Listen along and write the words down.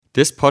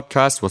This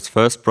podcast was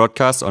first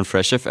broadcast on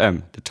Fresh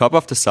FM, the top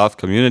of the South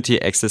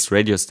community access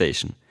radio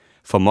station.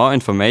 For more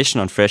information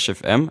on Fresh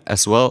FM,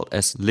 as well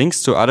as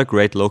links to other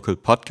great local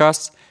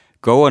podcasts,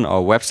 go on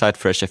our website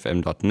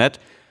freshfm.net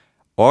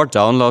or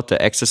download the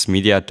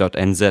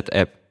accessmedia.nz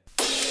app.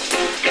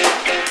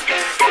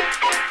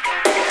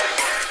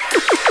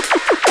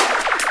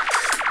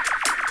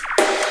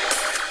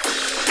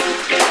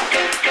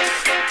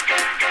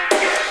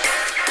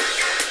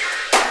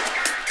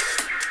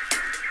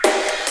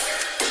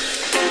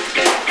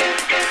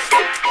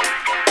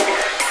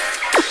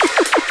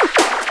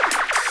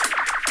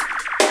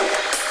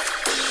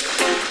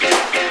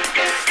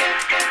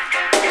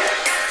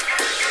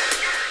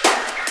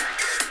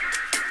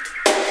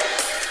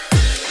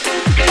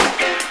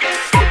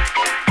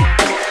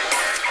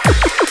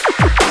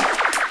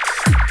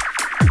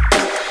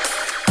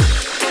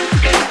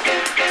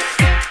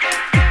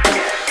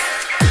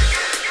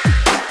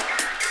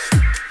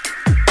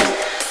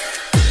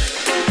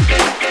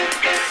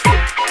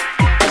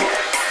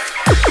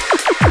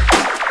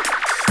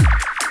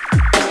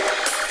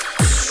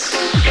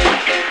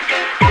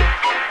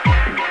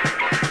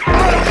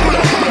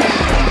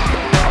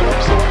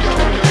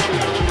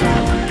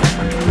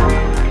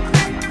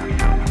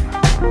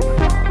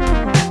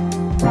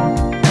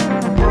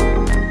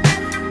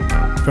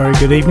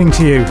 Good evening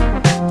to you.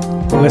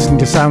 You're listening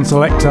to Sound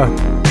Selector,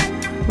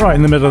 right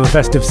in the middle of the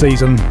festive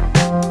season. Going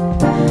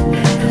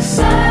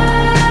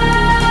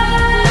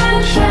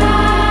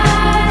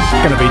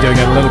to be doing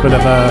a little bit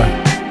of a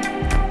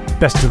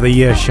best of the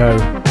year show.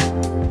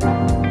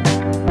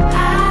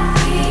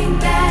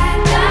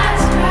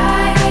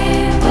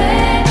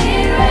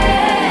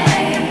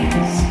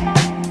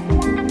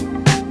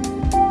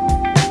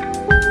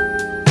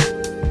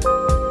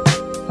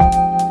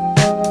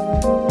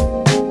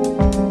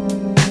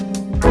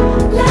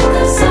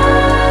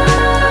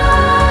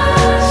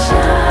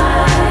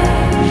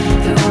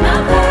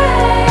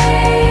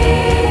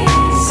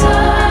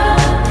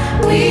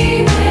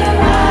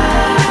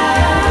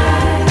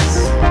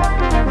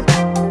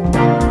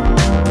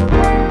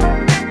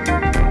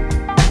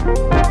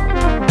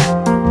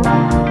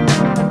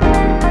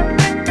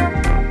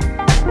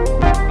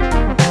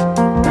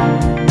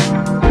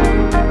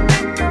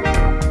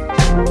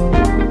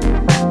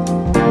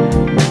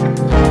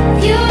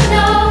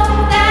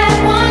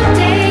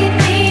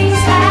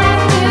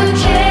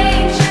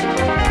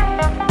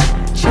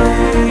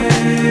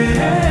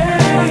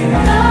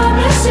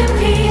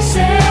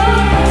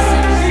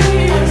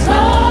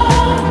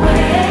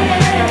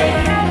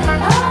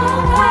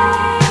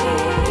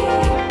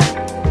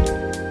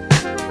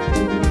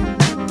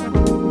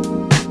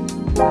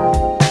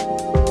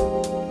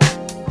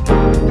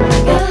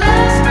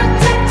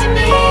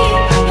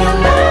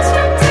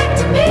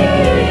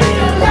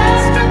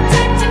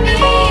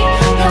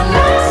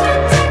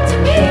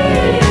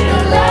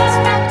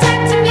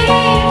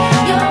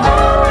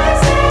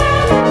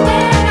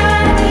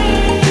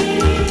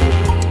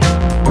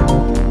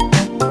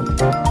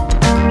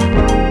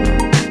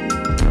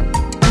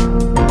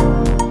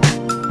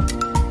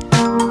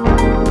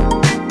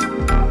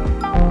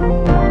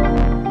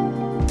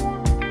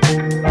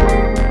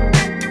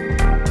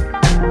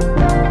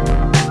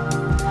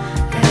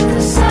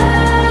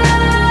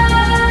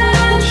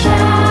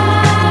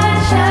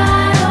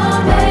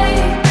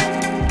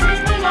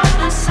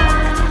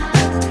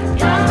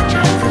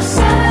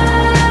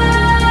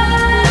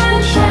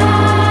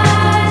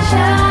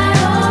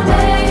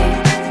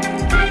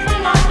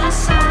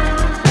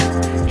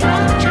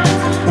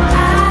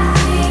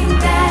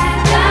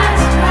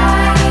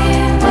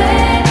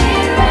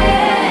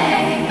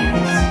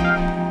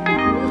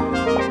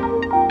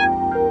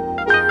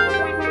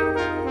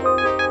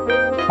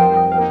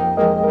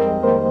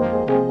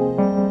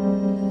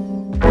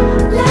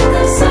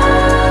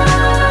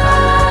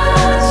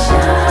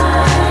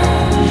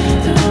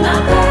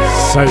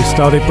 So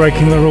started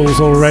breaking the rules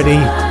already,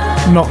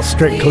 not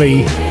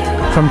strictly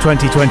from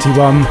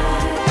 2021.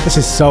 This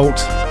is Salt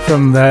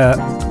from their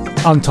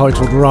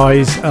Untitled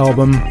Rise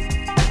album,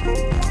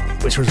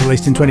 which was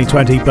released in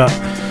 2020, but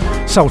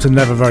Salt are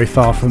never very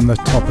far from the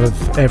top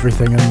of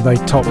everything, and they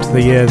topped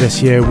the year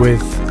this year with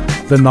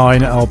the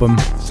 9 album.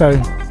 So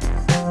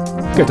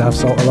good to have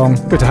Salt along,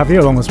 good to have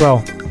you along as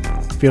well.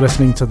 If you're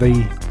listening to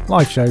the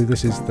live show,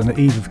 this is the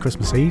eve of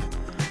Christmas Eve,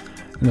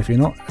 and if you're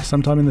not,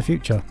 sometime in the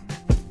future.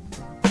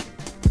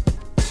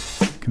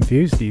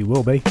 Confused? You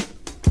will be.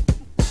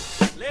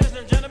 Ladies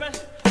and gentlemen,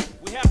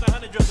 we have the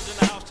honey drippers in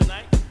the house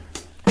tonight.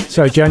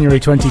 So January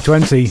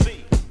 2020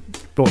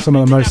 brought some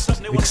of the most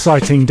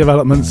exciting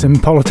developments in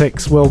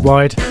politics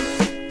worldwide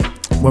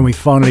when we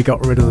finally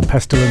got rid of the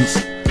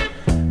pestilence,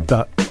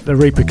 but the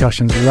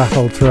repercussions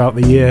rattled throughout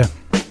the year,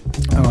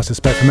 and I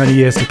suspect for many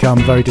years to come,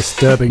 very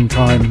disturbing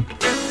time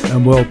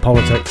in world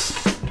politics.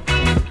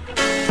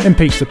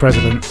 Impeach the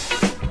president,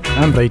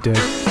 and they did,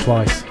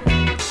 twice.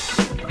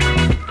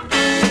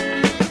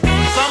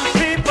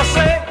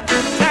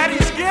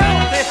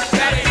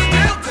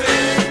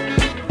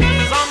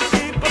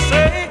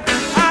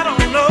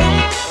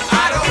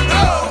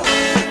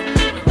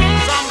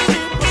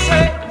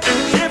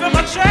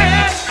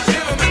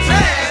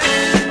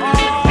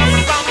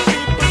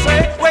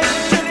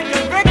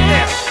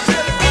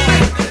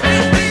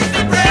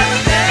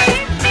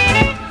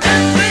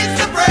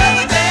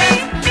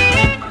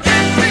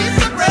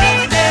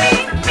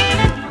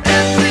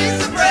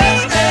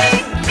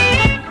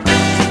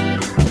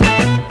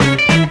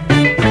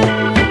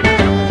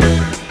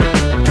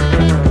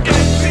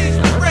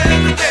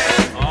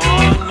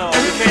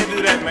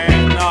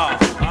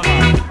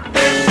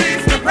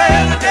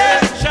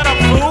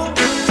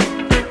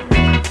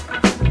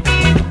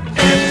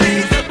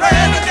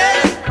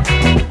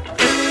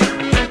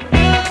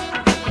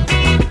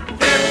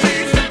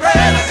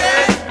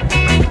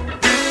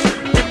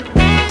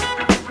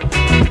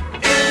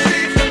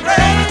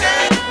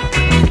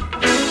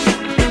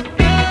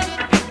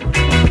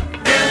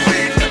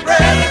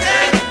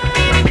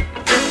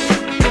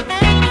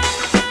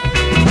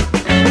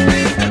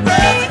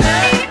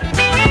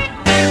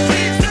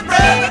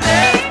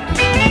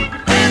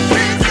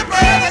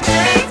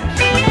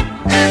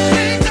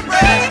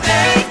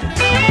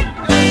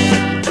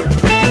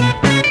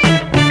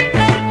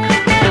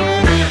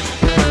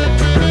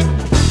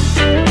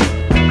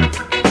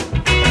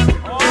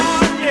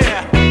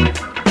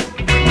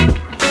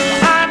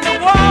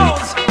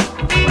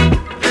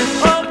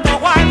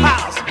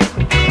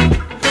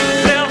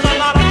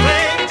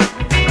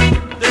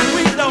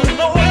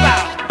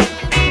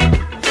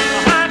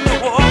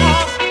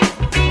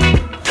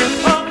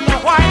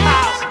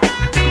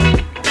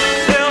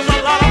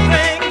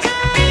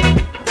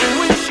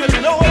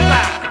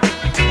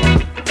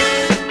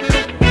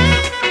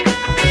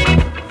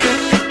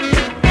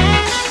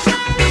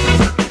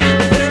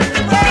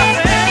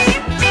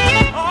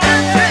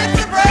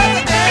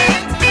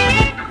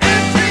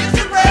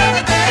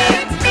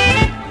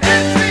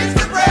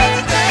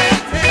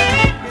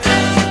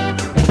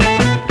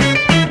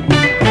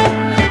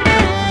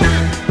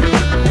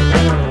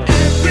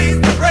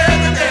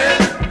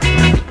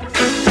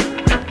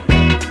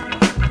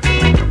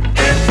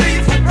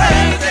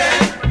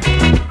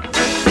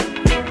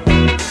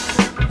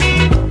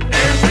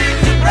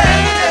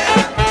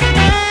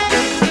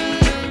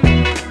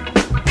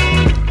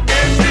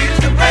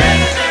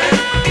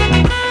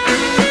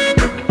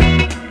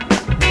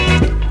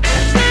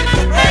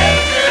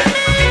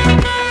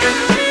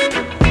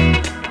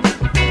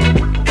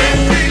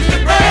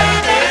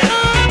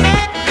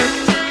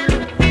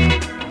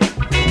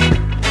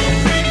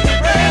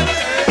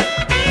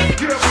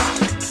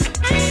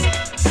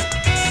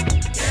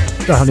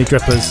 the Honey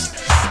Drippers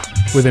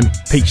with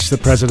Impeach the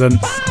President.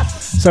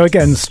 So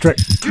again,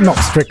 not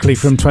strictly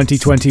from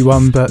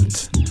 2021,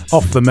 but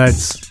off the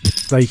meds.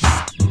 They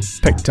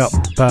picked up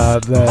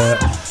their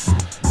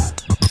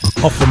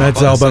Off the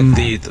Meds album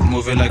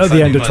at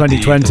the end of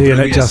 2020, and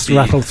it just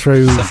rattled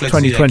through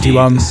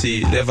 2021.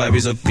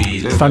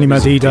 Fanny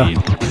Madida.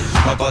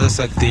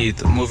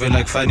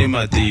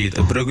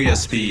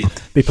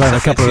 Be playing a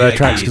couple of their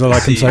tracks because I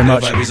like them so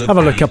much. Have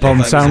a look up on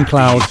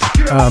SoundCloud,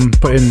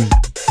 put in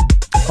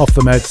Off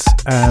the Meds,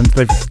 and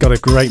they've got a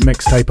great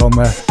mixtape on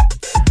there.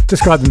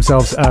 Describe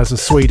themselves as a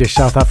Swedish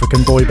South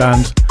African boy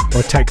band, or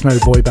a techno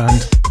boy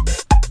band,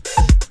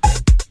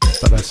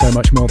 but they're so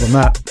much more than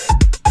that.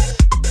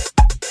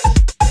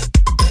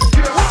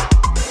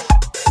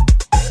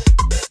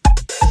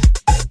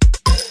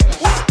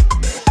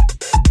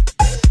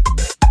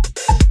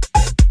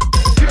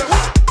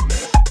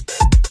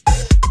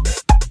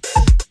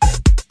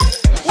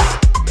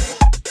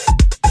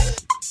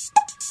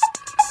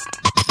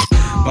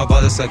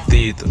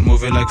 Actiet,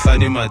 moving like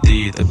Fanny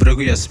Madida,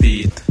 brugga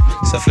speed.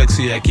 Sa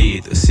flexie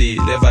akid, see,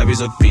 the vibe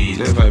is upbeat.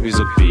 The vibe is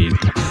upbeat.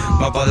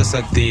 My body's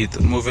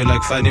actiet, moving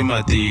like Fanny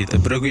Madida,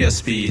 brugga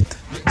speed.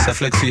 Sa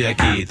flexie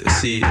akid,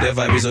 see, the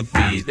vibe is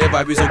upbeat. The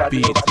vibe is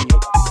upbeat.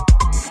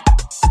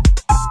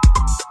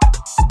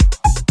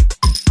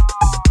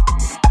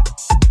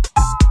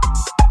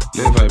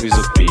 The vibe is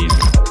upbeat.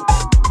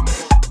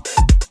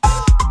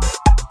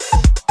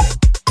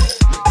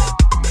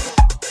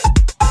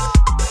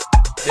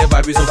 The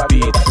vibe is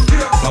upbeat.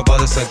 My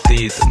body's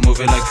actiet,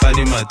 moving like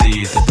Fanny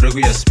Madida,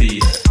 brugga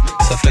speed.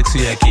 Sa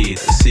flexie akid,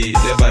 see,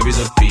 the vibe is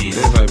upbeat.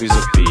 The vibe is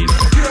upbeat.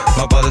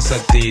 My body's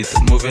actiet,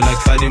 moving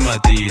like Fanny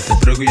Madida,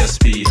 brugga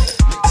speed.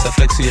 Sa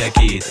flexie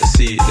akid,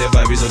 see, the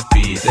vibe is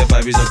upbeat. The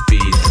vibe is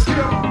upbeat.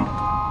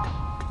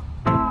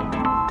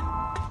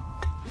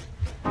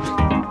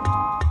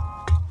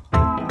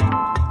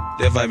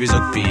 The vibe is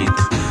upbeat.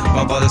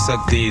 My body's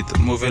actiet,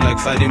 moving like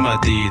Fanny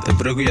Madida,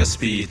 brugga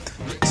speed.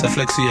 Sa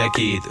flexie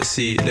akid,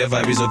 see, the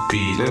vibe is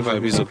upbeat. The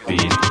vibe is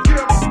upbeat.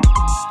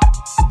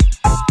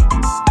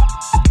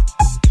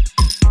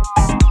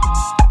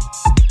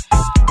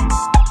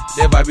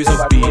 The vibe is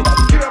upbeat.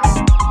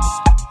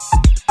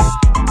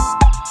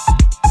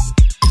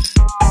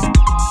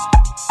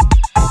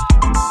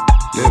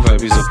 The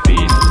vibe is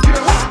upbeat.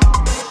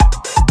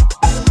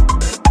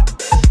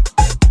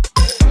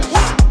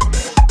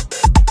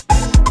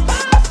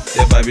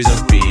 The vibe is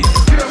upbeat.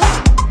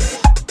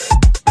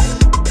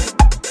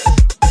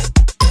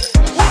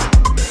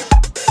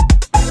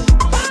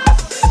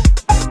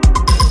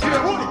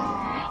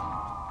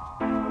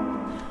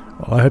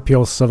 Well, I hope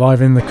you're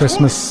surviving the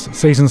Christmas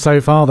season so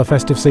far, the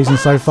festive season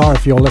so far.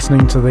 If you're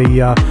listening to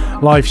the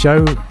live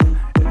show,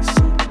 it's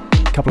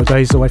a couple of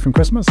days away from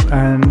Christmas,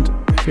 and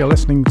if you're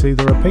listening to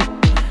the repeat,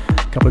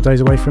 a couple of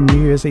days away from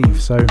New Year's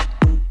Eve, or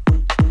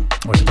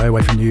a day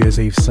away from New Year's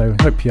Eve, so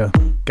hope you're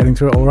getting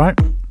through it all right.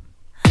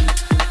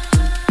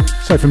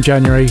 So from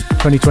January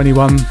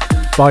 2021,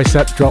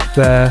 Bicep dropped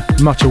their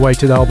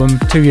much-awaited album,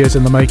 2 years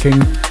in the making,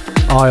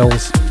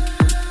 Isles.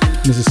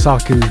 This is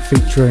Saku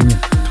featuring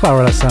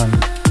Clara Lassan.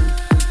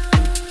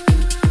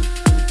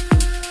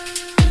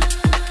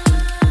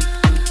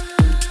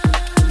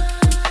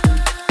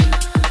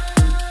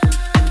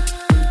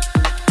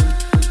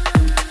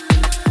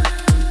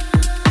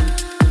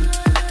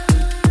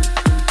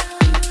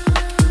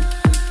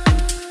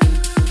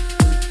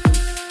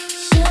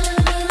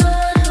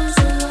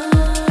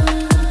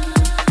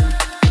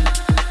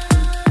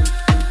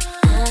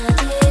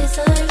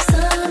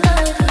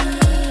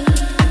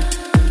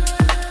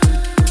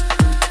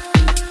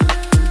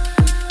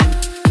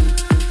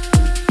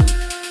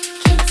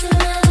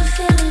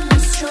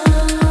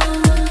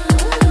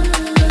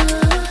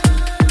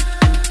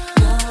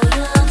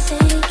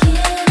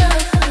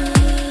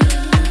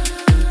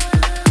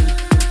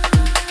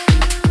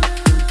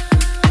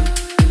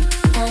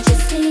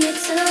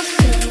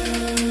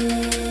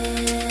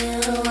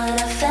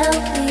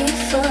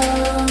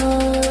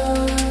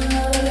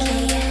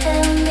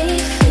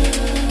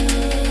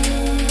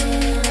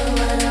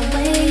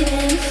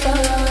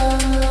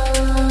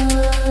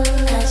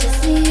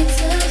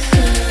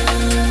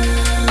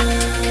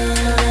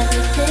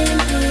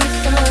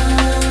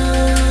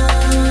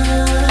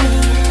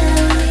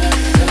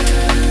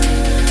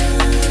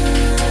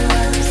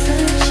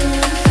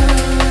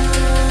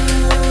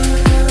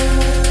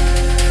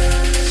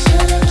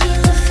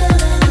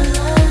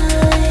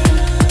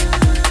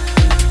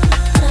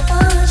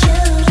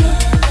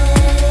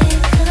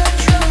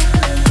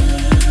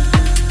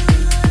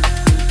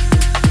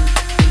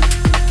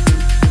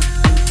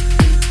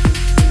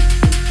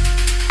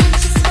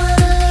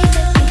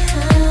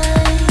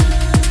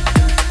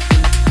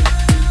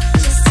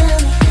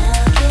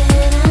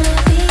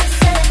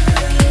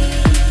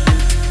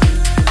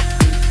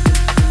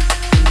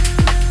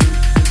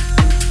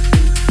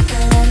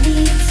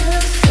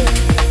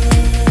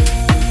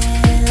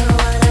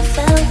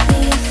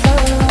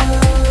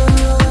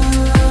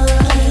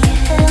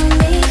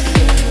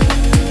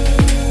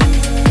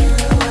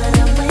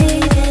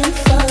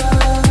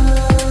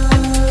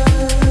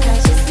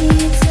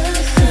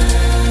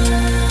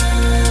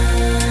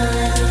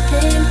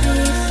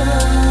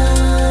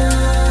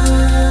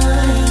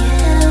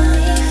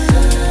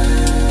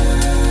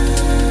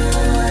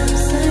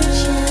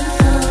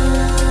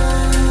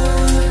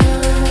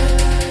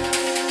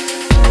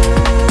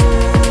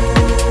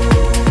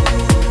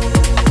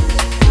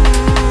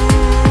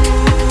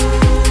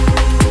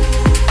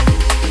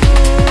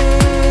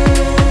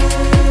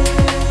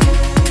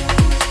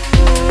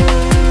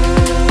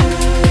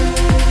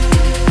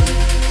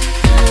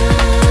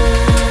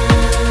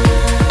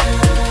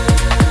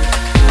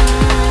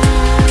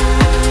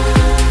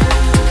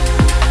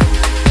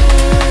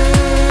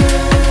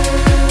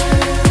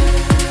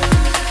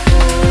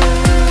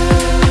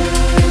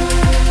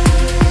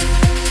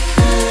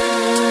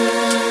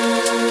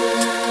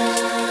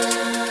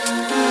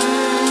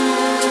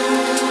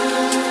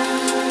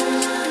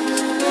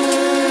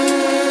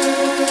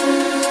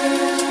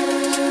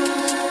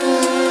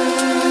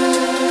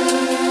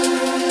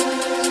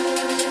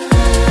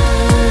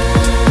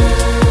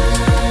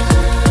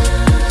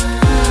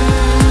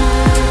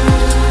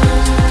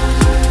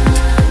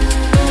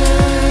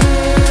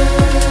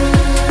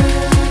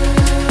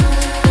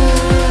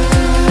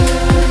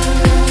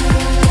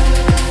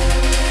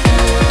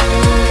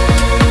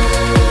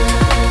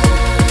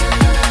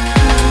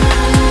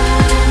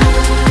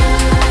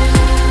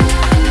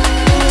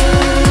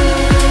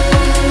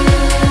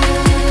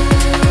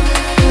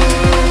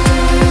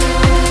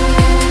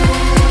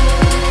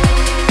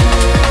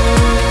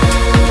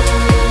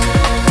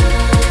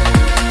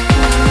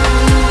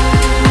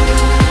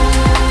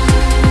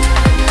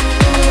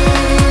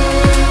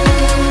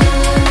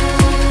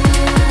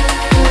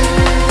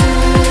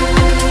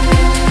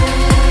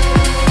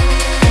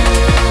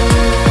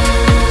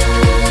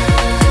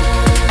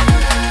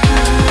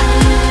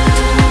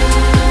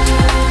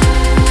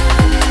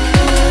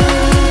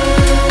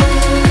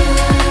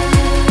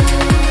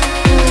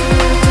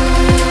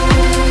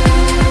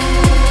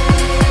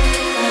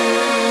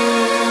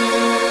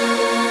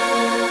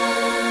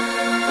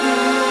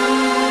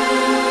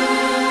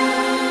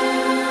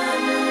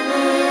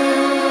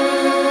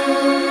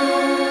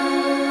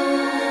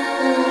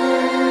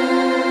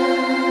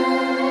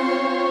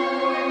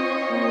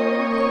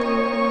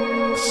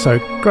 So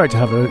great to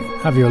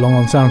have you along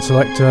on Sound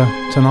Selector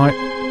tonight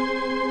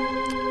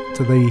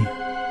to the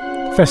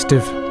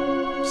festive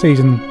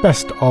season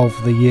best of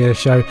the year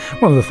show.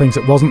 One of the things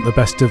that wasn't the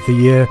best of the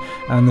year,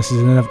 and this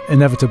is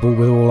inevitable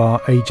with all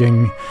our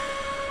aging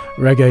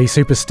reggae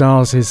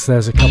superstars, is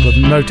there's a couple of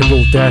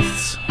notable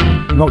deaths.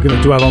 I'm not going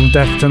to dwell on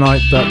death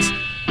tonight, but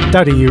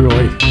Daddy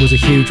Uroy was a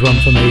huge one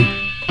for me.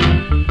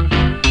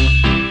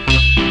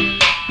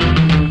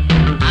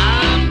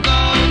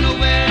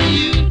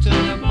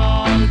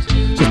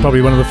 This is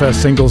probably one of the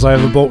first singles I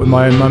ever bought with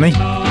my own money.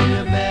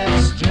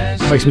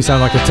 Makes me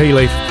sound like a tea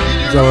leaf,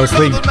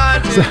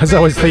 as I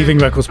was thieving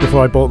records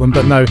before I bought them,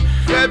 but no.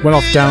 Went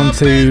off down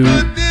to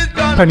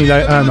Penny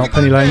Lane, not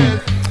Penny Lane,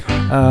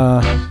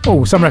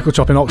 some record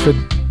shop in Oxford.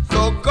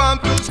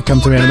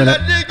 Come to me in a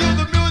minute.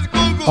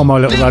 On my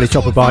little rally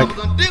chopper bike.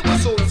 I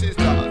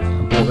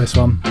bought this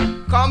one.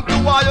 Come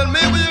to wild,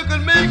 maybe you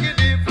can make it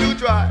if you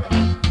try.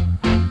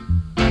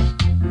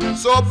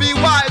 So be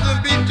wise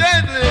and be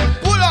gentle and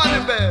put on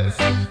the best.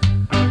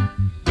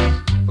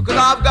 Because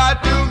I've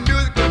got two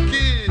musical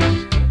keys.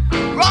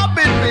 Drop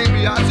it,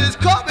 baby, I says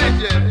come it,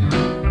 yeah.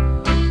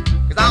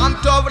 Because I'm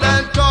tougher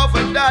than tough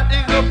and that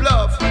is a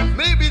bluff.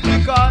 Maybe it's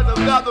because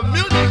I've got the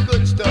music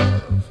good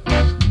stuff.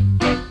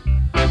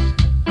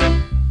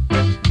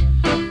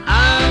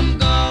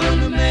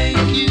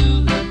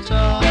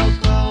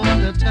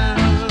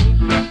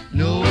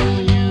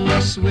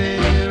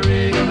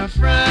 Swearing a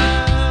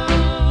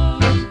frown,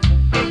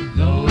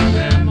 though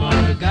them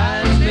other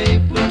guys may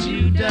put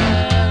you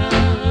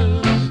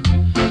down,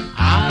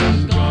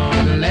 I'm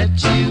gonna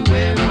let you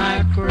wear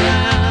my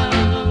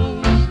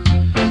crown.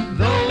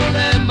 Though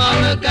them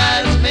other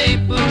guys may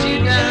put you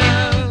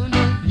down,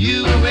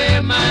 you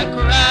wear my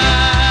crown.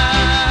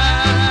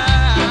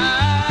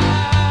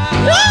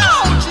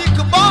 Wow!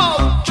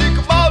 Chicka-bow,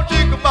 chicka-bow,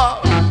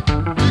 chicka-bow,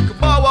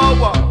 chicka-bow, wow,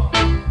 wow.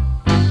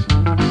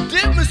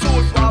 Dip me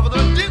soul,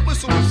 father, dip me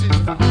soul,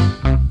 sister.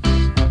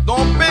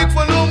 Don't beg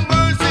for no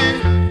mercy.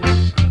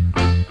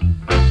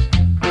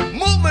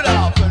 Move it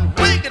up and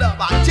wake it up.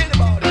 I tell you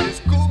about it, it's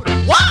good.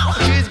 Wow!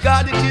 She's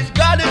got it, she's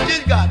got it,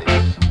 she's got it.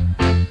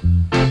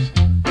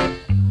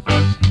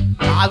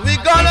 Are we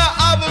gonna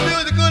have a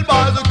musical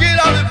bar? So get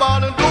out the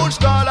bar and don't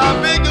start. I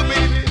beg you,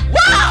 baby.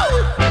 Wow!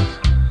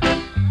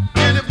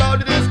 Tell you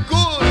about it, it's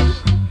good.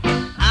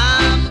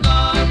 I'm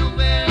gonna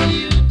wear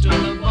you to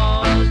the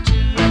ball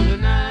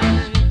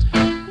tonight.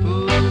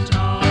 Put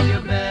on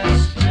your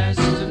best dress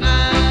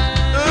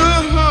tonight.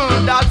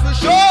 That's for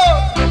sure.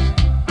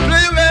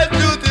 Play well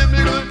to the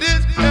middle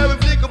this. Never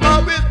think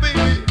about this,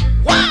 baby.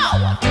 Wow!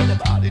 I tell you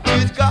about it,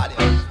 she's got it.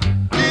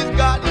 She's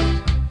got it.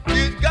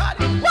 She's got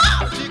it.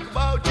 Wow! Cheek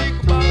about, cheek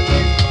about, cheek about,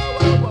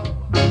 wow, wow.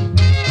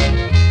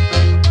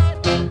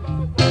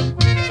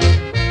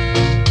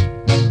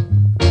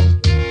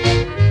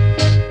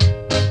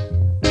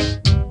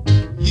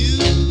 You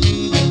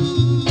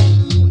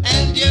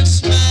and your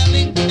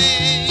smiling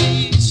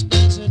face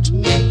doesn't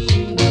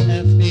mean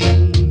a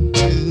thing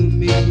to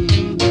me.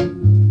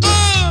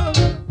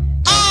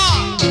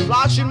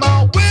 Flashing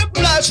my way,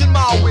 flashing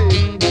my way.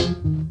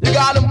 You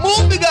gotta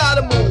move, you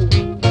gotta move.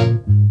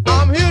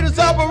 I'm here to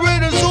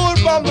separate the soul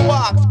from the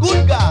wax.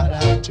 Good God.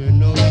 After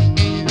knowing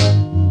you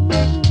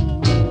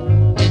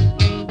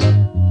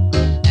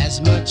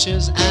as much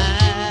as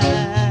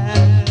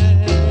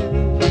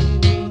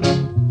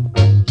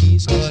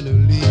he's gonna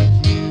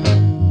leave you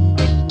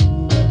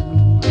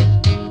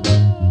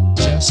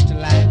just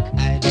like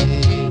I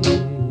did.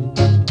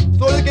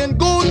 So you can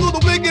go to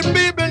the wicked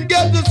people and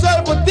get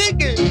yourself a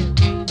ticket.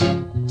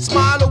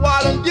 Smile a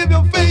while and give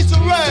your face a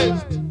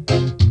rest.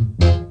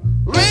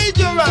 Raise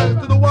your hands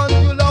to the ones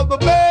you love the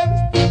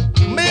best.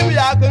 Maybe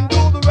I can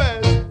do the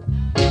rest.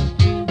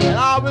 And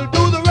I will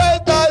do the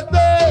rest, I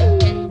say.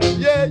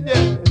 Yeah,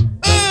 yeah.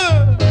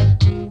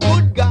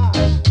 Good God.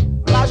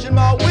 Flashing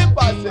my whip,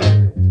 I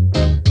say.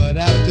 But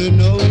after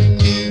knowing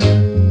you,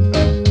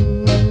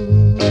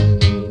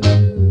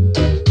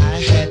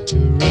 I had to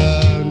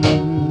run.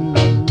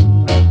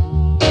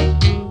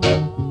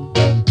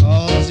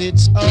 'Cause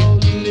it's only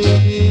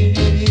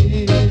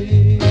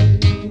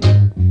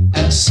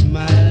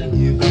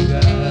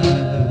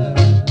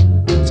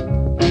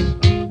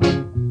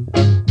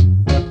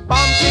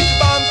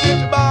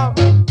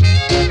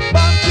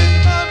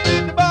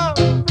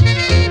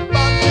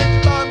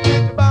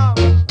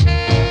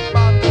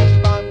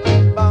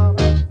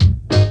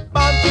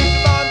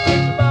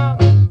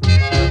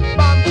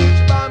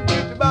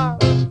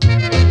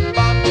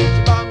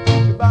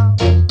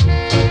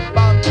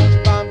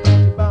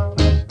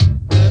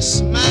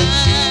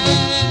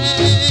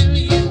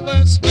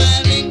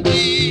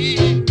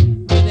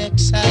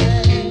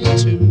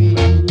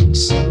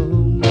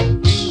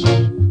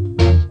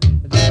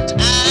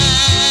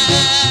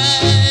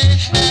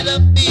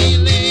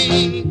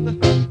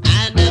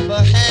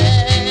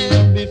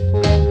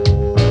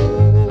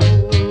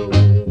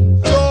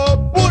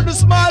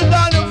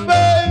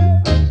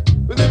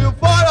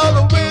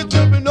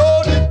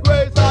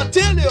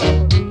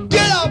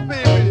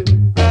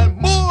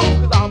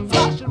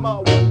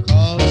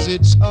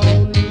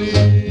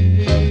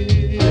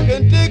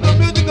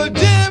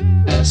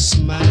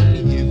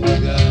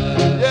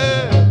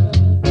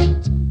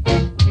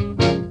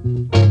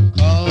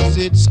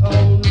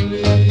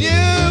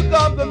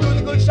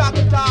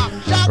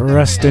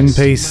Rest in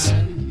peace,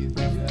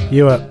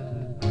 Ewart,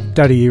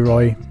 Daddy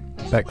Roy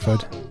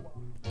Beckford.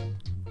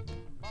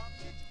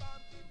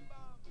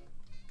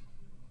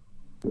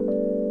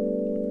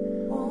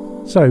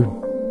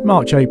 So,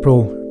 March,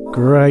 April,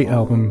 great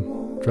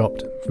album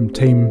dropped from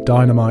Team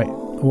Dynamite,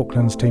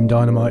 Auckland's Team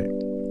Dynamite.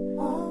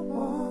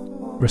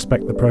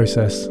 Respect the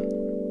Process.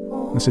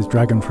 This is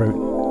Dragon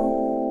Fruit.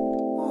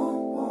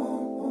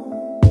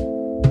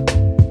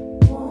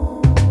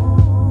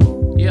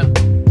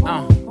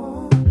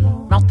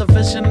 Mount the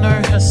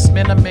Visioner,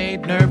 Hismina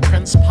made nerd,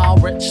 Prince Paul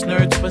Rich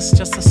nerd, twist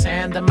just the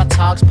sand in my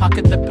togs,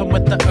 pocket dipping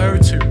with the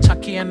Urtu.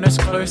 Chucky and nurse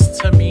close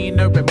to me,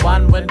 nerd and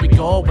one when we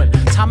going.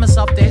 Time is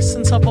of the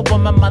essence of a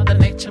woman, Mother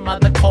Nature,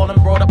 mother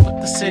calling, brought up with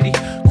the city.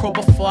 Crawl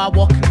before I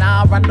walk an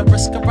hour, run the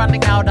risk of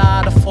running out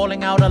of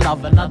falling out of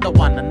love. Another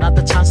one,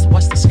 another chance to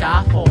watch the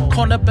sky fall.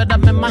 Corner, but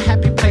I'm in my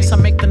happy place. I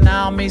make the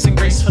now amazing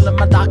grace, filling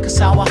my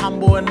darkest hour,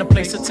 humble in the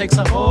place it takes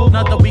a whole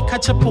another week. I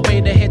chip away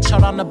the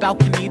headshot on the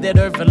balcony that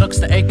overlooks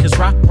the acres,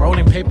 rock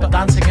rolling paper,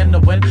 dancing in the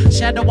wind.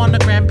 Shadow on the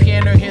grand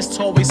piano, here's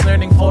to always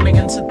learning, falling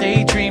into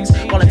daydreams.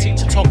 While a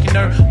teacher talking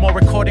nerd, more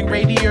recording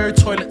radio,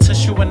 toilet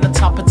tissue in the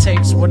top of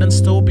tapes. Wouldn't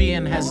still be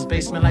in his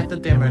basement like the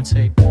demo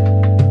tape.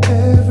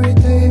 Every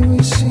day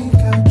we seek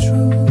our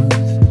truth,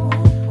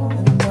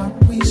 and what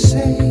we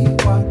say,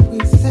 what we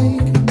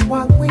think, and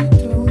what we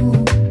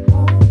do.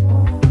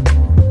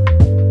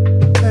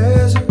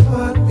 There's a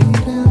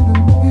heartbeat in the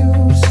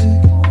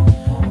music.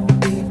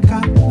 We've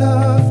got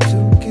love to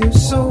give,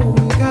 so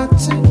we got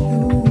to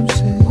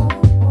use it.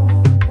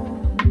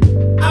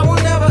 I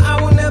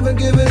will never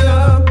give it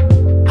up.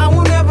 I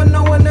will never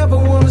know, I never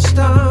want to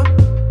stop.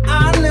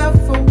 I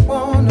never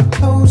want to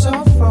close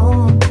off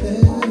from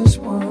this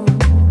world.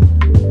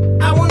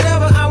 I will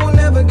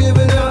never give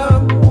it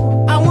up.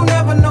 I will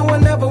never know, I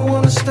never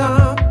want to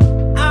stop.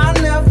 I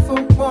never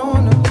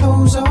want to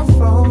close off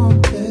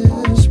from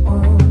this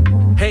world.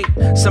 Hey,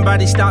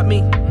 somebody stop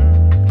me.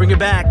 Bring it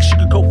back,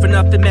 sugarcoat for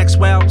nothing,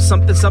 Maxwell.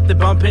 Something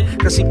bumping.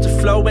 Cause seem to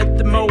flow at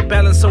the mo,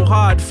 balance so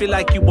hard. Feel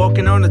like you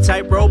walking on a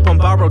tightrope on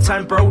borrowed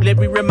time, bro. Let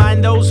me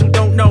remind those who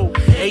don't know.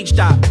 H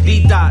dot,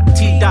 D dot,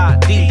 T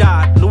dot, D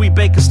dot. Louis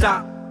Baker,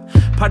 stop.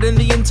 Pardon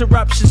the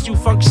interruptions, you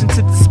function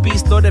to the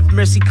speech. Lord have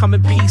mercy, come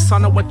in peace.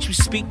 Honor what you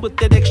speak with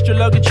that extra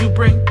luggage you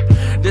bring.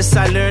 This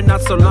I learned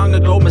not so long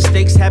ago.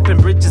 Mistakes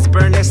happen, bridges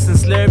burn,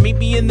 lessons learned. Meet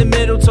me in the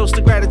middle, toast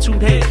to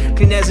gratitude. Hey,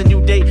 clean as a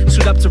new day,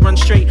 suit up to run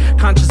straight.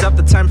 Conscious of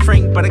the time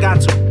frame, but I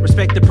got to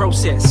respect the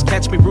process.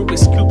 Catch me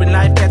Rubik's Cube in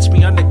life, catch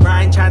me on the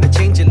grind. Trying to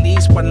change at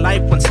least one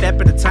life, one step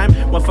at a time.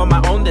 One for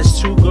my own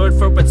that's too good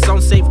for its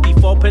own safety.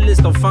 Four pillars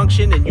don't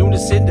function in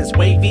unison, that's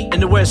wavy. In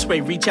the worst way,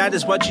 reach out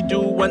is what you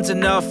do. One's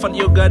enough, follow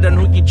your gut on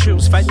who you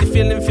choose. Fight the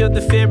feeling, feel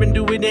the fear, and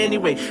do it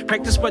anyway.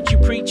 Practice what you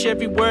preach,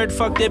 every word,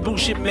 fuck that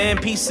bullshit, man.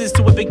 Pieces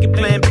to a bigger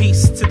plan,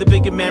 peace to the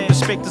bigger man.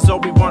 Respect is all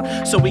we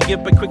want, so we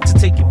get but quick to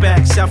take you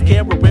back.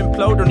 Self-care will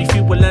implode, only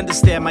few will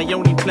understand my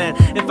only plan.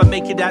 If I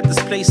make it out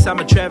this place, I'm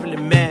a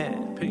traveling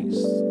man.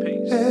 Peace,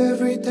 peace.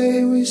 Every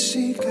day we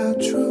seek our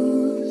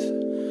truth,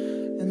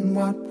 and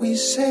what we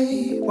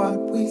say, what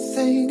we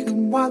think,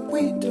 and what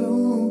we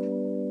do.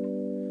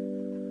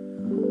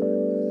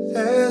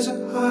 There's a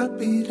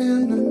heartbeat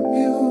in the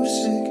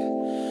music.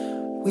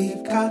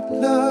 We've got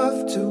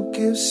love to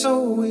give,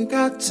 so we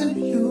got to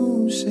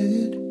use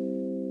it.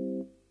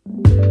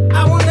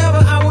 I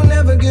will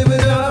never give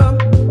it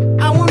up.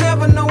 I will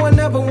never know, I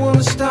never want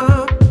to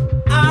stop.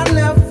 I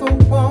never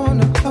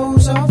want to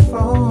close off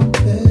from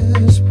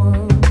this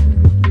world.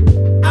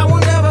 I will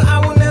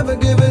never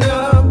give it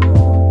up.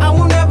 I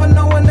will never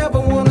know, I never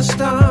want to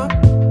stop.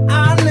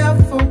 I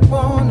never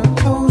want to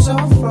close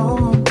off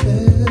from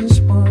this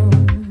world.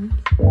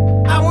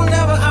 I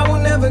will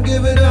never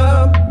give it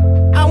up.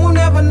 I will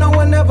never know,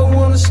 I never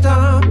want to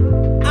stop.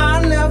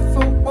 I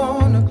never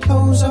want to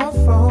close off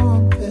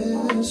from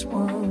this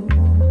world.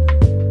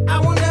 I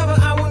will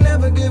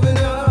never give it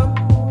up.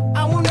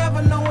 I will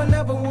never know, I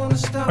never want to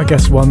stop. I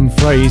guess one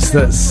phrase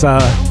that's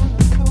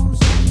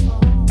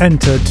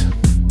entered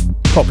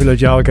popular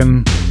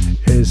jargon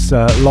is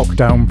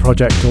lockdown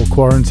project or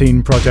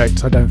quarantine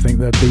project. I don't think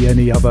there'd be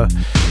any other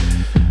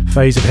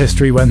phase of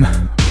history when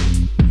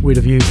we'd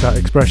have used that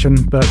expression,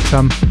 but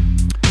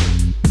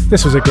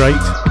this was a great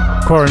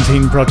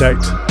quarantine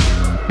project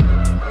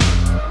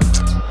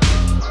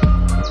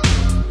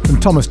from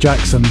Thomas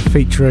Jackson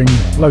featuring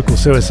Local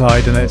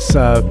Suicide, and it's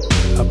a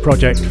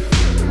project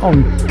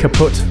on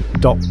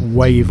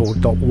kaput.wave or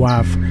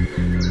 .wav.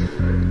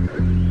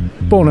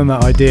 Born on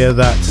that idea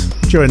that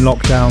during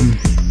lockdown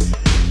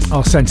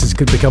our senses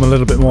could become a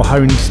little bit more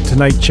honed to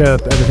nature.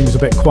 Everything was a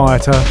bit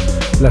quieter,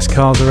 less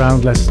cars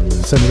around,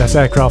 certainly less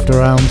aircraft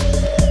around,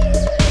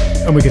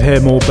 and we could hear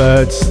more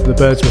birds. The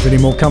birds were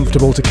feeling more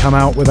comfortable to come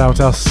out without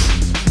us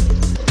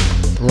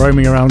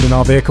roaming around in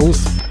our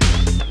vehicles.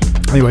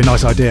 Anyway,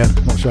 nice idea.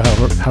 Not sure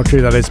how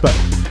true that is, but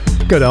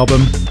good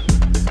album.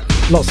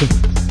 Lots of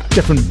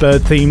different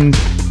bird-themed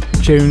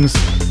tunes.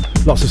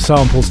 Lots of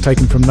samples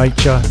taken from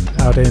nature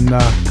out in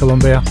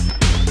Colombia.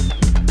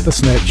 The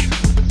Snitch.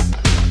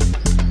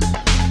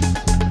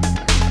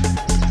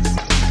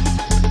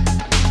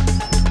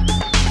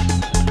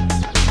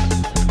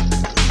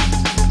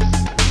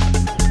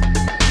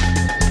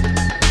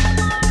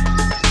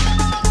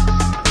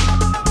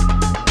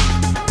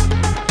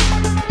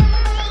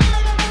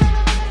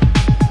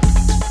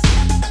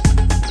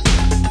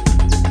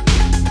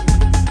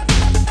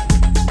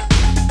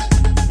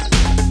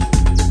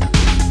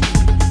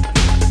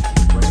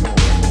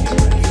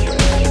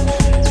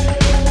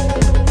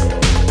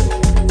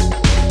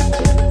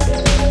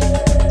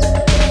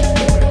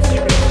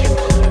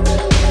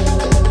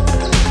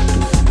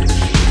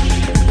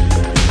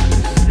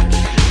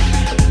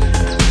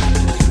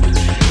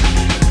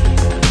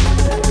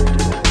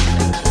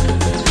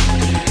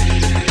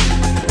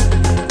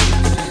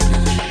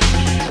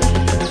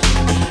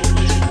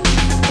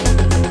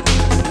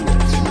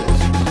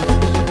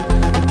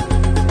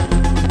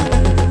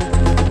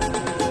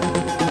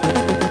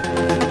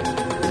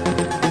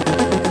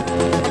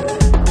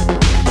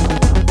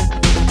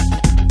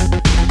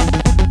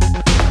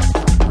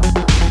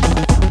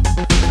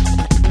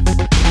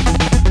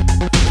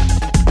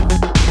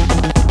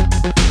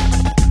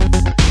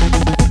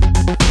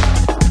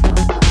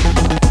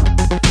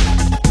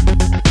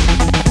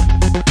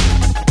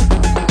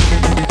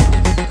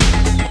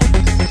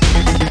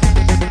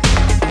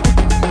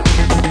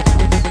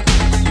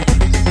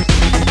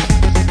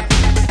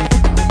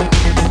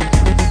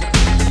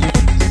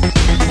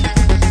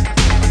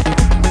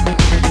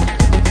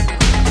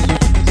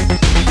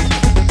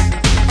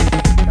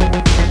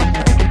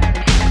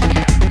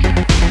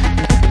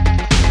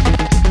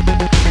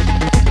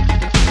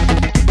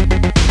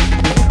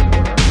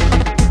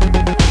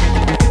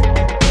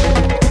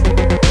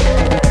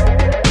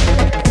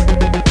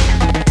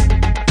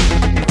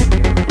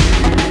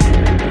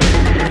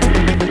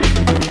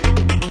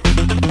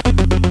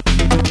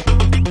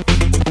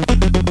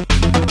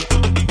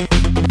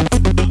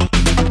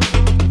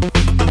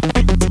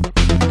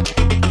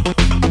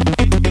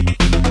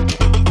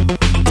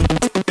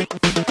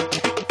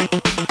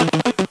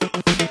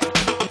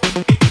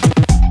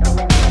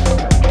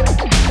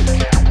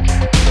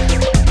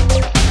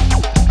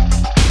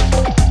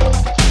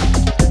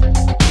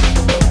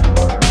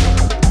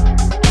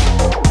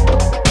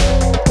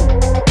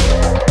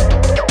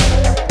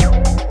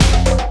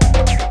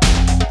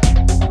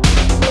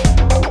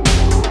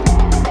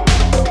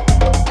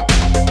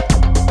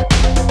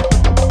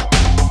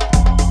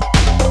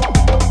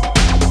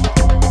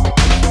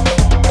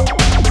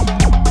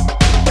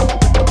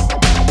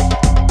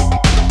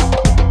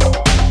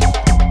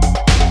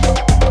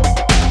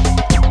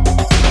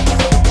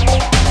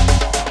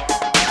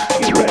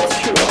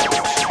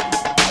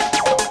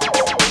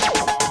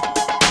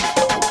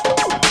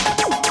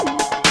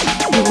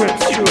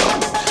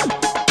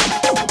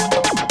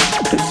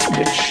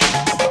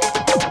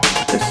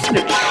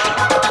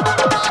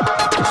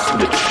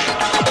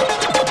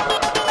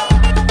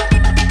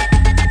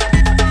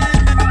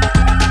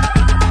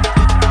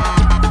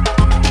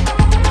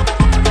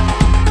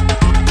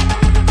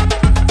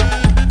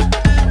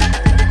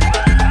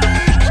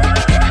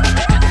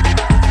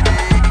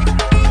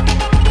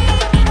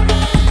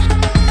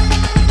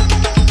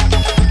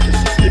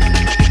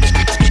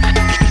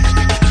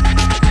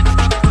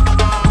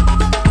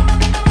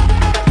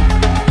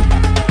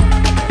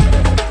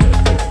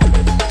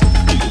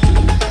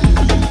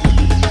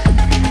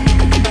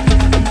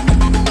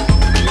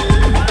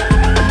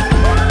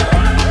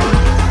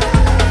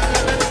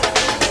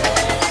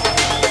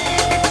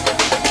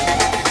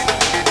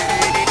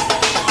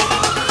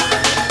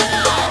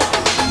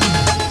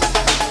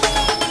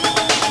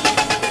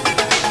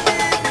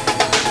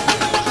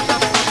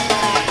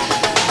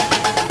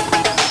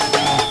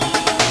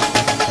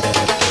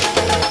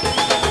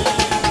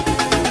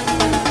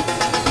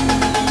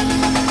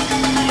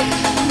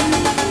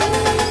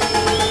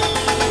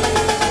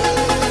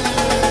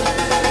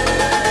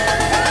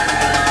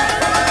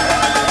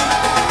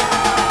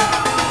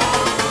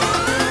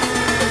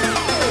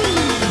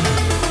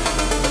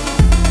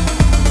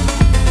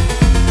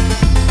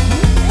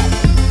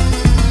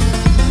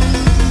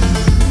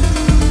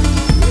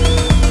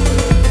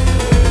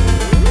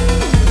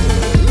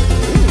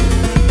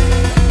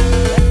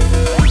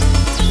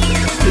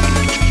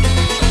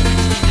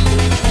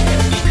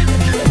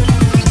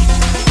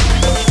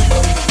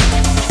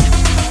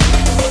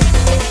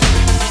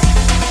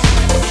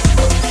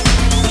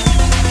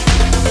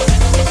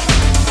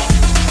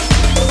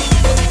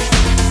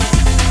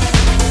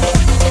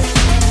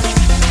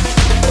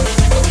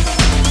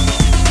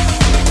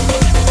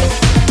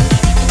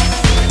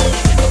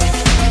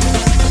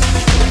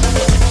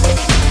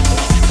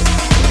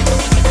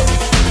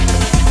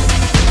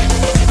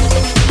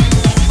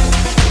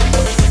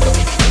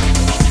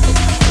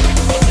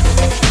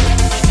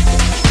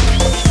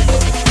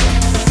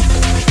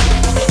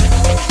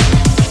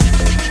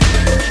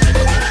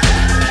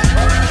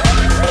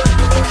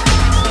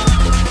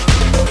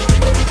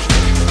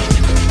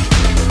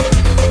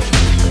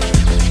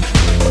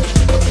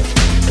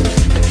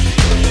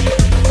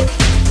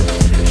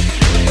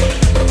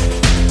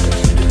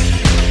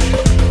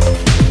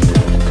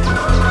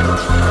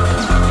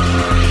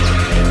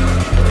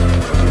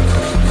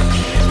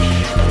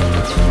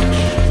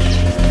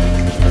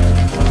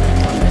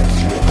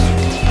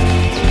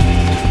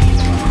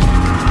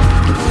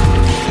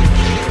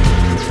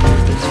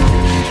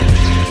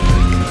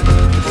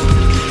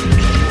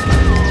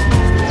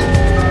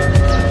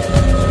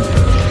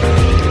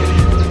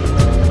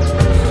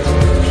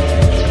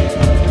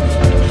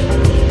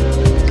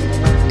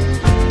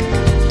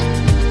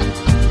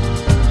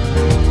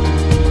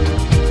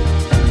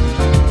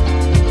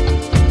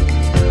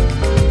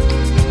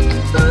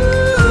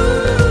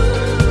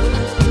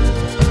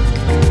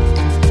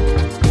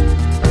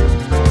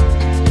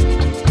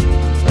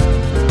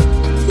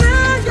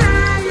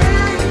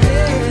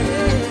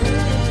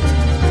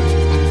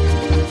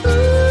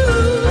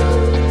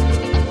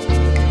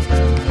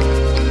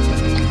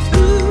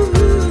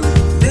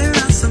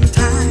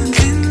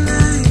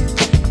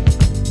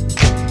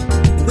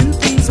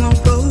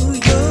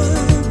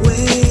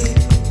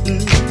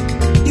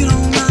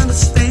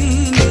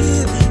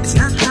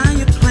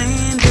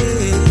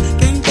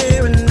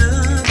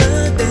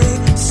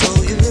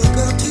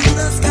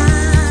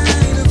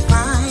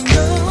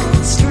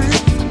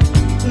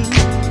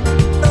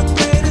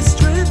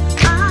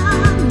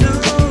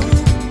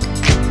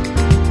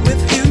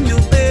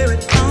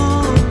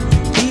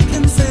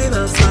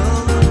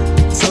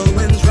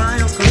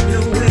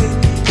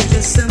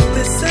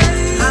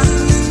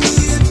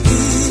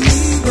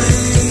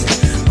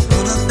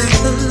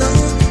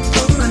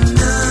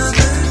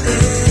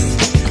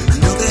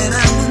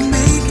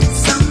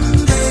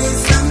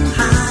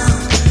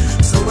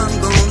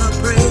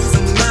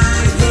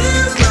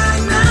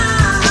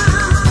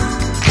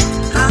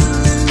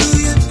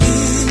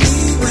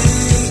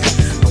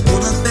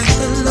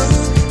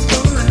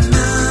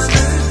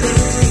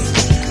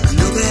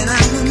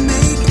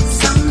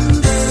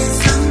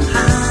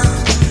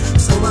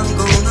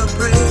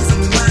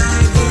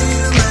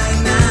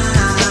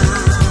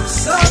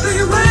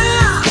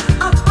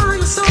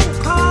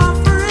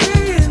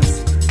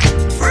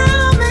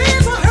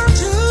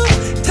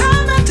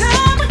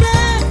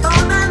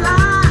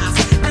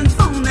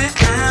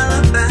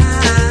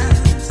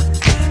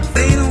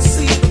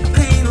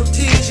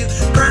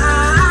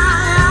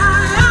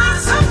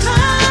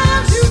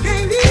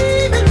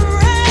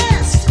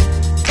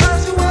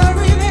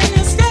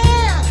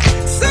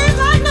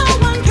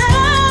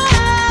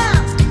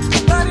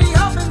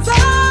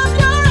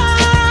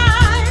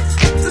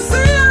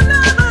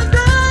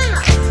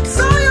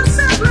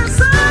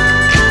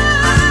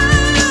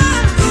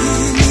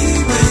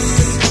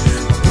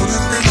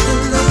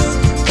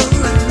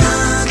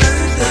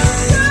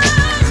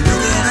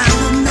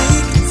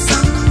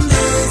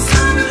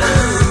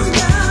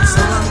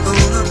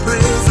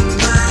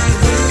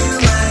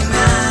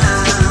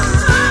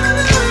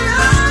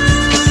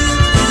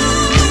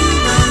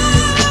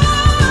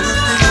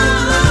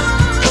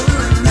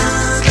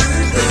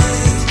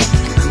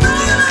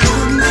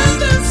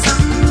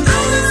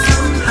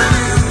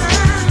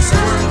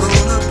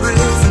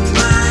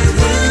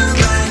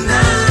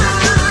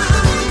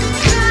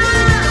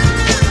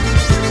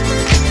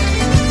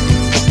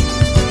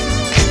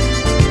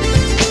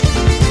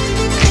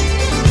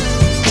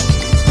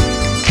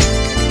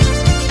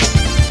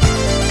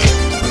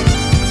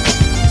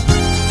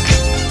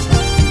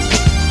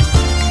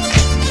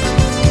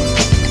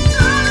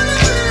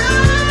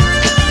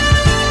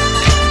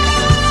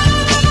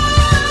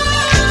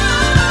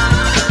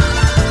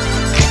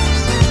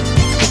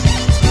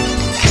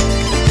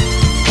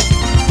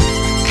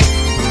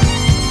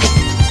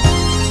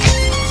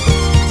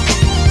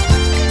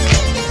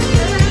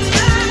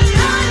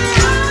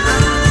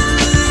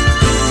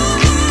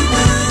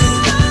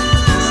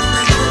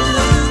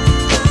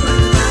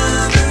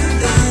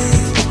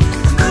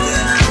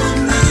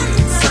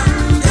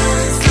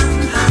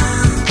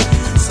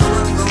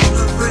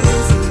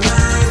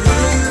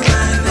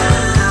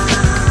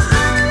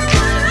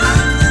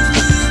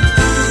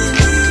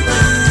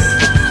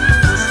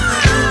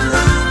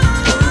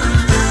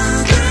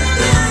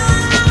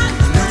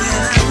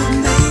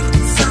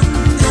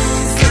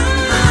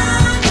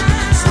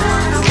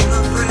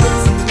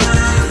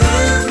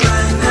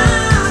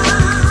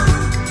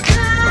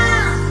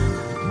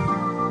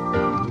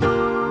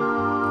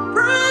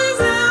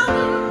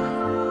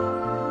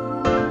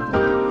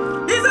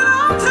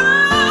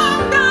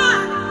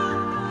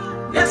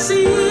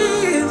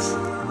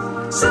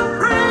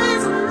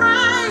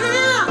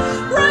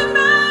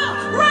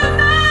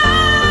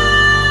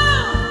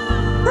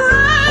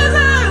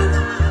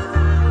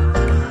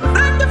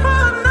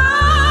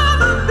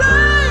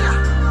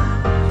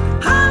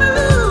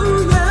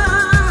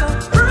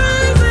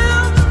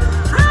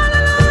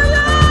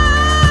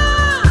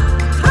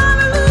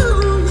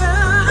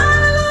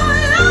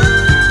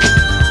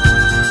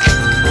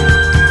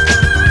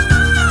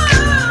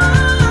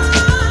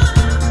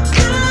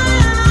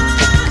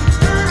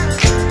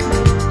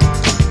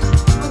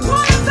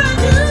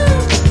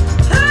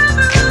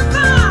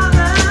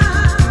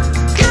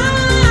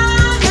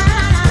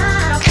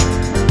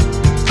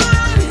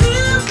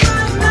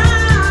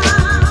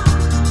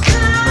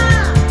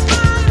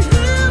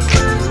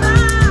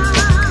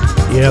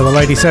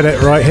 Lady Said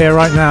It right here,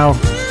 right now.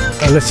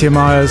 Alicia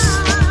Myers,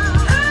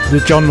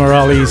 the John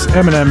Morales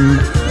Eminem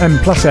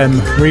M+M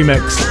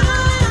remix.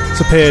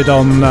 It's appeared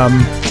on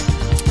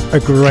their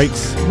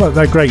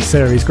great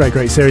series,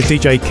 great series,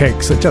 DJ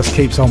Kicks. It just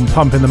keeps on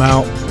pumping them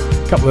out.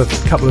 Couple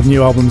of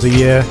new albums a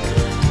year,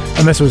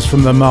 and this was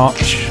from the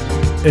March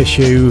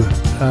issue.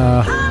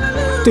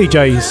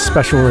 DJ's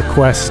special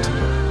request,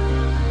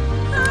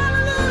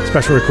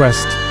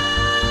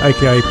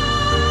 aka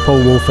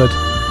Paul Wolford.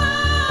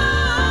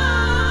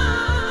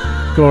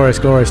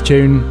 Glorious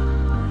tune.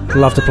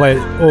 Love to play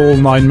it all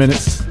 9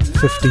 minutes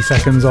 50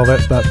 seconds of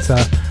it, but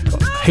got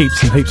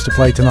heaps and heaps to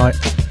play tonight.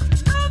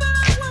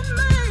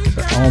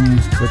 So on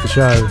with the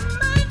show.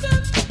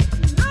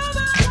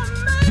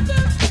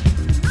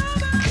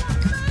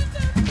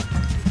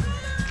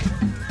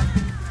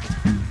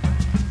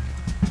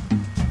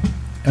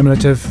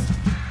 Emulative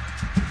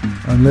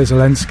and Liz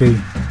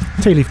Olensky,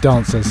 Tea Leaf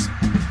Dancers,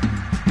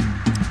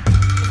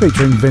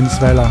 featuring Vince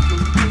Vela.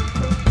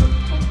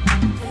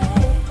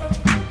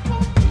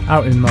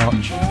 Out in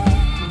March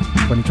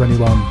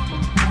 2021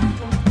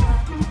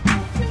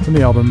 from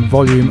the album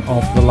Volume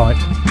of the Light.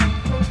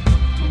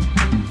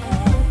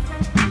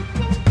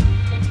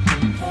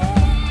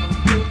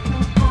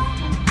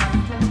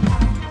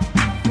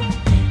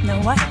 No,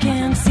 I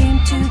can't seem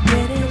to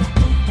get it,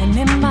 and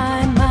in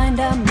my mind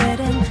I'm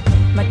betting.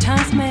 My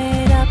time's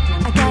made up,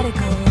 I gotta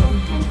go.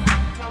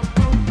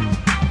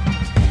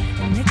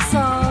 And it's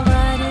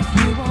alright if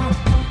you want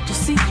to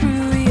see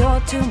through your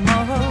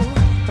tomorrow,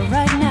 but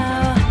right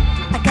now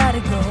I gotta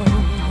go.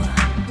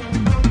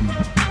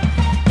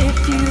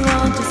 If you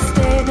want to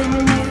stay, then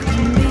you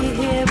can be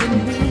here with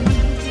me,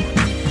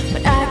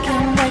 but I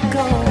can't let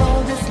go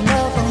of this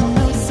love, oh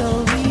no, so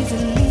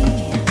easily.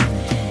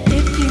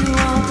 If you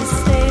want to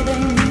stay,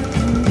 then you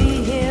can be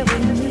here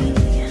with me.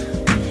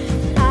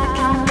 I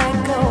can't let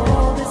go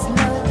of this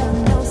love, oh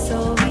no, so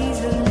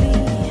easily.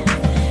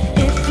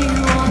 If you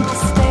want to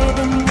stay,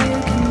 then you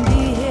can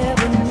be here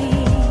with me.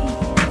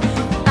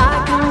 I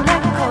can't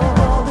let go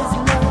of this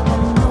love,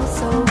 oh no,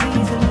 so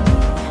easily.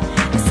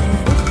 I said,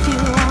 if you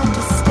want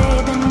to stay,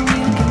 then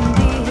you can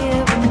be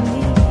here with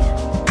me.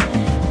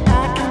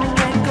 I can't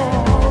let go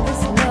of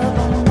this love,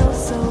 oh no,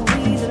 so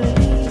easily.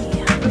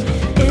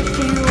 If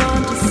you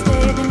want to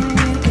stay, then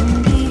you can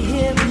be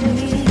here with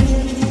me.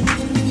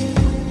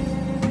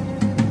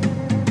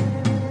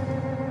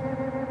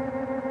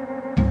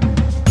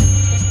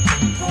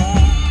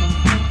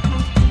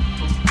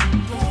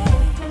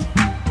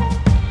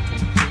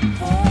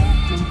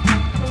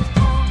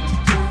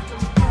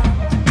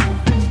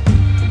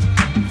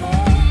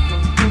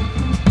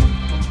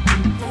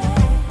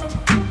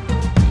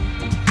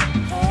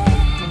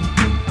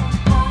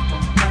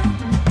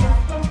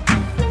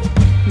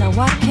 Now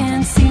I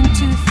can't seem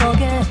to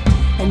forget,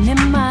 and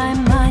in my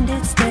mind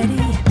it's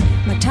steady.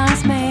 My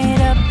time's made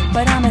up,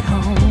 but I'm at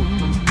home.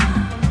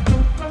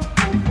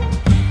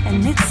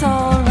 And it's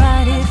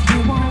alright if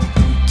you want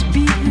to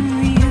be who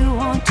you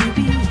want to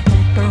be,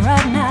 but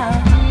right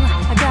now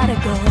I gotta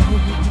go.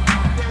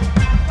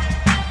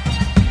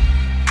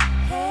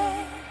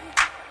 Hey,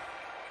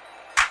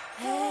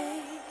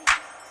 hey,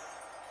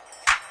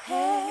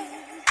 hey.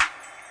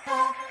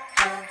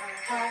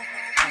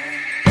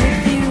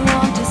 If you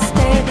want to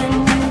stay, then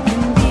you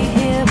can be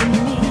here with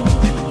me.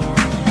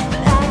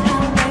 But I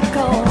can't let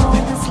go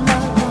of this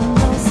love, oh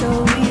no, so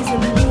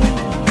easily.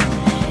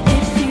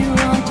 If you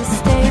want to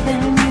stay,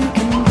 then you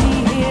can be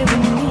here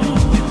with me.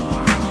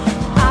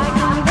 I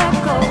can't let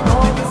go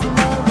of this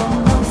love, oh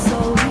no, so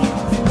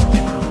easily.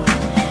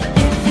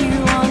 If you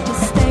want to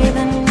stay,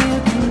 then you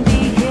can be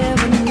here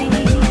with me.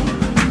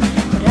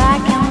 But I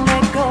can't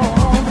let go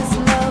of this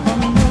love, oh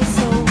no,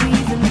 so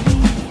easily.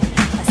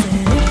 I said,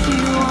 if you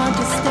want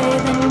to stay,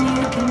 then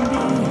you can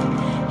be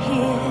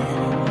here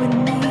with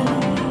me.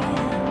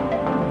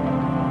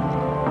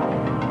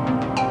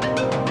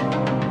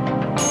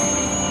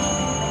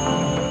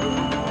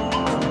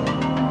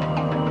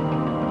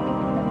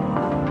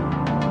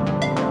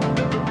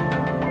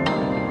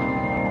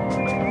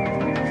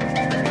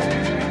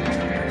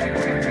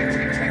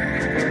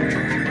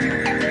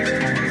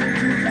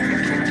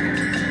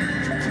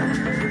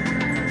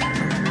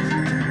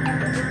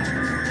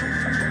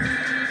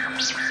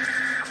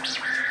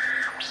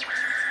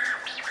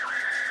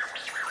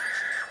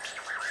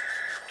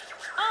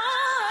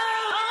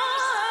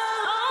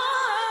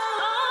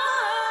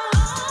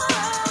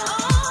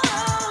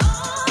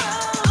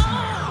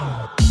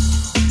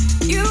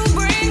 You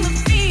bring the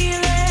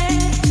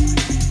feeling,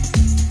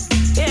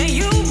 yeah,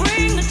 you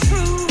bring the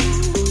truth.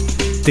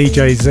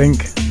 DJ Zinc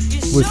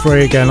with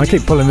Free Again. I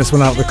keep pulling this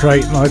one out of the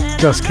crate, and I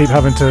just keep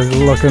having to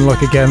look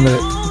again that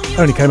it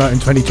only came out in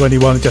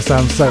 2021. It just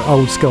sounds so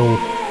old school.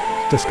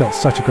 Just got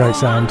such a great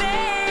sound.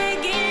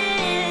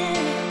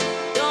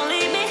 Don't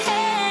leave me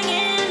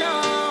hanging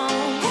on.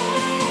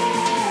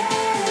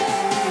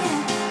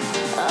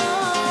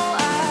 Oh,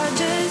 I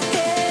just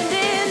can't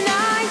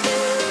deny you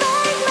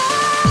make my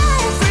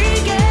free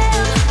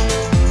again.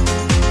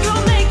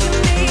 You're making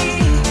me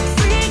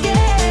free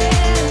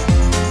again,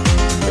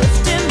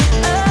 lifting me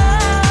up.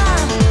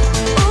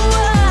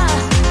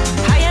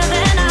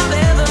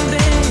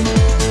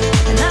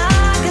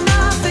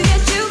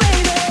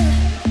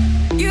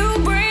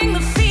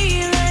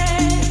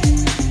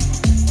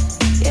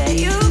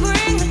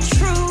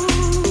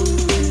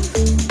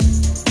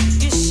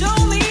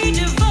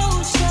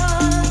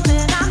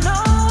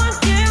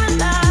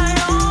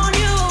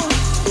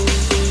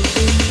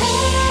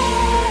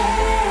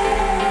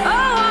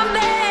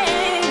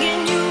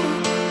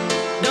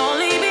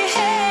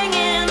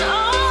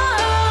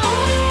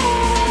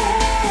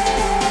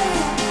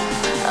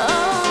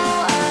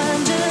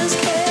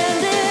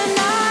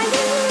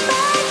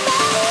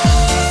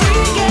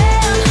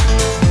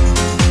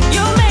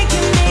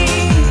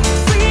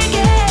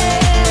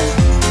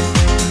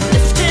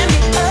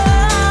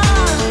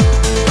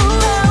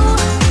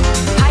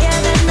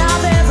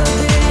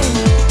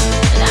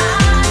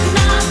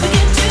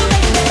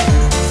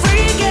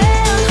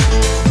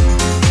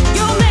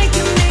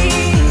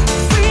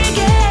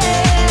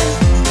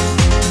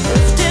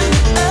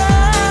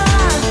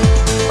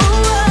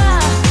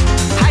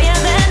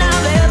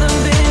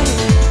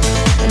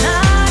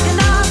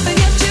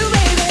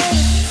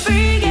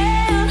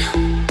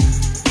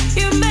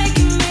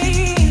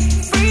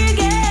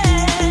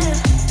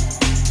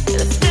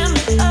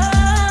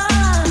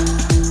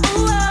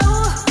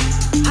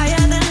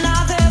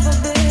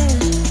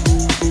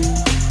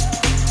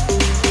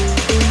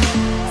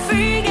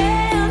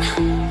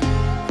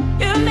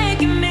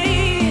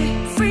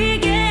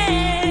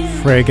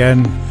 free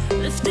again.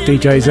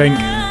 DJ's Inc.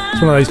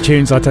 It's one of those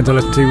tunes I tend to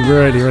listen to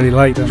really, really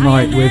late at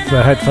night with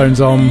the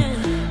headphones on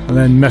and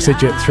then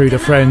message it through to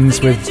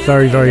friends with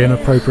very, very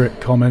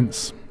inappropriate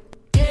comments.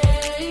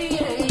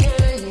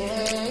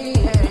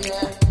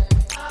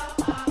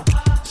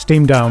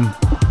 Steam Down,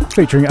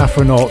 featuring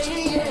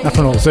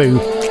Afronaut Zoo,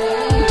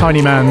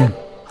 Tiny Man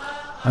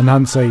and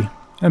Nancy,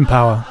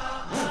 Empower.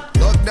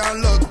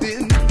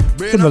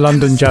 From the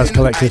London jazz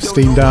collective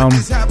Steam Down.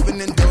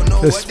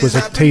 This was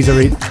a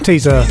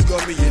teaser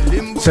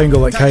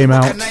single that came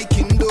out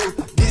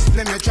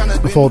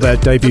before their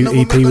debut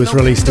EP was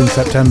released in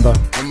September.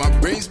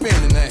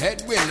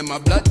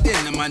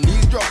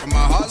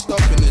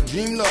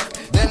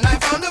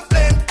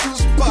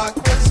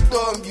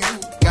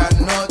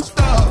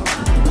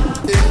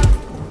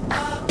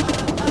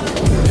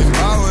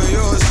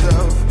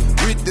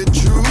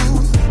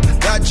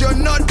 You're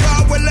not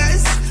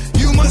powerless,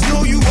 you must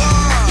know you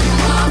are. You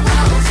are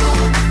powerful,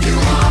 you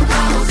are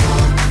powerful,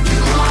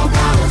 you are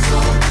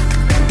powerful.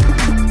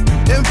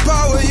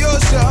 Empower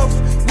yourself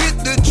with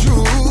the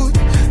truth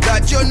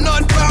that you're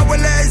not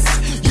powerless,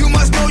 you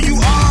must know you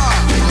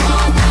are. You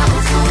are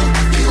powerful,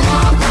 you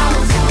are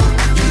powerful,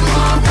 you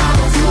are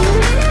powerful.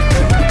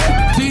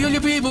 See all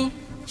your people,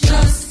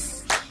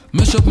 just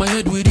mash up my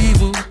head with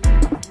evil.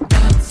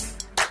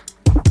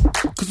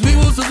 Cause we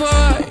will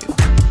survive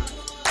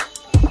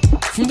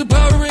from the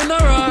power in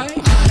our eye.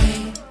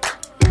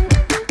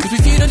 Cause we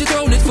see that your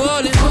throne is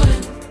falling.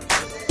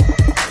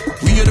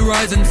 We are the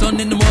rising sun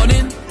in the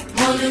morning.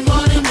 Morning.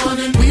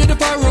 We are the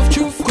power of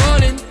truth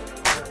calling.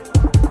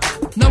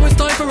 Now it's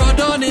time for our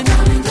dawning.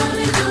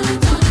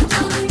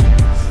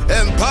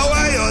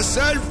 Empower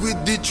yourself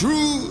with the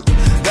truth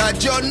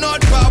that you're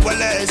not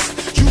powerless.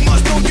 You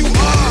must know you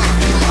are.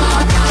 You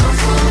are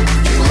powerful.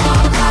 You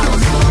are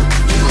powerful.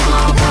 You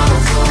are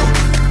powerful.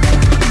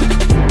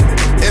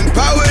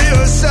 Empower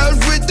yourself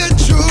with the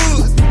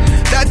truth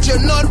that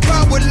you're not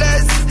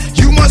powerless.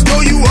 You must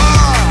know you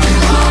are. You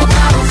are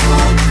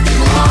powerful.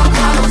 You are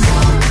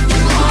powerful.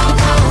 You are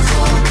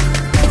powerful.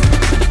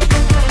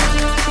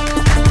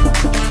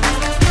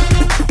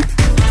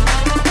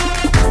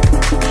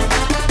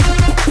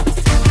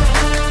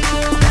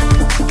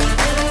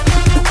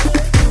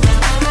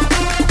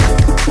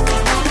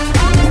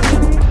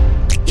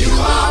 You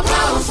are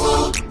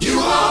powerful. You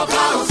are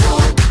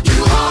powerful.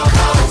 You are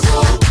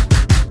powerful.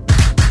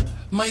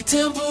 My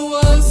temple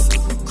was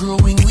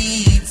growing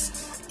weeds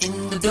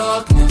in the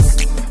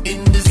darkness,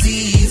 in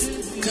disease.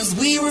 Cause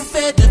we were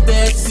fed the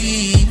bad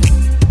seed.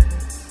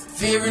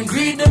 Fear and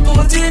greed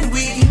never did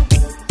we.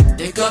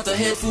 They got the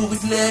head full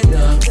with lead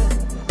now.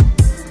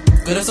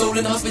 Got us all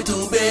in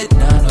hospital bed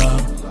now.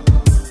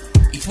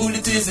 Each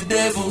bullet is a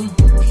devil.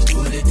 Each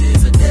bullet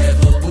is a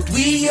devil. But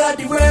we are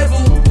the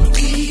rebel.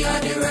 We are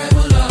the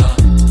rebel.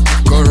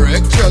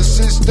 Correct your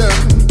system.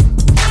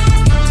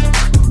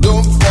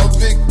 Don't fall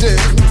victim.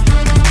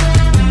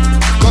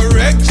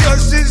 Correct your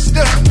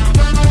system.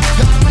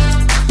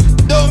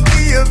 Don't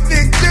be a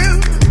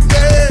victim.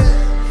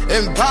 Yeah.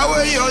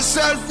 Empower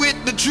yourself with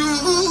the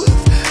truth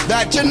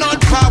that you're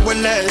not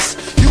powerless.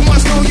 You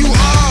must know you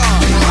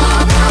are. You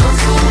are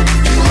powerful.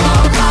 You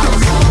are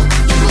powerful.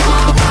 You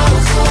are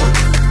powerful.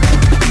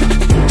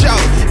 Yo,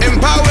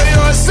 empower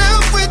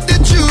yourself with the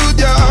truth,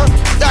 yo,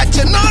 that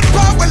you're not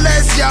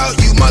powerless, yo.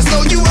 You must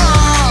know you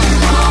are.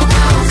 You are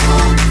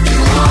powerful.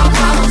 You are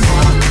powerful.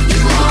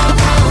 You are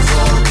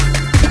powerful.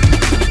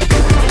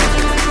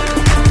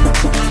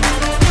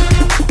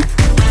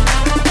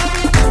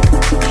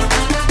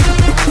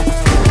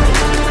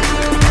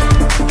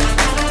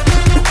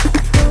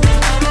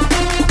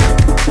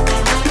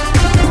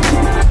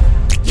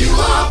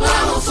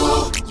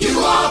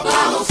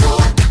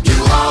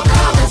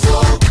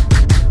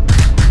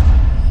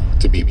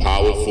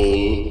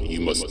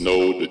 You must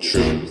know the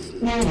truth.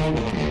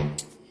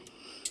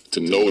 To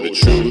know the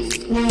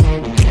truth,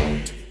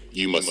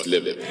 you must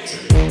live it.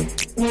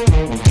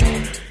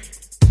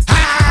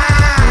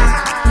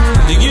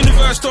 The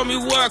universe told me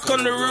work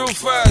on the real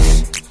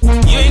first.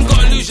 You ain't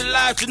gotta lose your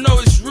life to know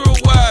it's real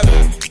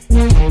worth.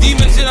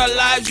 Demons in our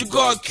lives, you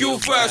gotta kill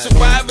first.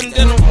 Survive and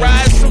then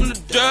arise from the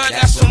dirt,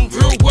 that's some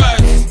real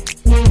words.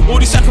 All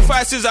these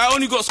sacrifices, I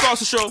only got scars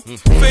to show.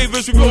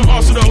 Favors, we won't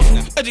answer those.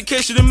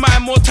 Education in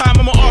mind, more time,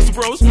 I'm an arse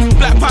bros.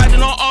 Black Pride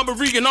in our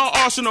armory and our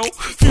arsenal.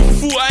 FIFA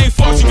fool, I ain't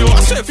farting, yo.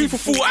 I said FIFA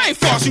fool, I ain't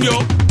farting,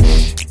 yo.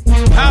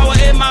 Power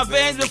in my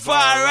veins before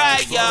I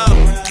ride, yo.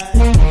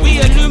 We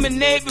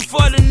illuminate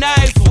before the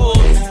night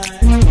falls.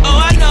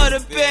 Oh, I know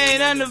the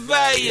pain and the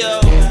vibe, yo.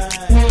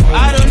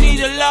 I don't need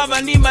your love,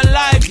 I need my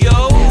life,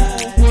 yo.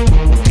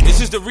 This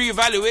is the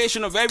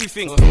reevaluation of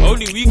everything.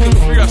 Only we can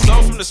free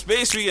ourselves from the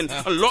space we and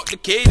unlock the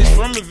cages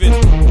from within.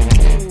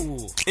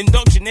 Ooh.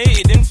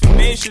 Indoctrinated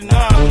information,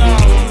 no,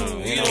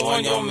 we don't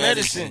want your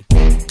medicine.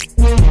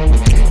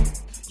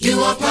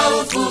 You are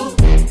powerful.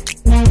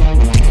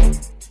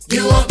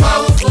 You are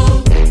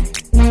powerful.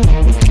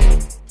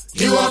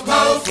 You are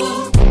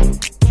powerful.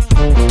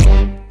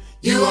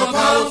 You are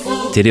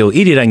powerful. Te reo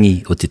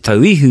irirangi o te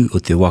tauihu o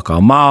te waka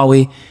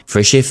Māui,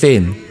 Fresh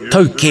FM.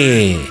 Tau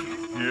kē!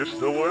 Yes,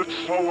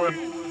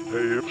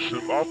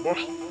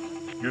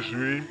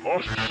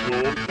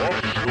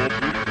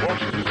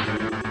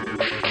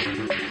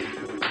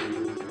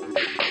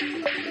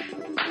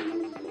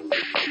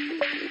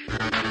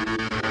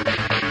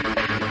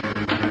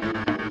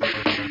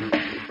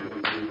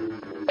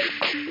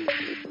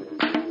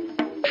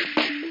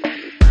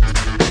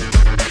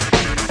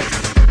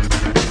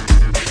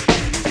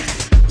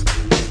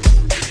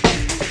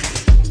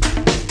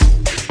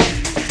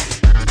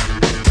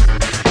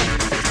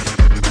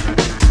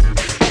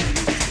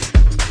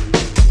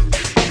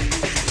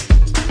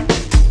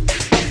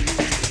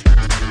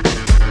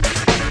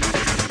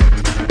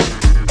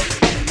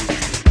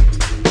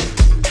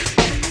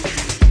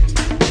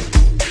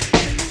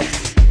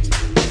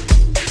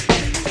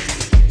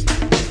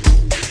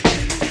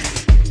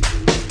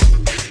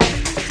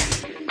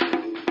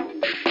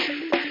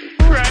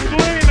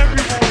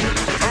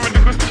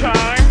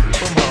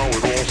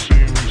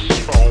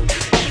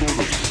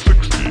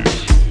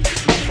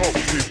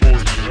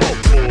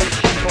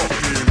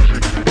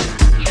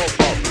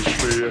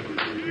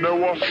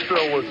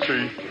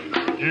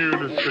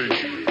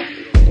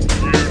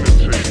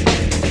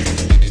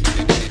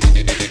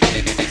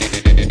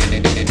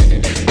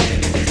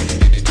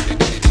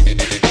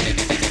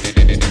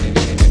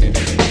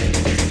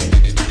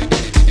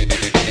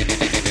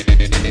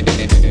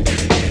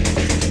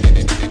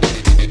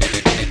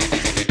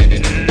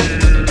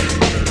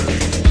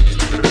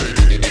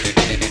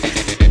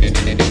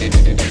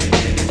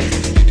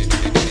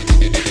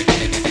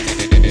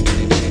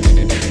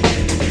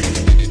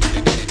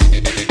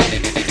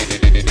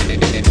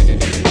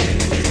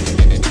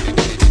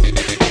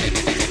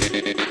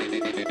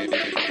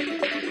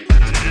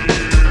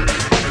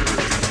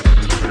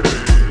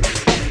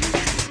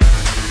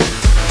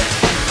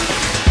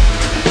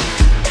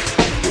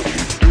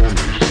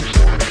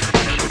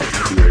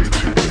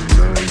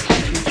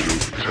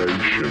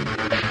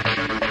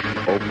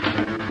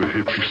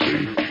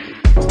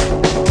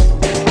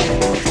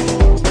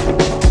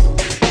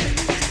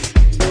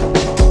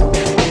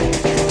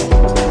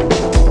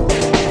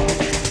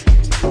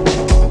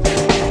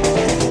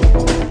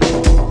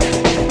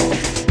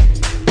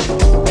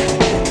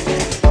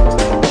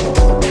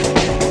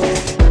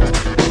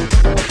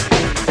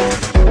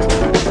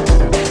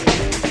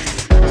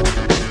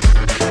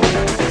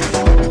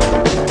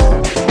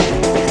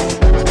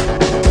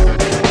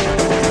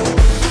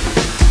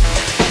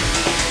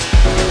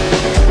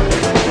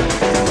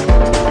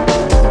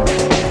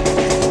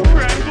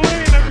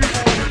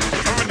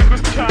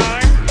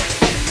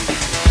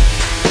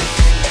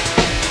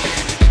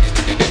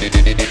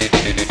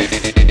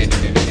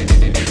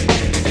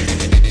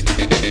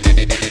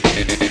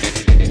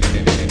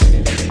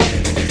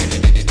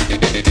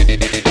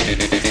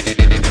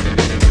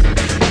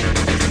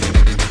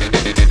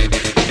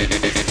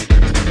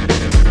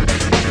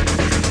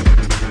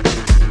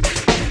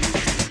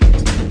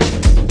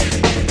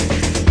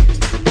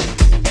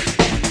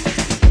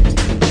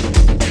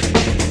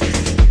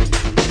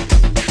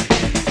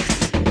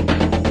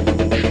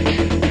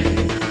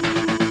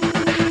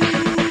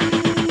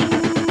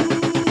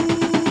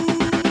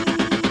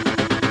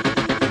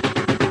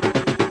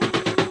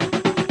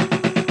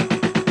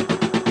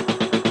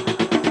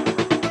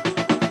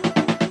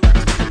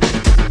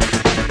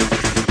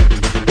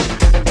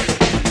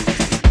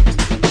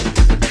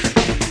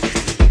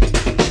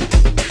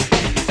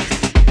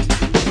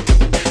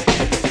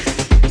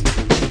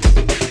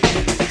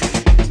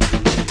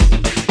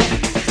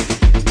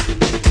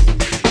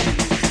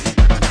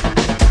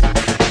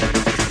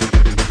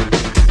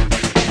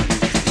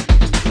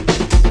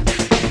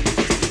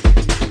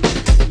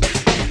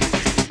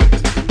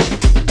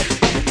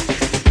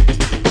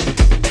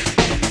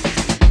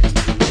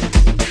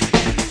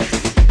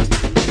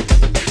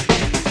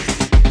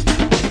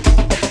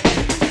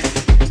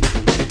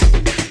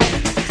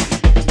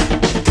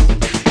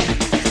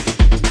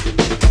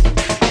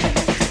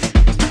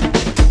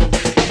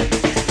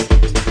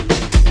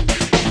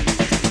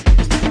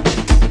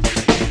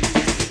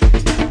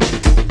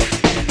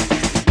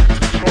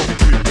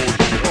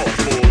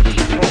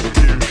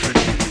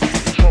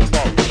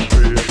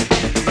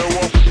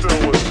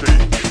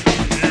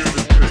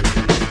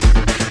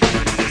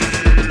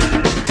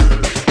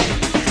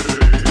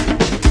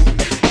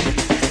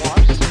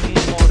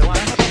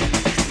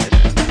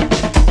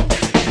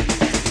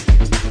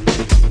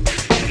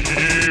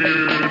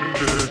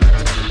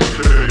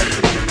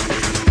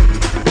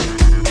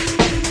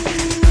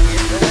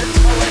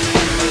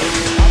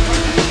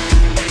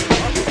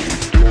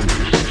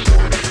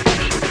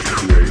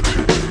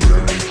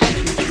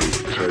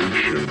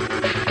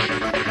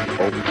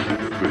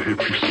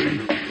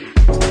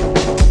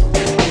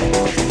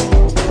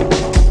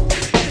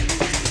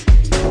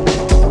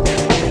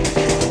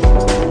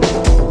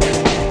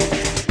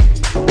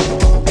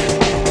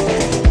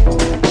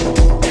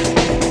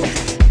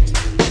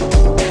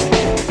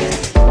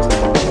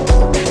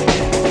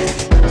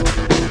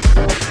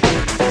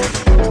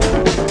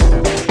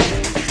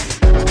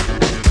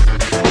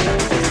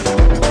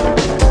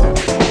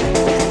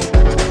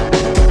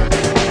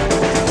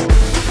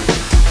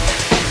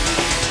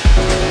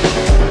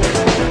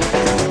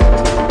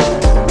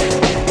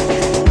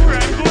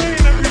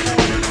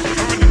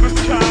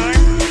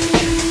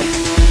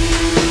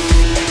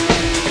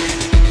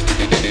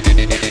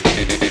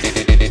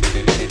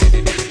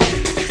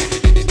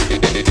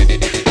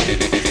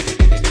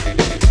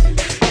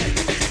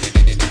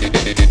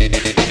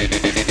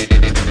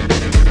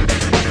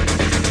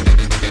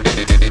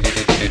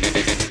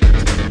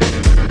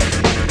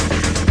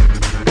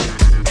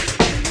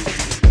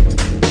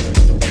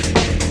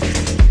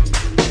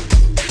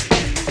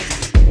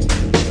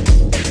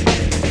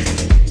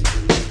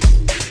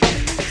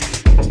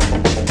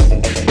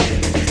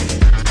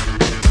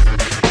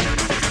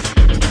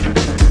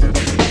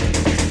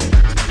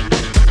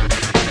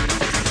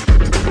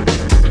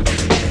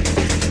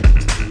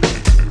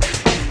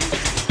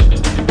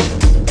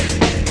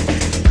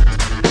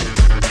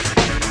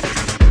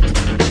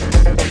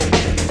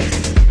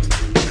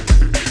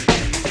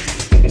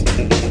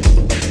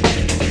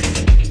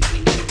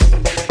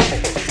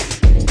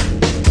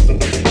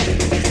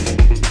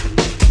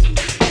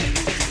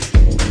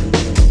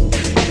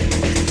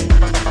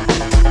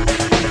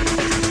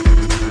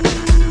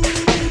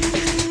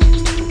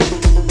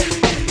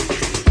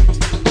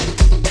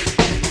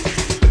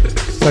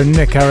 also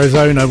Nick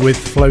Arizona with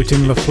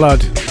Floating the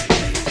Flood,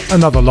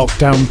 another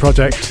lockdown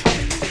project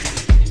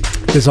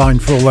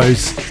designed for all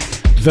those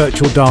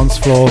virtual dance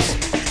floors,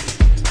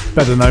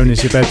 better known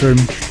as your bedroom.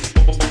 It's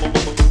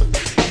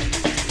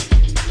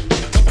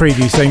a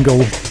preview single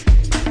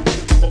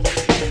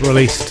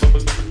released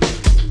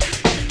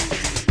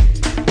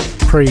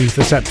pre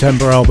the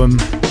September album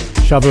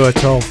Shavuot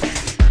Tov,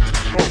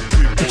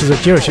 which is a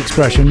Jewish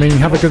expression meaning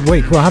have a good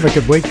week. Well, have a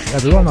good week,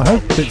 everyone. I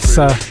hope it's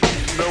a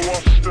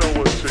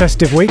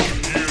festive week.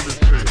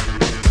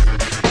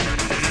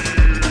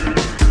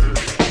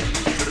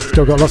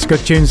 Still got lots of good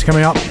tunes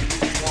coming up.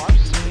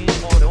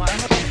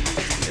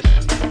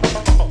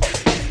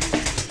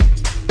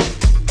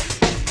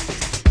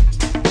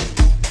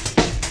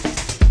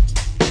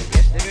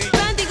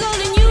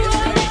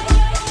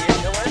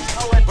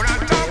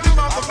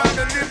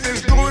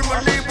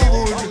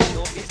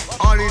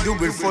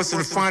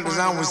 And fight as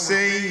I was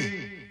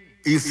saying,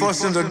 he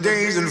fussed in the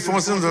days and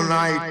fussed in the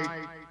night,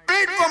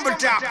 right from the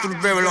top to the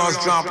very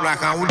last drop,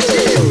 like I would tell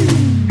you.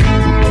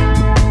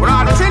 But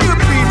I'll tell you,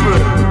 people,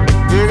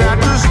 you got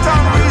to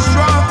stop me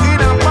strong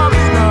in a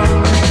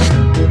Babylon.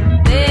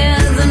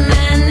 There's a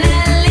man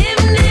that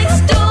lives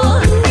next door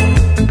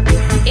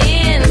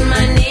in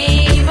my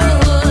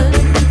neighborhood.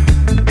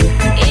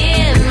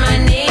 In my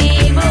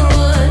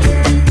neighborhood,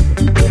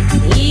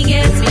 he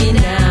gets me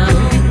down.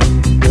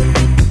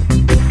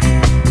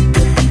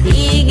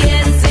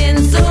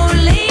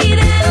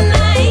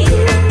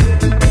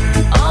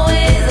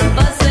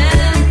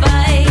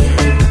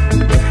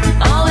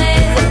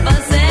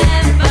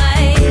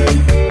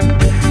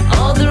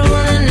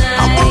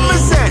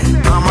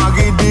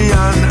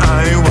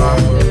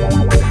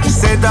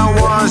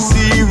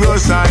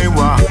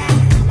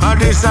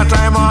 This a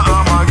time of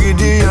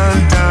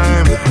Armageddon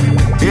time.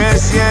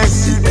 Yes,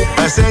 yes,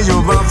 I say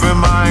you're bound for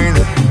mine.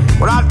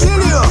 But I'll tell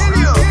you,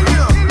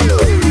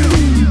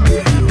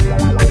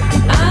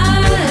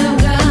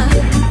 I've got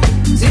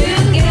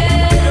to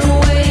get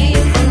away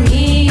from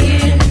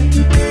here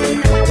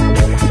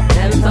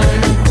and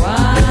find a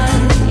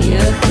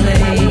quiet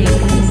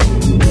place.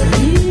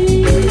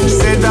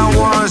 said I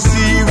was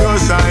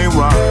serious, I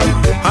was.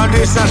 And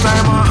this a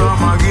time of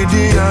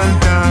Armageddon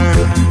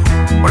time.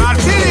 But I'll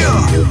tell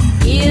you,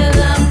 hear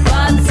the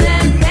pots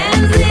and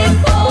pans they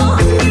fall,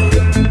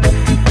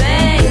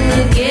 bang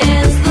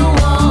against the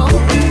wall,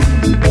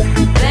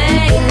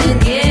 bang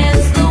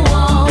against the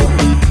wall,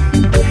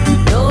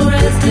 no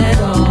rest at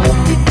all.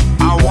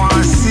 I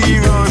was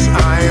serious,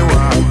 I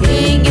was.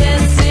 He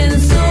gets in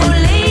so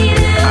late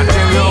I at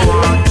tell you night,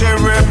 what,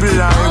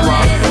 terrible I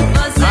was. always a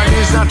fuss And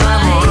this a and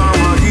time of fight,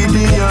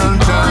 Armageddon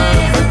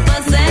time. always a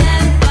fuss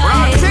and But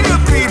I'll fight. tell you,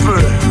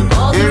 people,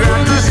 All you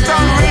got through to the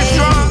stand very night.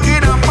 strong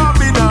in a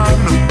Babylon.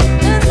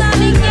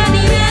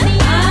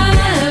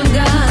 I've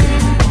got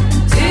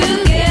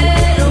to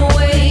get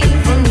away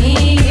from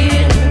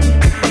here.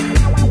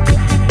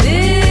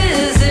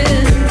 This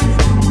is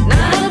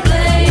not a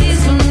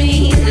place for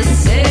me to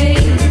stay.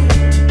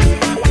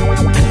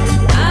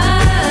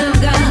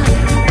 I've got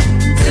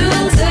to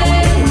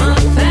take my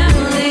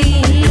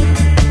family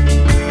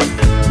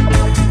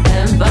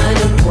and find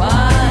a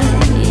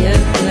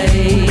quiet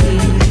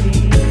place.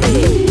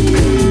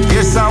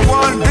 Yes, I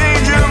want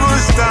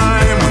dangerous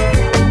time.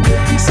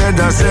 Said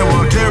I say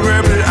what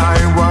terrible I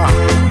was.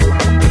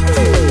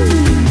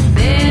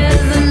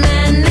 There's a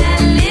man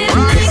that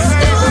lives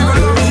next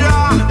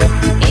door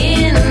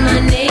in my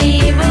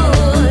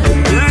neighborhood.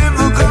 Live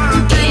a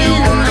country, In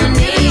my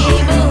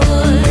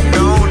neighborhood,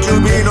 don't you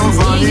be no he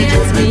funny gets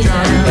just me the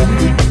time.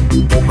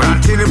 down. When I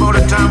tell you about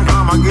the time,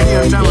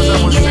 Armageddon time, as I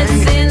He was gets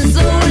saying. in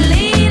so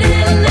late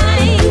at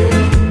night,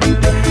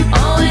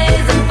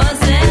 always a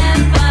fuss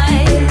and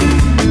fight,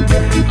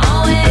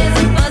 always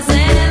a fuss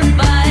and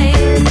fight,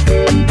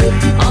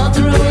 all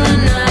through the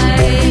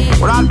night.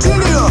 But I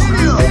tell you,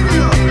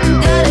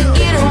 Gotta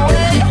get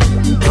away,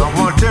 I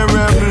want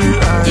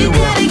terrible I you was.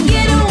 gotta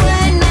get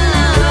away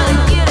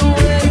now.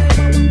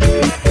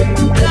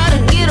 Gotta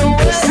get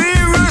away.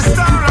 Serious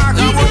time like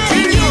I You will gotta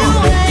tell get you.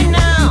 away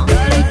now.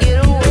 Gotta get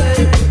away.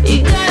 You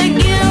gotta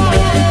get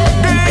away.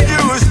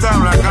 Dangerous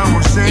time like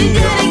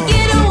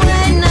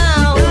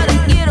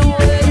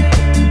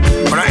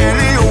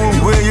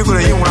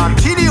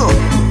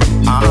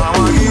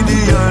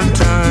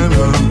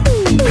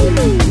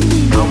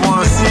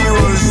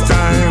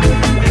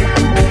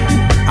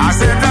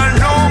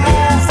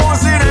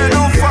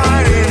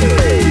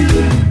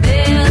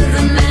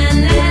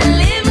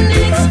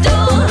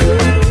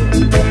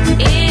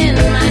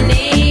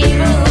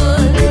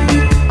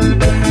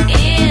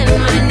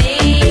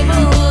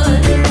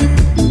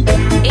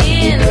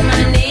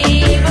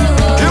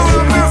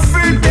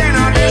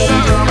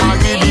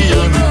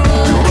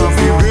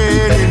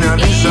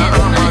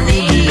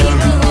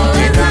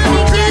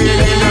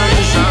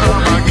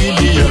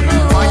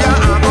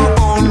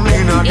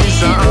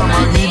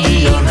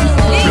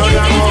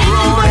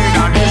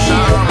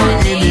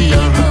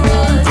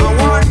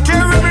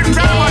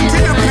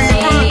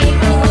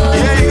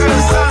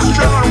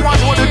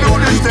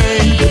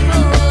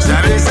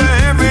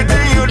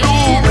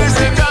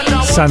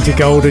Santi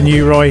Gold and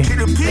U-Roy,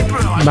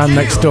 Man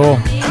Next Door.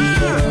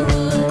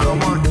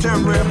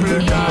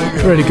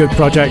 Really good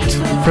project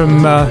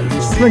from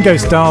Ringo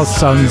Starr's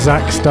son,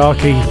 Zach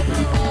Starkey,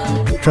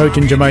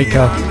 Trojan,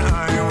 Jamaica.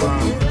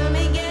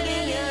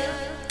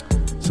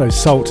 So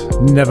Salt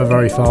never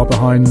very far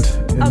behind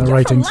in the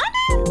ratings.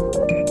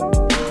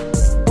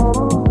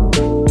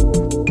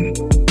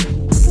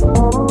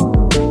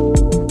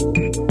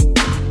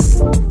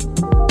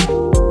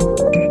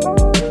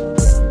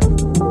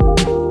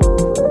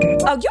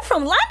 Oh, you're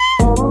from London?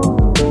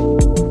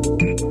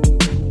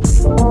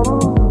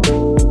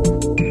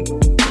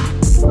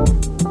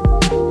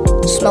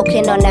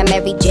 Smoking on that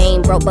Mary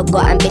Jane, broke but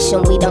got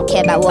ambition. We don't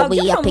care about what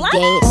we up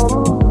against.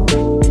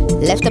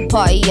 Left the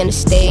party in the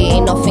state,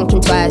 ain't no thinking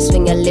twice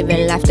when you're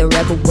living life the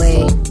rebel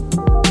way.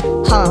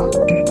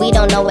 We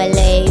don't know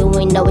LA, all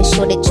we know is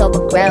Shoreditch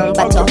overground,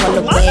 back to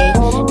Holloway.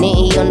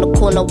 Nitty on the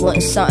corner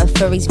wanting something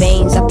for his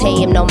veins. I pay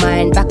him no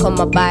mind, back on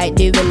my bike,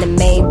 doing the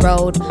main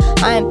road.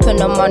 I ain't put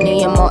no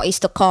money in my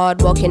Easter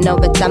card, walking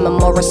over time at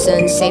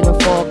Morrison, saving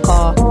for a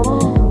car.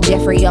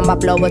 Jeffrey on my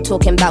blower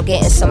talking about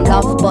getting some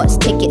love box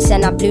tickets,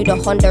 and I blew the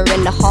Honda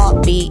in the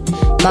heartbeat.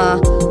 My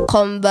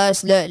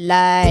Converse look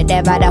like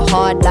they've had a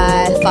hard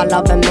life, I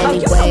love them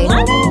anyway.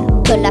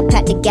 Pull up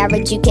at the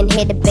garage, you can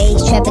hear the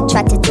bass. Trevor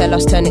tried to tell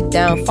us turn it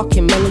down,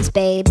 fucking minis,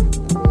 babe.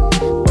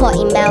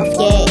 Potty mouth,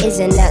 yeah,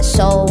 isn't that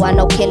so? I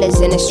know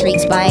killers in the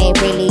streets, but I ain't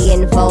really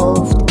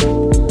involved.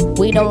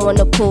 We don't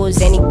wanna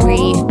cause any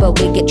grief, but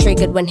we get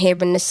triggered when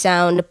hearing the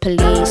sound of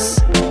police.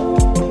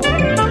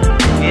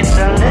 It's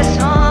a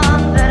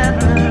lesson that I've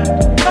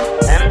learned,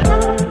 and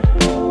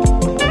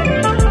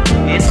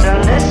it's a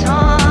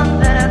lesson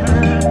that I've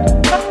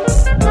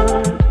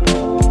learned.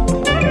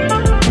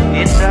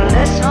 It's a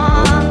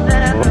lesson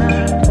that I've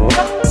learned,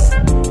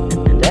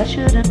 and I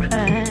shouldn't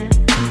cry,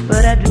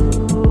 but I do.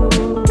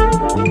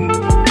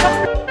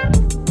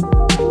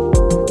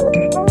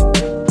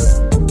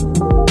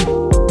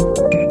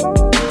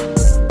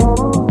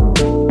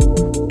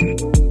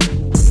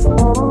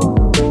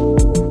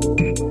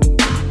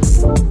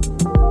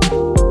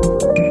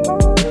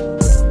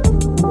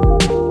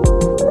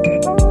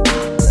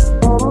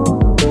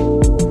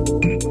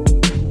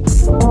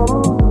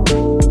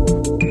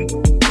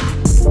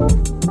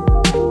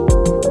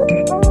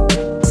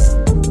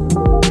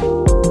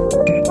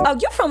 Oh,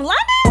 you're from London?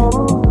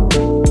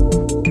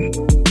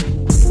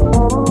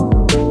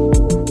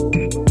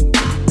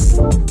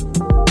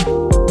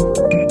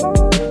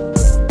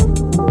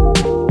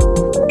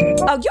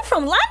 Oh, you're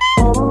from London?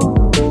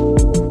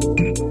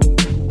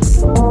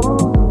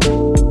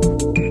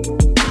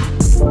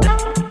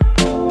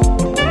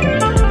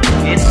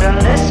 It's a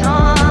lesson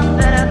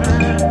that I've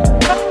learned,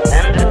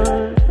 and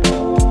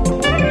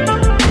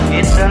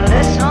it's a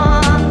lesson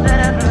that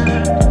I've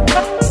learned.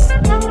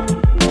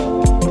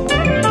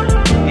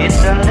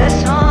 It's a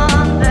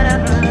lesson that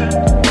I've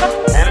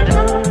learned, and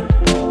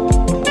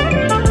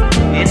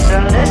it's a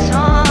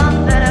lesson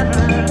that I've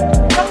learned.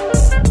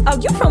 Oh,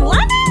 you're from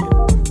London?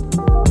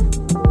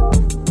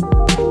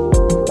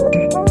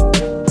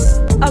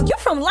 Oh, you're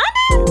from London?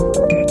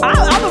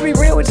 I'm gonna be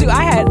real with you.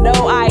 I had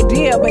no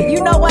idea, but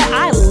you know what?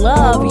 I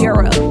love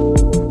Europe.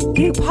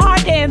 You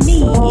pardon me.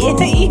 You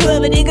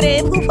have a nigga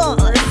that poop on.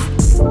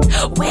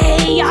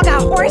 Wait, y'all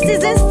got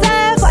horses and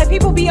stuff? Like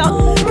people be going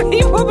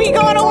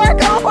to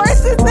work on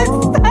horses and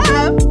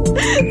stuff.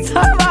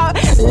 Talk about,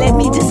 let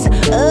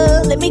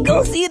me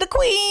go see the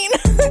queen.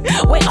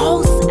 Wait,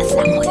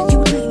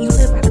 you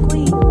live by the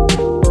queen?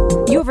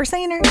 You ever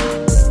seen her?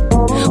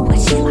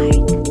 What's she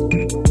like?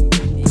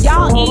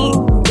 Y'all eat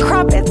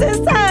crumpets and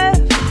stuff.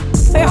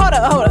 Hey, hold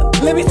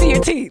up. Let me see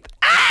your teeth.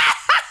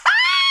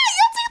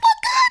 Your teeth look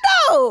good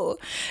though.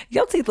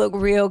 Your teeth look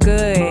real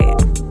good.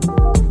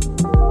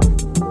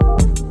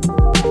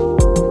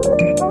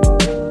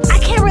 I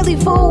can't really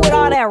fool with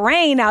all that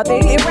rain out there.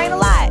 It rain a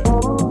lot.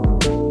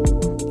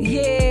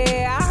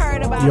 Yeah, I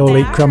heard about You'll that.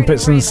 eat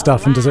crumpets and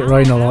stuff, and does it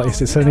rain a lot?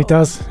 Yes, it certainly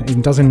does. It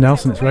even does in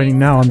Nelson. It's raining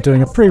now. I'm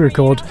doing a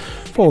pre-record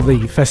for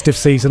the festive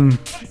season.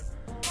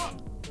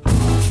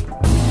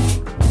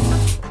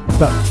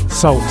 But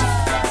Salt,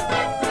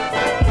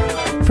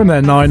 from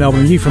their 9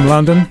 album You From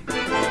London,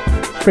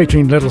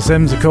 featuring Little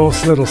Sims, of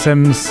course. Little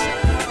Sims,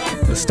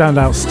 the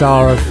standout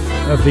star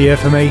of the year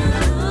for me.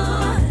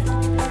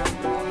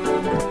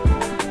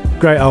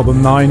 Great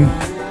album, 9,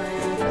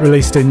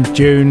 released in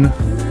June,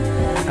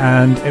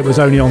 and it was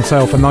only on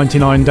sale for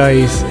 99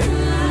 days.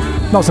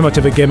 Not so much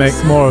of a gimmick,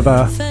 more of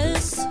a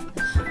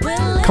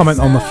comment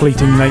on the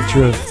fleeting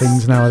nature of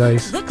things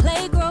nowadays.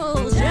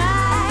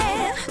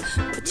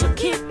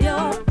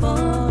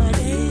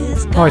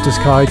 Titus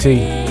Kaiti,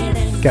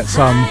 Get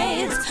Some.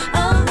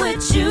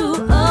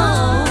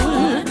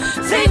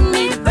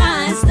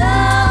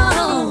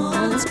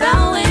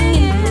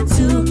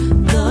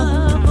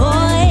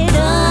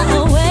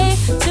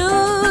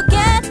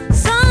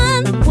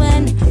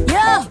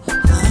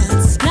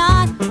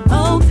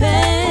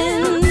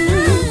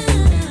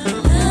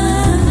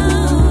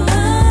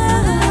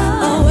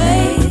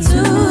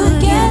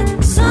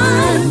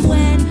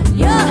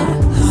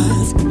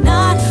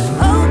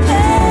 Oh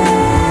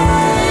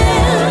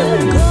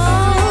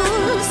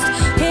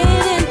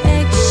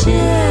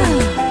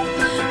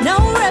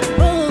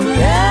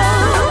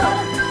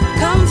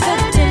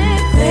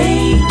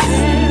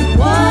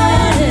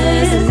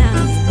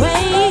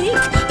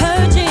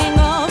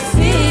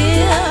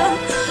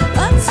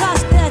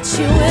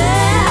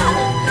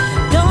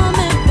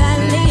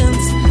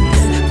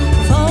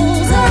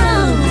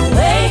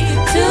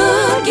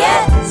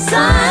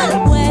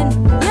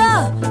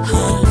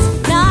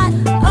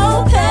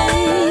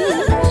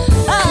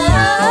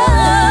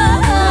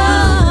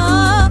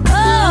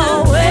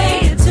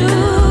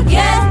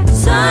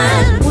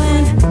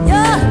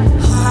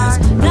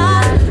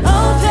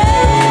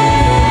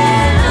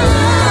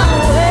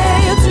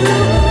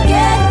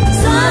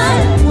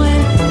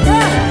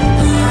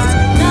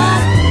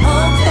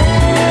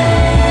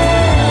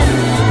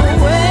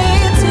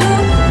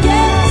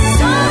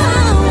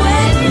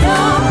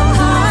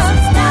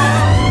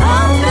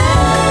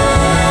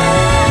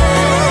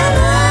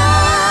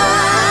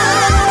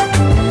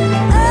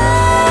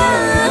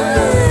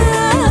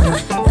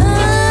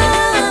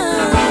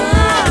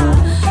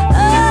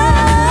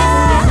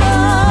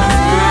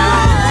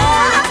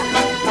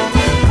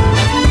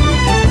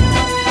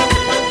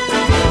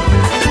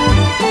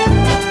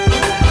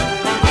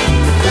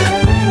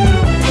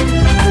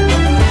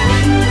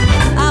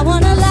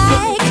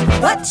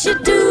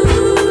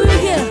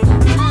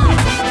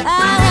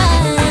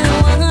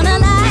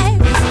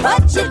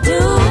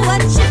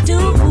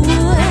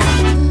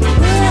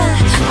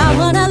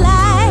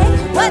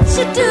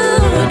you do,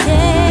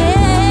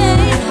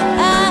 yeah.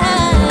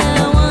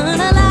 I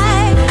wanna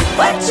like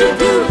what you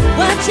do,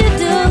 what you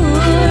do.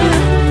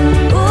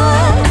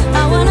 Ooh, I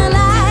wanna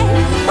like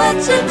what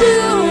you do,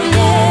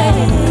 yeah.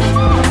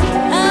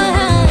 I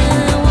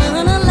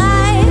wanna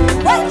like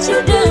what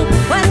you do,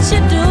 what you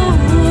do.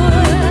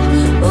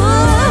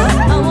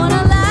 Ooh, I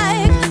wanna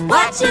like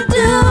what you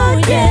do,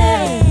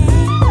 yeah.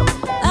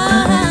 I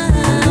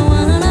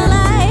wanna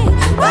like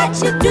what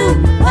you do,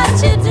 what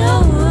you do.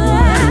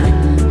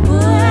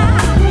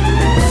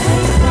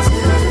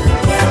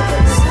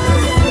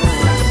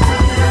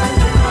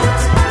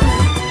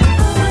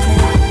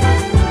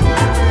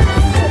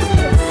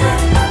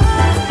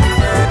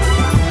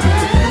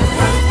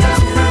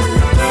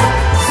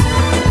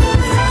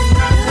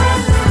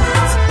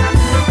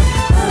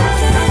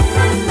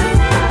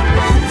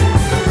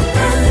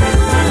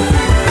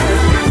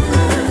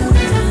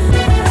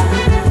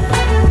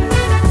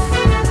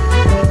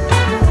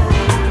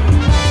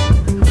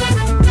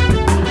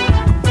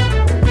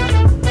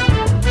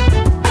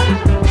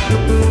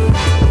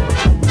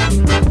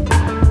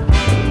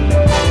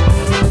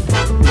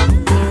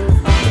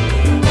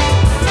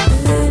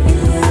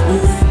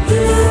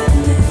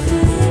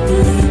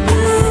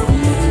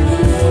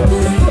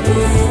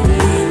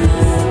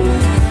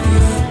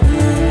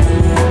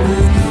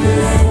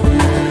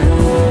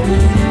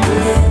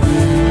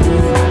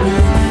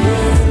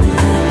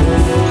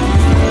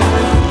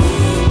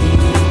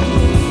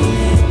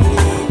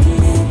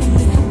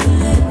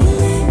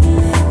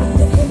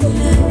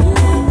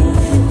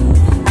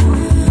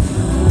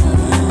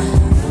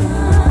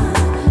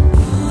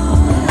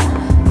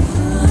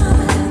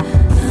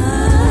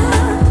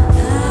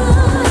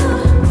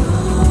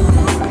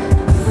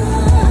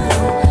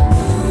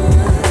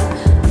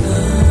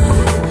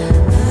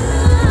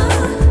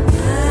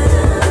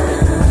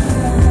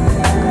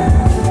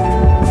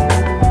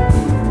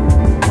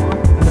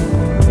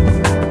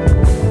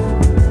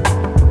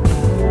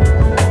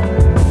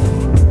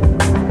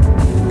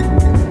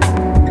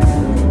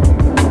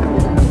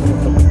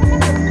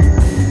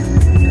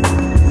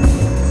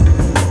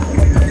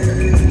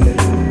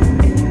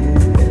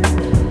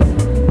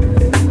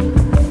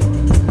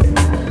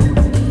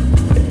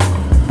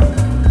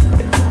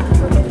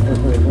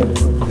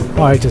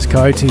 Hiatus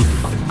Coyote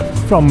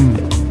from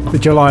the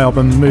July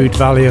album Mood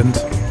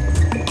Valiant.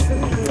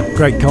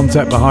 Great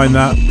concept behind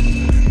that.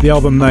 The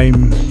album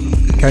name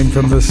came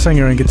from the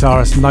singer and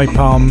guitarist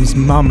Napalm's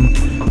mum,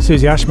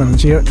 Susie Ashman, and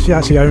she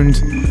actually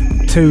owned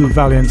 2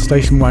 Valiant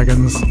station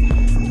wagons,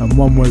 and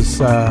one was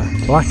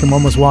black and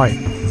one was white,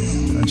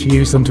 and she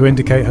used them to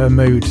indicate her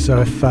mood.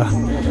 So if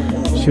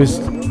she was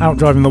out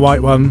driving the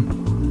white one,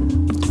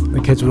 the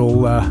kids would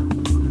all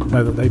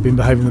know that they'd been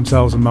behaving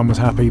themselves and mum was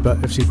happy.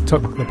 But if she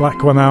took the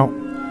black one out,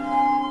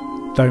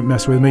 don't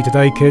mess with me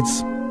today,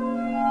 kids.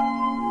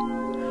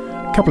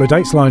 A couple of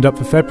dates lined up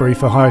for February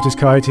for Hiatus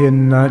Coyote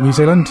in New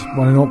Zealand,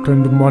 one in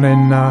Auckland and one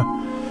in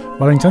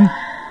Wellington.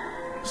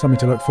 Something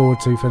to look forward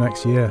to for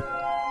next year.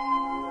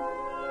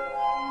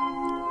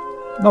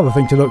 Another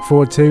thing to look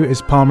forward to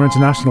is Palmer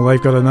International.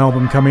 They've got an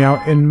album coming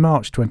out in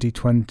March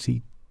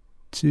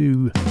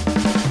 2022.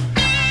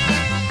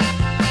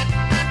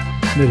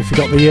 Nearly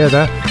forgot the year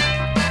there.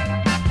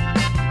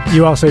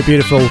 You Are So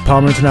Beautiful,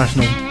 Palmer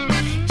International.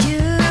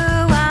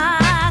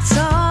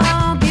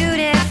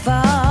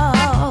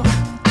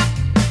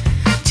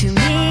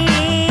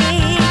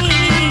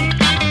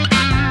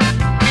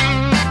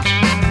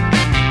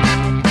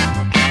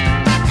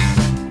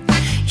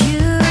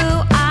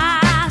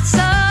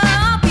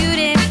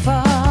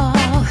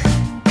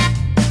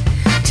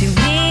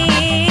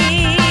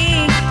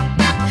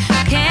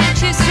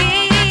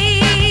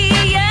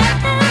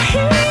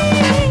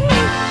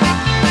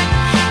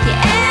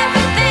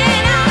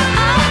 Everything I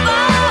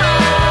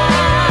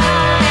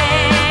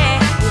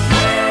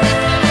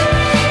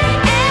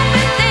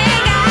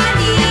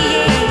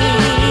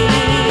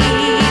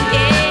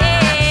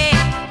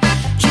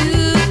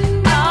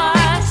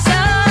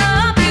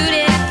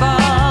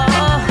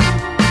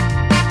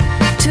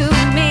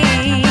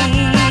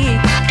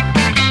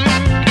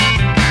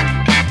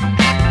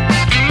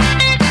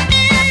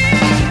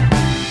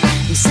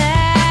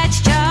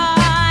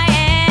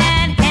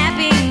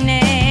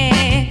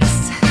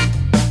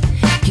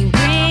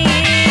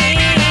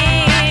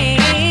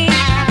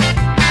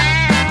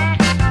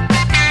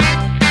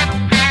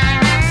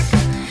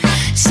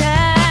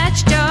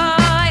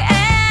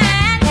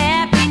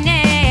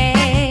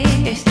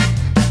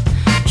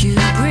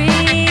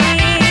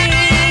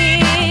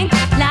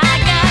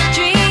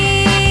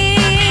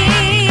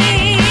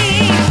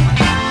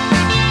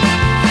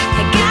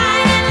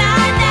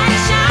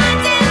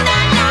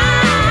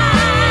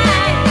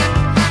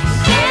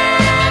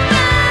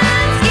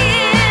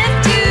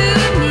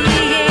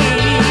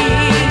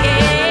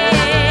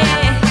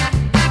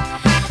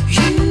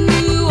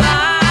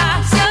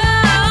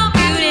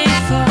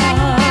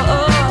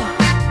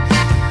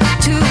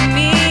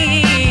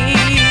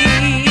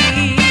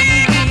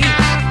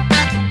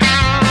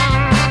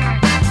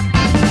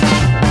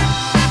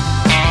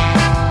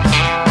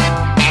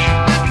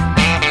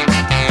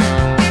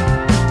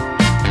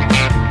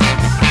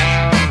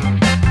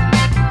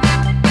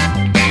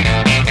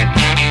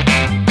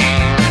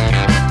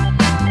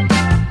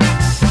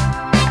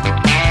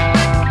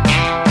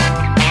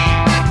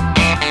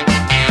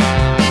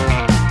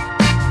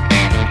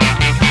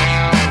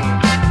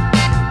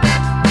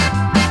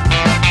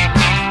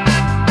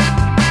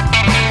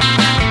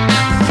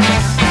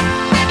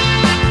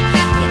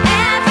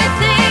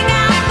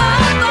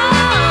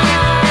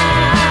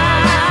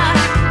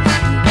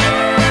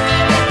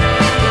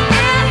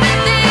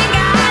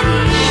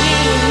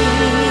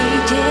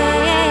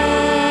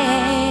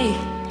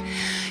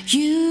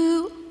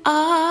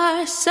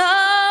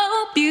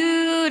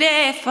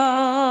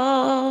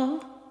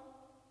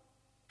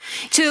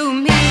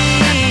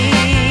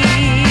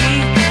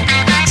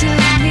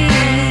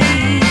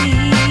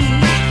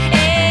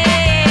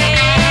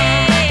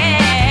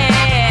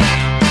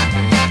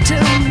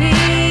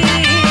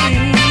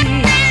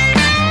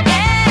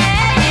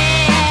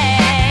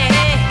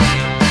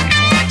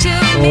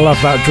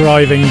love that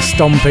driving,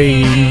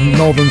 stompy,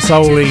 Northern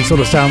Soul-y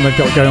sort of sound they've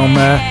got going on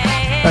there.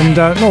 And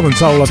Northern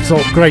Soul, I've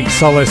thought great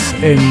solace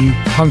in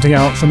hunting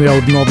out some of the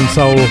old Northern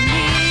Soul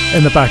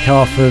in the back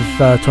half of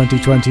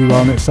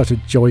 2021. It's such a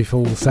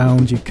joyful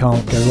sound, you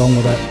can't go wrong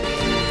with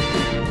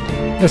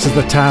it. This is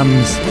the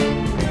Tams.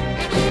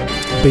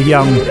 Be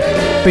young,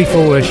 be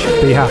foolish,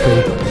 be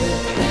happy.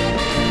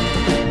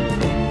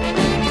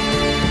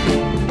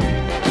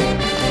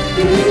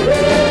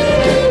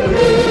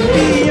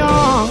 Be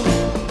young,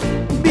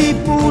 be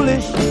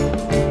foolish,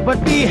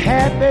 but be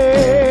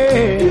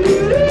happy.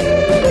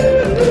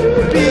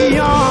 Be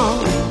young,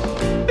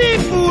 be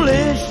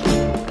foolish,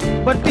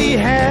 but be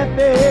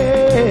happy.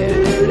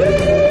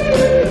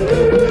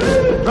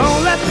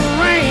 Don't let the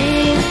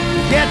rain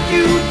get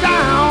you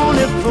down,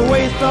 it's a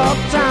waste of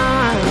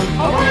time.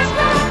 A waste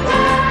of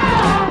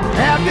time.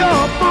 Have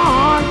your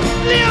fun,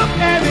 live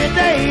every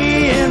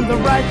day in the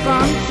bright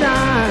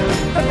sunshine.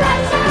 The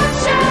bright sunshine.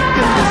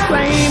 It's the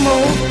same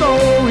old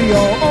story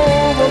all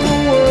over the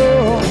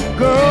world.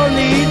 Girl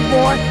needs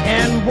boy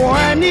and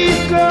boy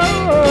needs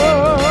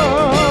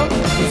girl.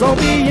 So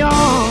be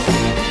young,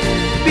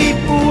 be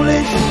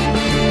foolish,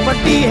 but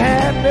be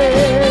happy.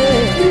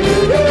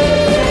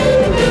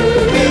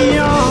 Be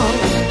young,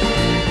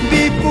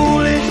 be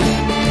foolish,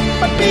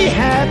 but be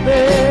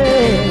happy.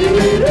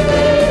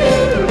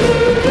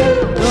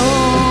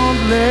 Don't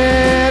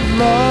let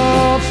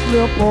love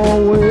slip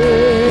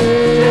away.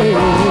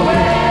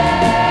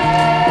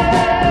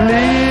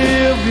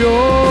 Live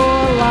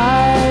your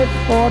life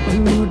for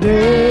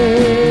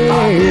today.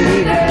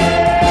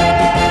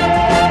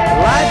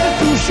 Life is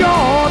too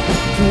short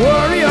to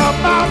worry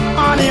about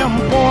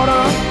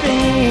unimportant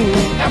things.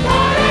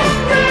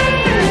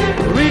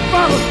 Reach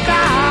for the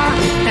sky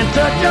and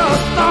touch your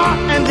star,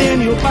 and then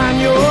you'll find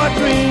your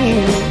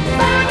dream.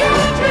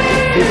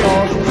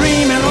 Because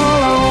dreaming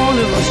alone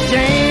is a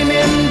shame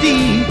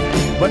indeed.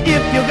 But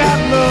if you got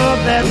love,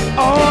 that's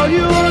all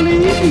you'll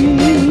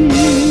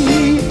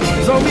need.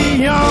 So be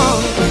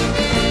young,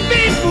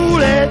 be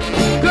foolish,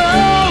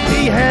 girl,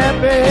 be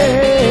happy.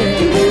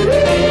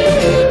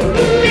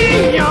 Be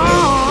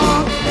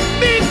young,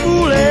 be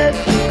foolish,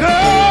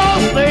 girl,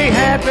 stay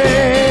happy.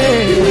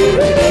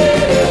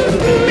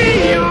 Be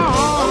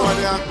young.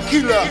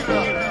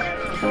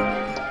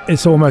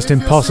 It's almost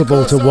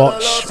impossible to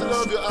watch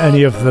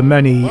any of the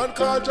many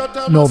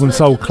Northern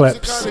Soul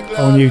clips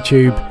on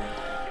YouTube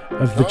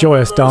of the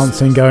joyous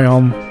dancing going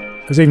on.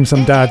 There's even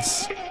some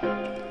dads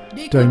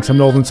doing some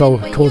Northern Soul,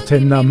 caught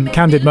in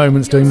candid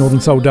moments doing Northern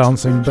Soul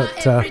dancing, but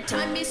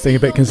being a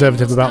bit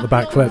conservative about the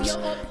backflips.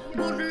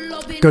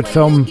 Good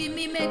film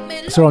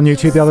I saw on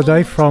YouTube the other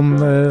day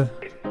from, I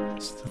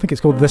think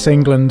it's called This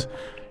England.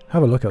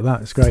 Have a look at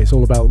that, it's great. It's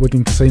all about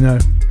Wigan Casino.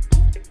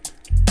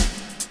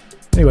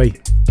 Anyway,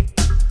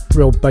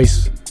 real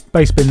bass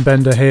bin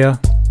bender here.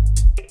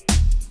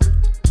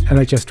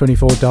 NHS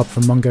 24 dub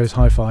from Mungo's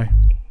Hi-Fi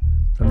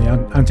from the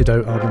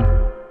Antidote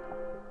album.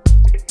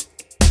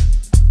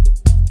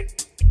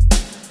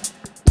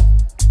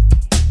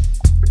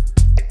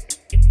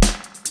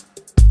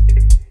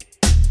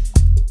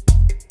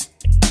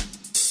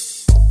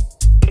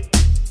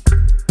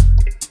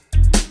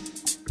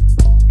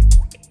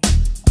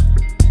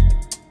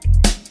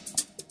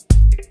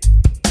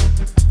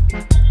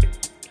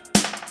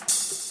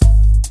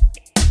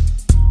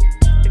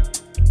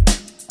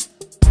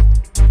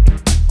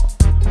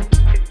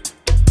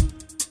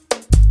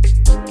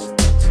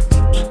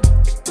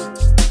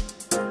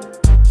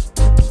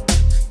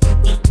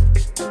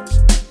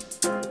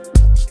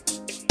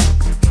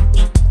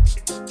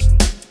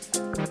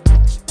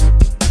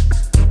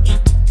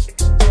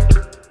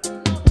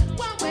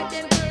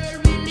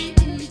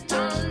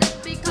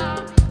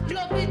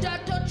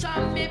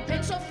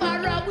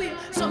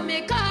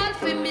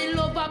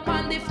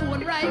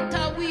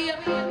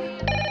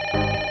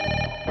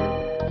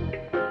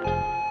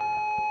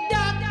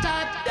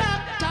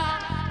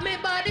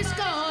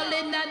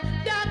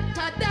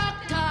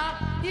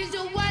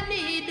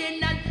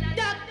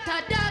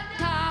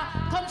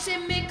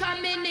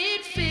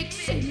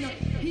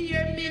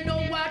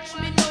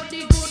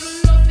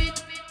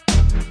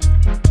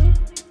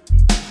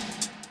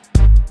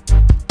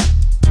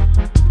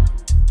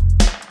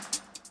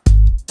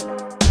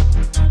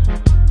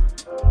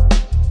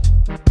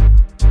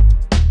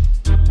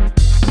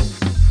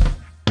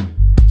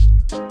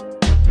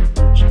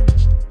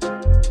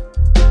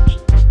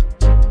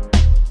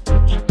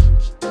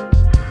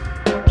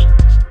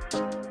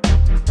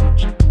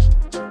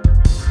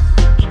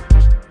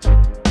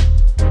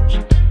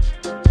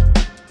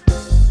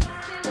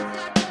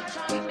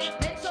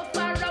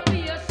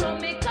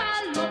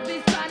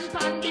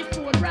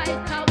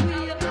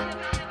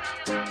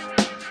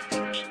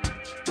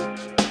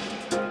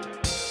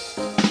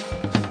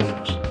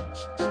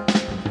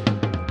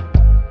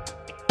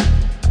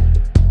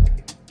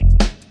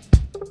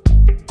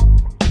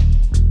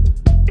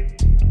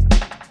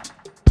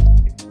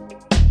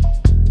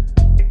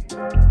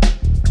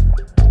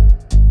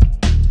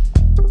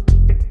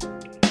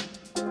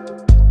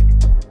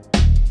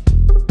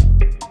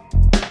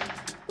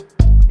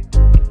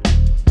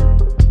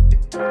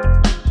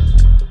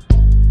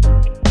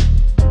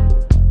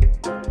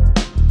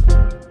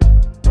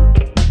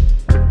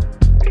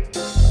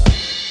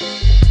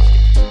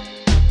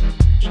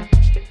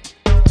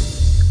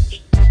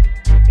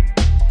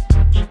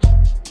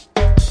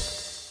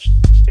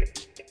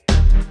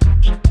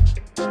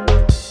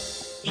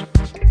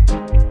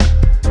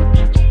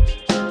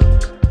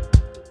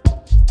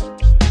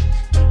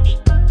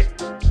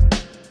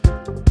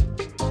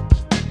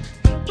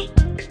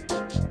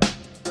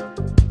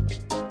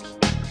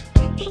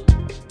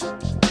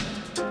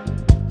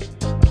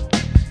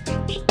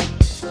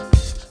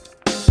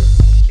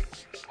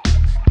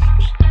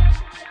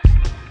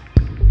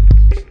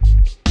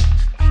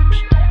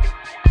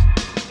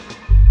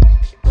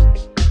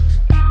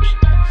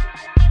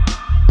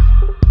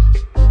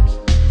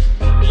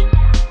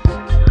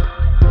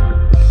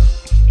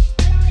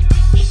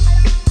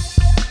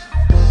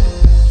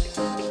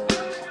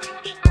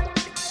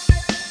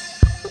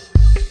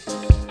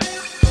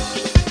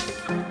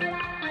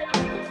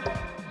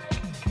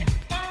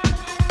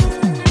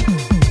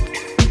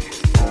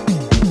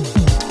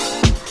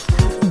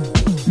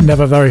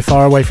 Never very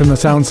far away from the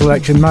sound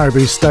selection,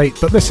 Marabou State,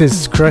 but this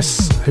is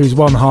Chris, who's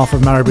one half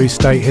of Marabou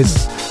State,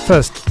 his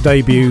first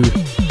debut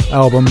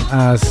album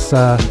as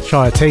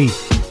Shire T.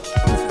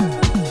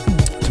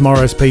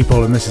 Tomorrow's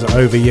People, and this is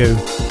Over You.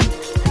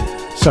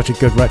 Such a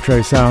good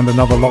retro sound,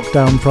 another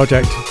lockdown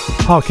project,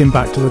 harking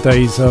back to the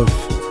days of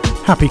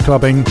happy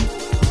clubbing,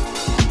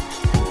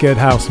 good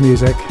house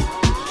music.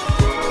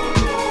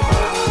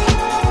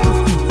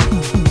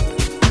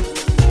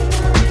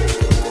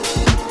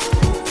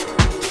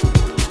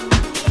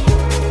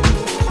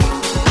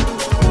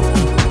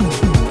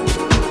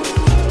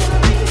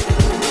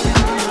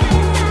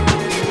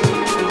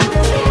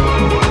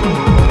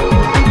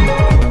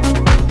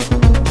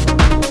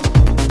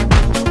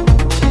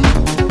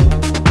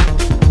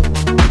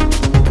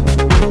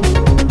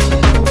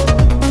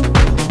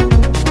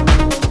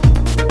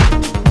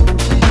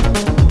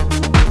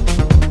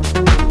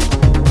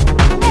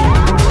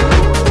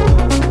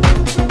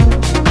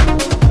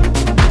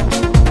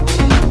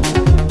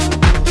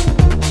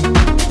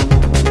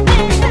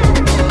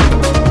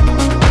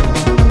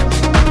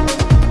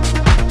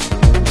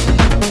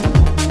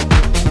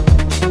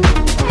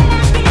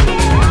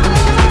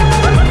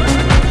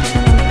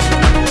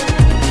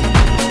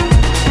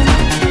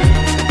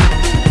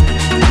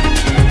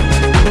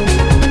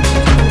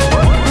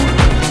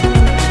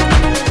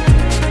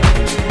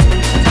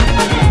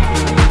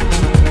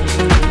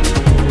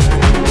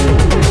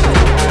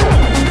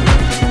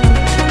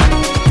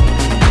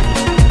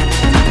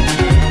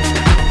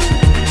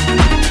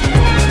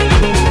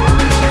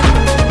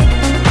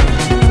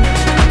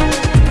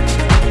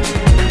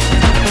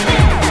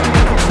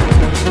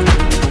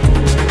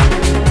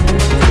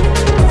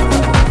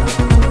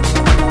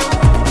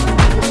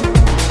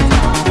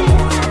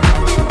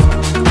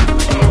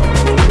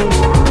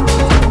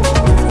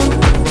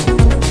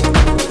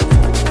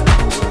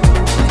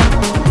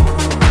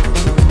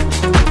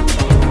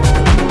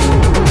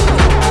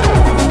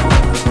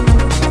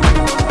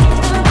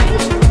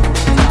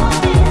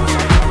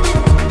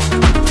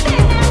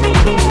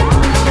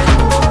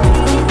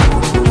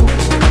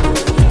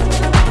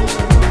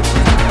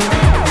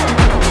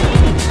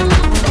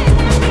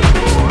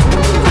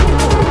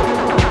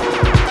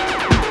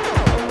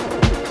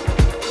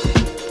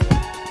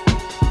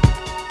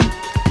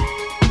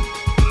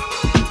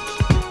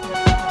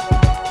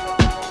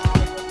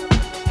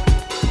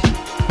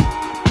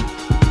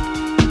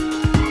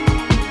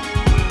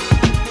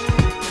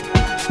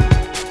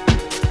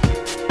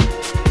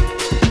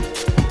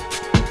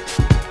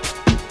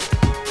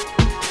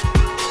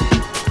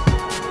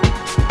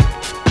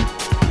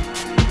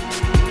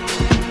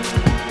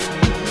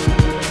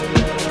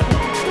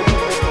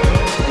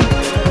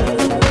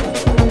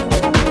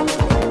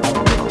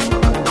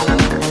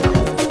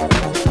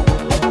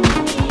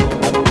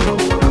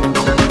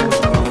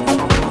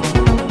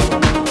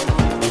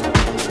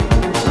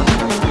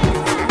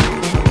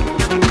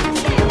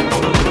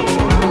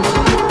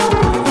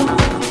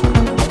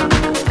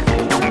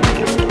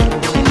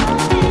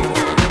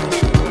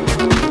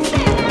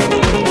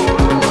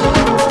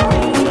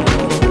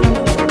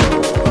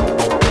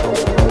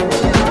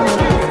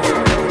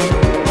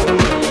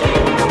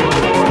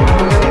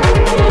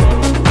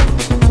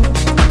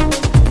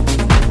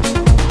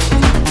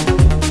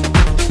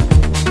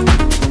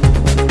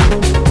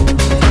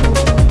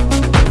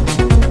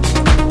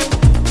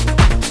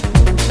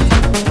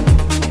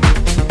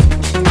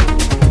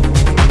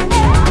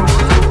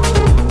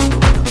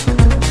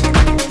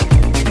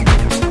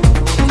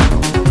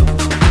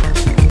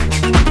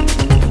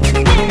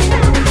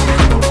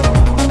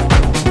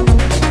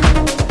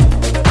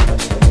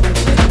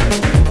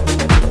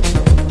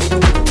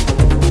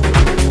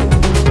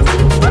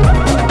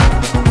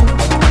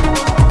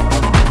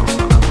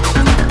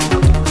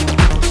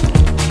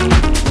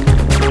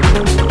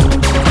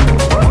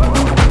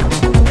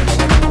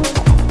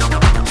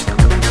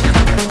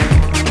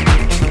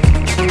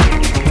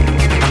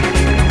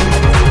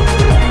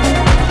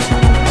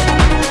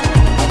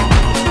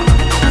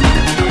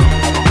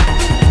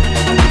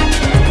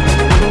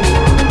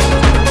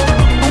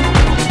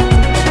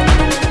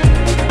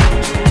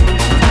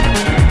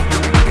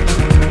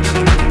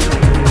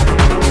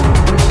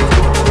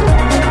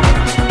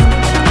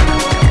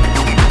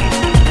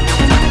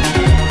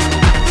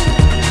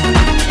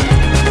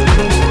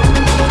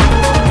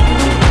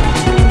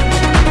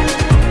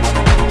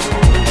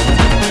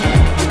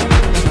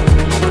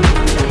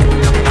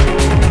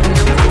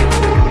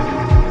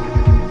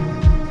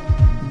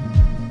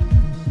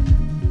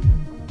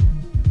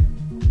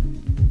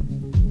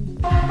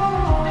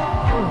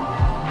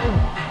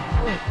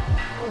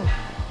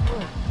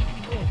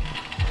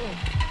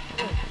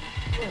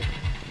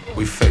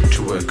 We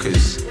factory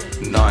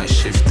workers, night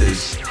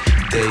shifters,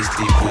 day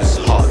sleepers,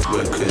 hard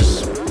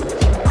workers.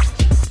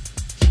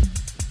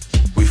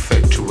 We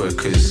factory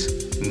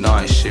workers,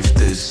 night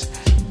shifters,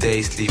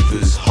 day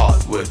sleepers,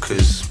 hard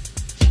workers.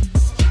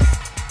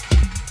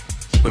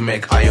 We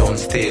make iron,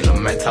 steel,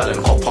 and metal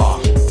and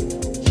copper.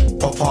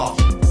 Copper,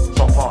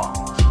 copper,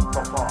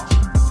 copper.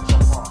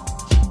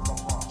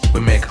 We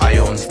make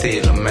iron,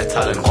 steel, and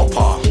metal and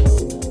copper.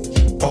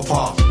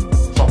 Copper.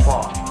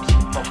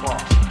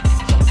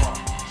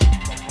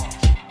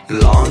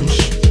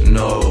 Launch?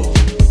 No.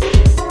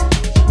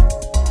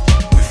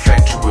 We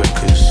factory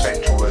workers.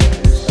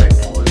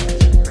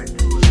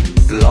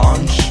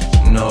 Launch?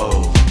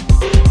 No.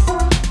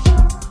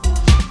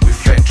 We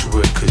factory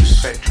workers.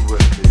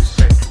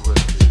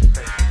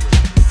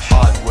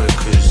 Hard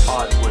workers.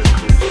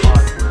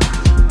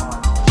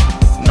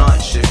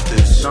 Night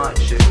shifters.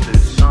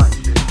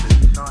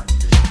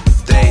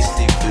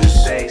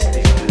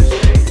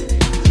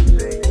 Day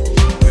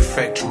sleepers. We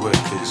factory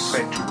workers.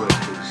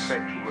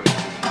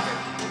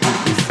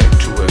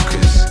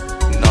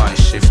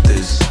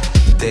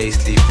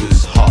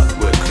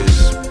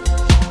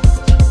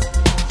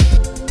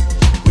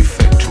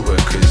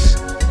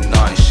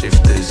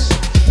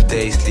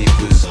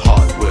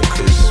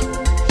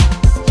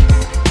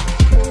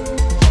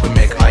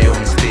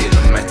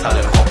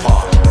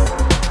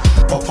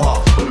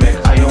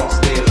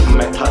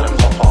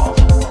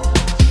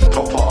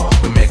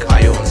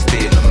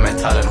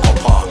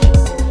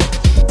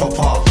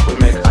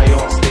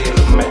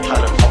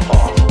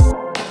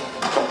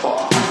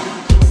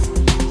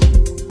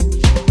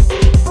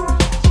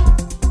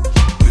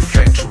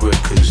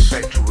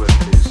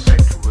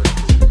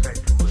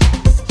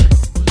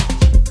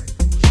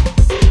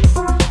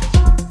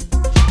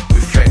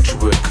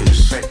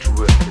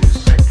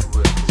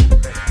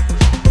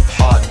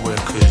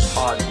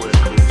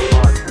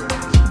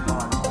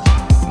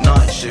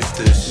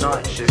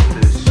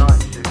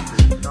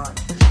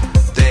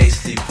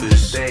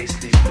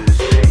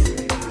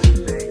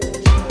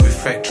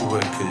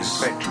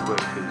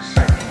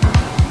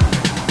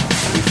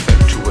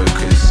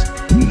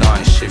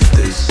 Night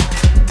shifters,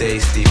 day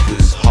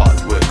sleepers, hard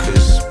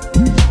workers.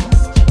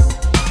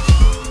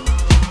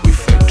 We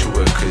factory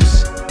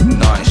workers,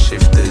 night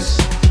shifters,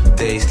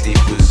 day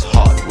sleepers,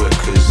 hard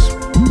workers.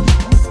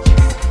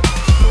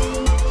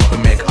 We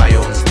make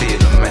iron,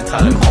 steel, and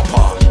metal and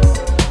copper.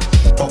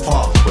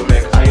 We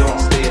make iron,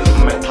 steel,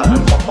 and metal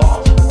and copper.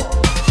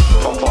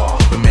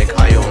 We make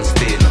iron,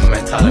 steel, and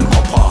metal and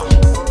copper.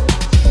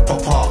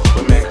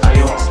 We make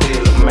iron,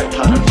 steel, and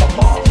metal and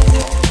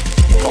copper.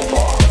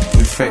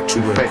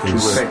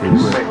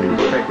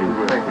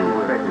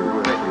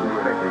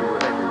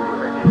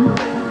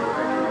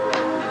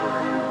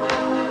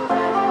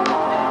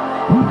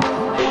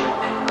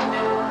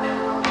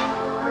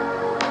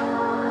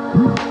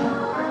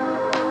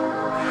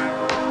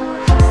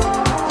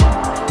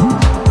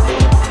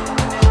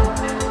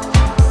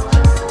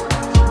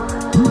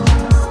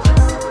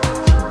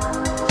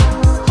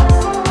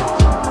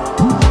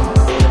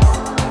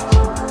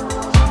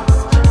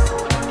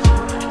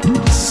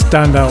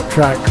 Standout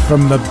track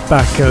from the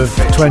back of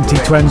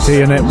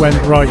 2020, and it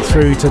went right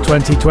through to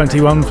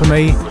 2021 for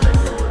me.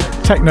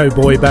 Techno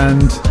boy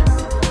band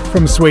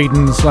from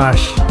Sweden /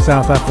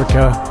 South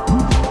Africa,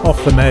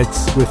 Off the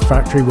Meds with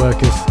Factory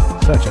Workers.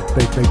 Such a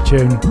big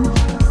tune.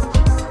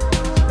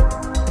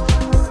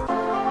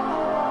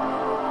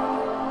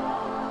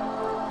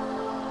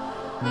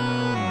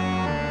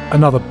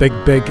 Another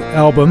big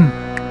album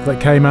that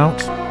came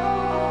out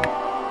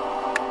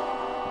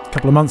a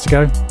couple of months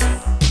ago.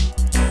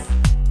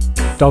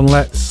 Don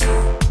Letts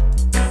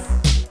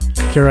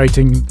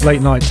curating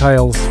Late Night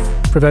Tales,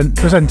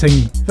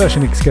 presenting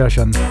Version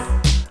Excursion,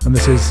 and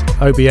this is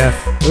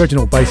OBF,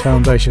 Original Bass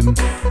Foundation,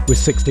 with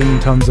 16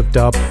 tons of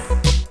dub.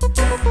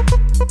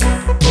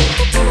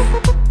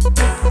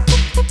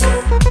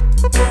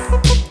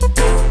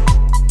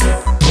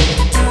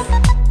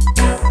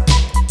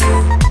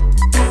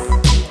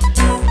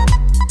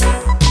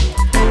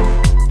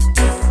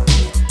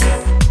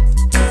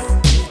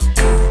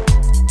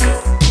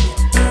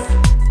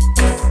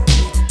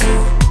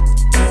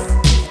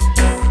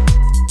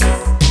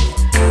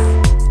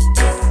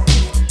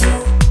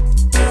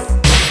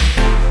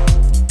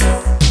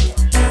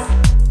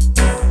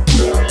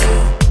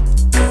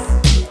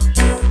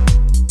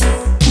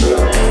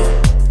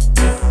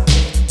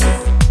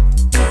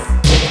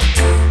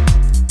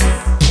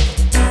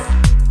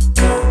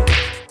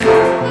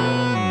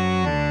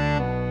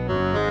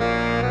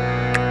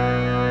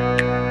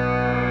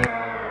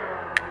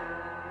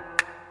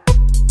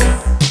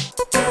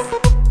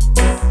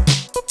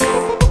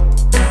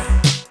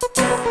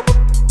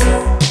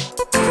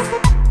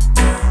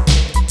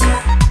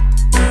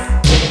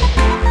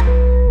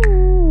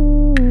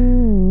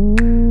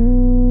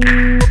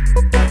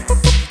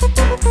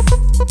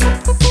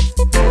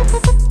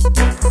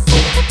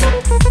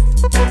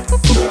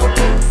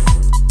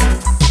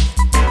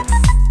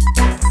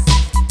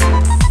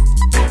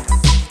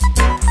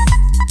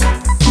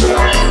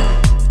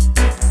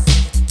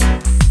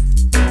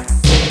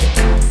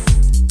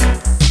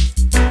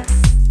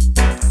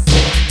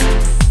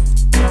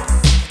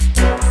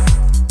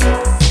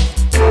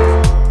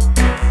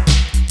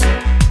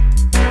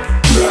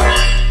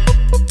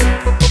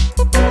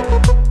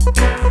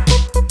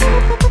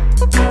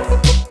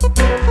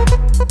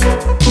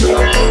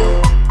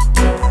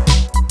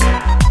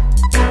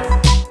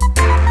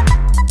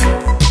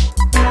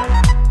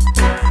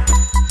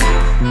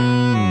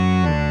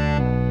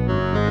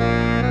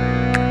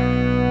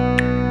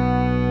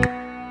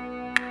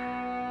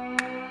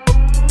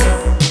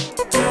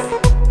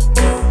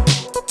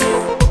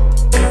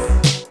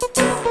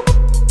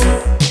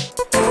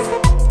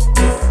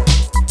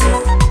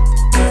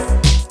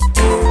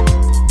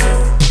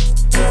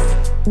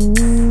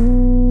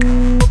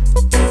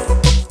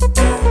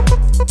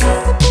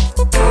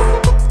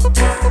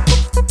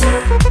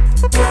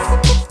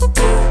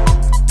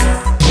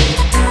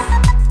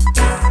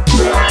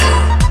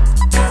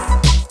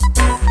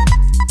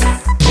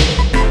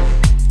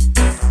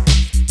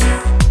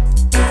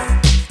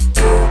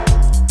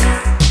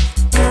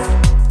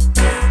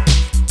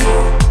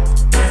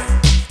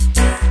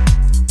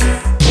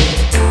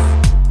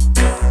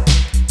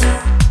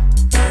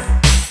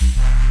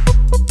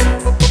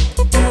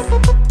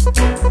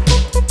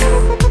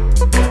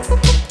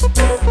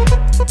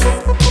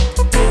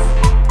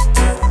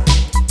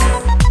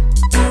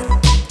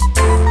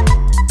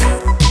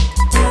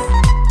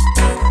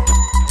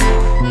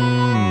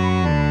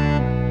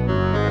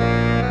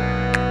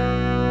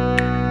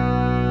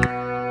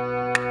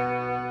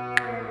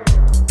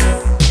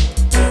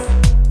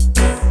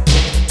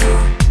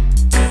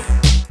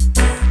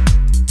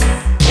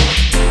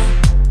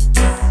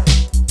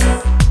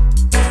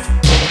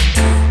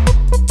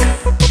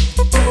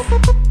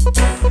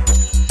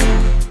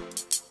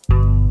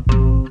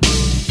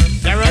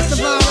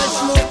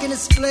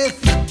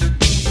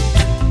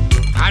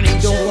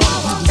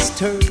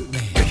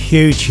 A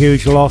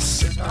huge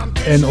loss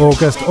in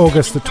August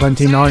the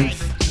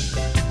 29th.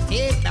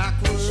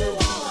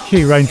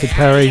 Hugh Rainford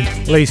Perry,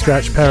 Lee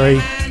Scratch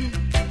Perry,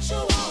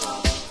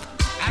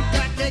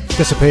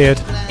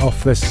 disappeared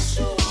off this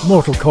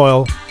mortal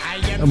coil,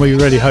 and we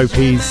really hope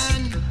he's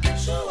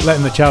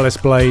letting the chalice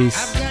blaze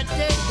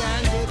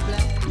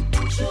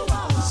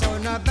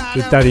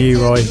with Daddy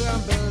Uroy,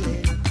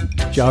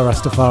 Jah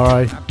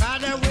Rastafari,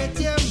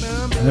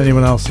 and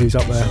anyone else who's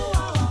up there.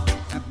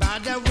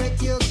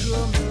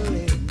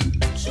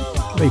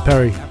 Lee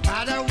Perry,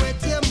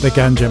 the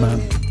Ganja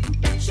Man.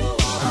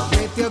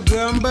 If you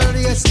grumble,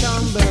 you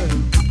stumble,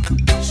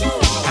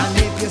 and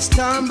if you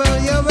stumble,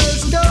 you will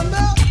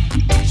stumble.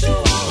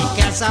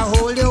 Because I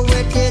hold you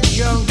with the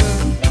jungle,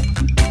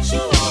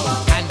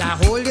 and I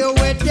hold you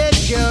with the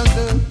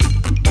jungle.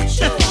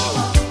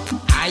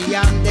 I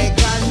am the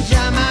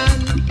Ganja Man.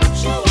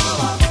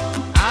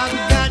 I've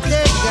got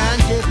the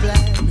Ganja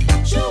plan.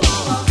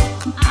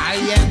 I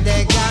am the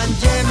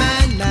Ganja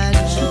Man, man.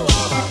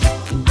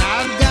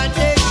 I've got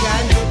the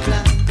Ganja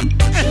plan.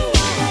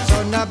 So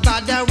no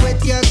bother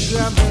with your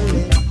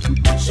grumbling.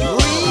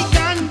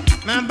 Regan,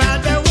 no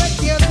bother with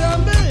your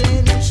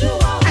grumbling.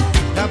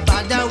 No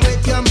bother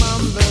with your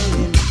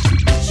mumbling.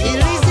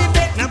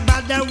 Elizabeth, no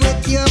bother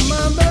with your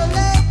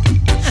mumbling.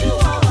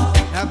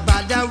 No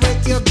bother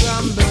with your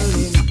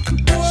grumbling.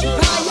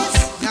 Pious,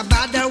 no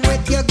bother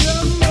with your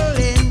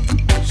grumbling.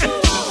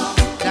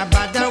 No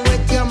bother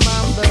with your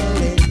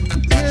mumbling.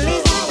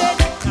 Elizabeth,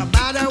 no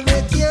bother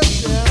with your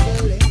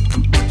grumbling.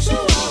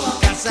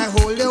 'Cause I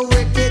hold you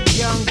with the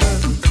jungle.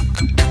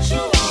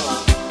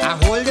 I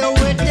hold you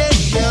with the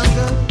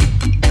jungle.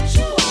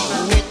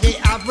 With the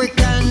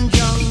African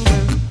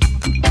jungle.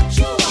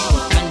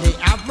 And the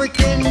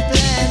African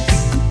plants.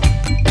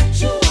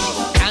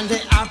 And the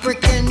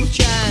African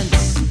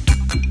chants.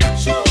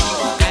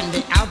 And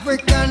the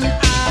African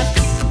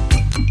arts.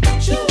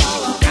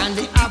 And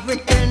the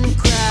African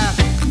craft.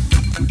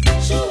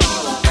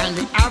 And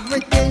the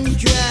African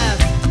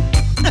draft.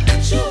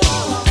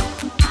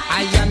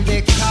 I am the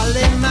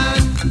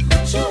Kaliman.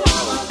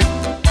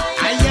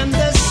 I am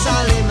the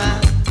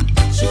Soliman.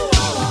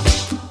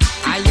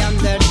 I am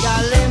the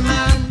Dolly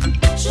Man.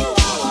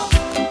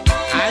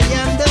 I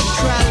am the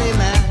Trolley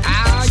Man. I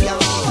am.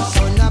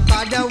 So no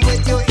bother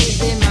with your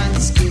ism and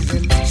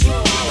schism.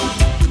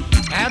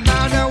 No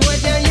bother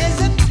with your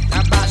ism. No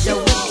bother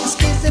with your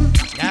schism.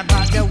 No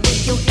bother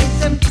with your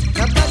ism.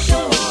 No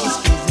bother with your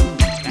schism.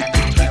 No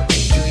bother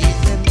with your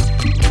ism.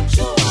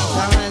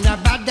 No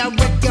bother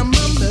with your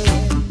mumble.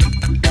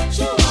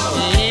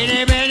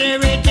 Anybody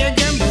with your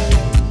gumble.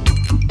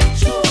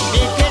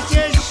 Because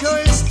you're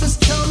sure to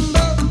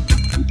stumble,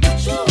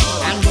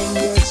 and then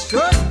you're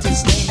sure to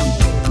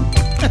stumble.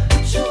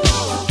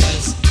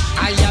 'Cause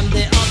I am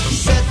the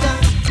upsetter.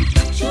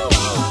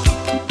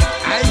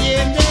 I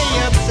am the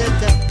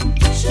upsetter.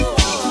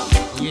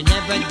 You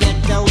never get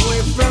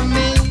away from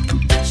me.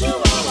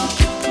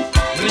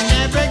 You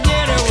never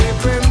get away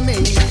from me.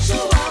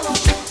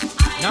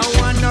 No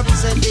one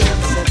upset the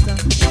upsetter.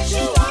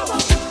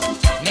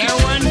 No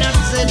one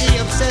upset the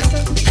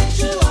upsetter.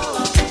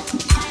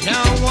 No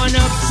one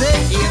upset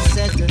the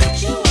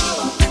upsetter.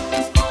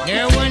 No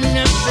one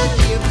upset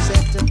the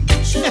upsetter.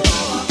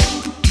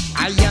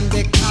 I am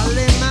the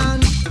Kaliman.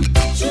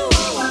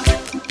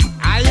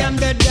 I am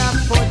the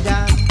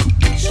Daffodil.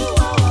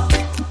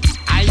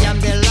 I am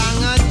the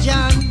Langer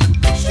John.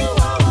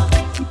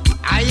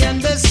 I am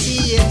the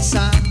Sea and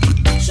Sun.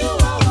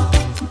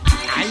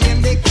 I am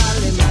the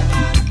Kaliman.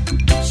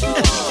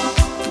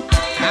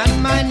 And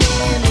my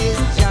name is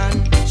John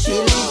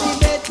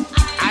Elizabeth.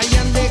 I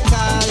am the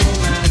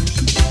Kaliman.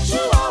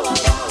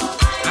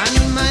 And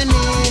my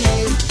name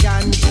is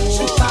John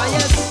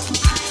Pius.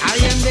 I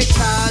am the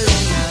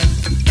Kaliman.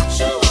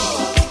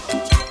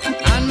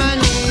 And my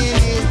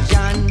name is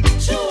John.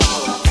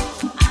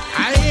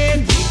 I am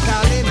the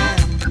Kaliman.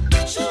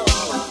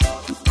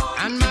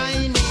 And my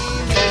name is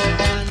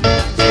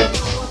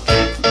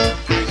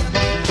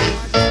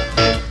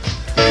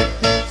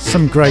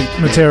Some great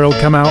material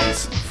come out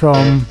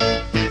from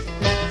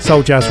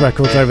Soul Jazz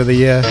Records over the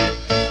year,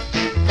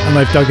 and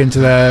they've dug into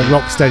their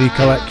Rocksteady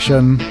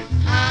collection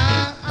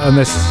and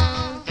this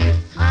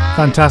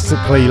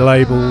fantastically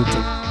labelled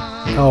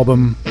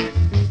album,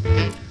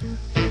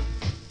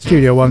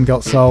 Studio One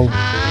Got Soul.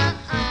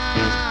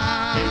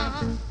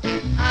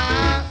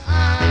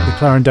 The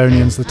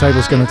Clarendonians, the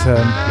table's gonna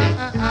turn.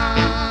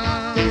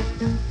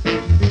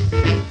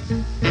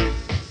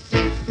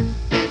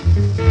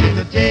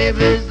 The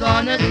table's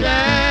gonna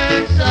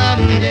turn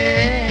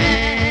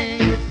someday.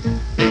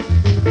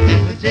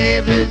 The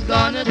table's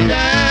gonna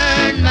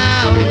turn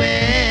my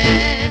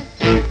way.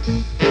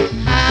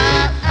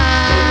 Ah, ah,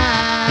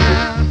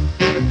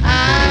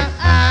 ah,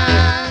 ah,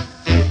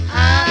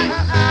 ah,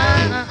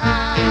 ah,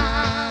 ah.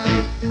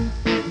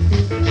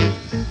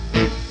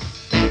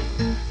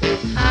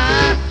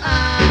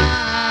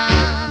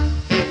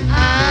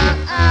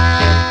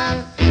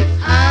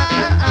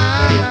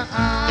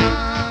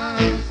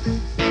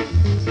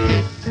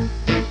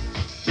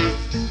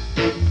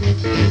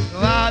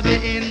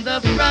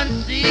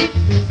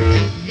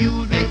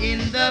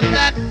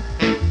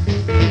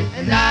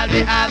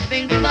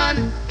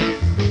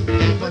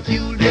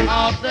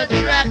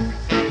 the track.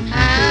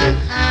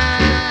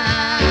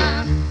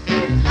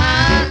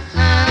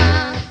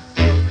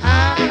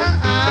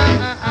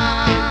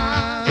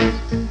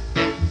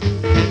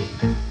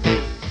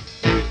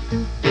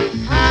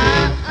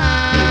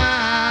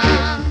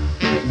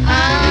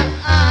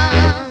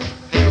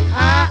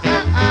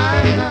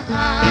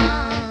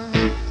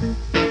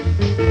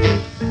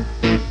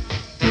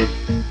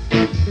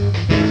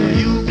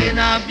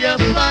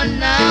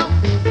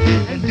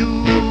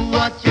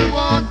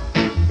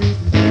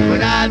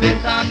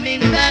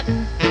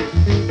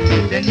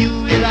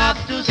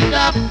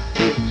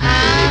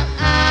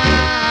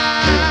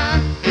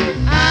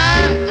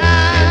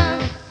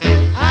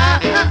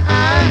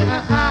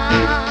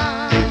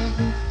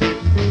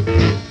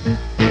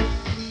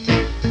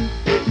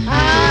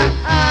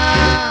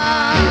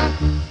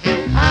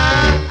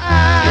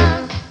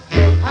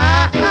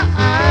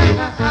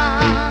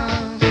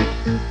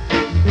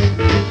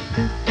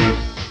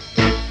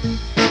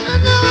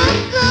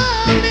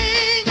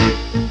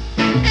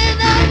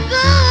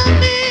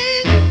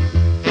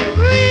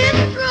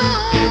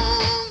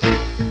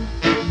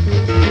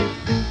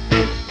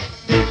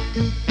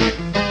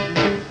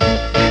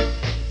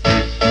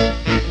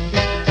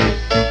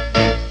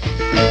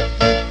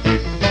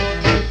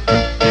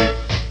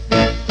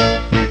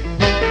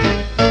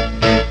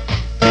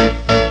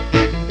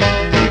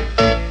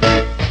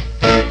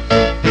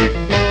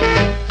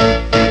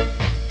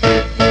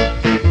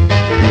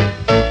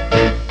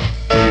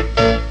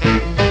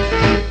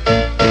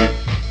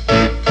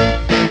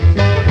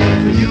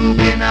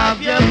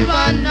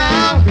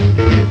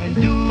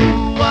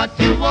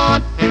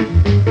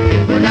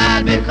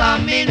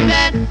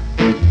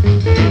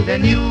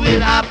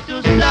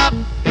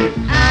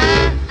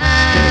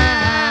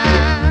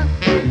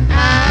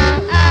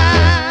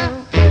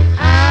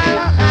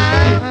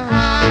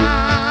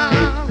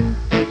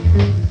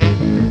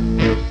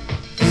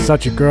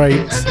 Such a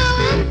great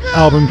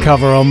album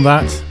cover on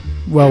that.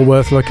 Well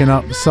worth looking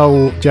up.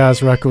 Soul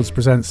Jazz Records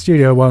presents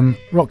Studio One,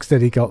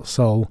 Rocksteady Got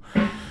Soul.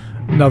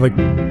 Another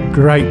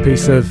great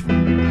piece of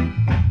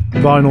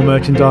vinyl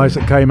merchandise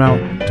that came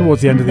out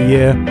towards the end of the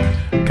year.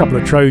 A couple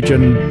of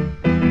Trojan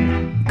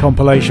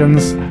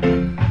compilations.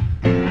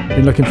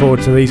 Been looking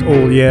forward to these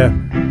all year.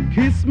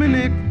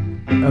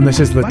 And this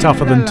is the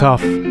Tougher Than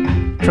Tough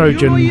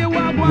Trojan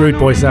Rude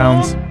Boy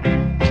Sounds.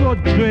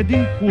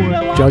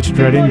 Judge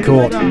Dredd in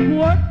Court.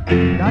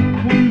 That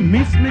couldn't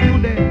miss me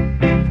today.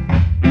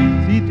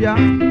 See it, yeah?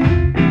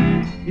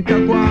 It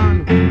a go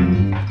on.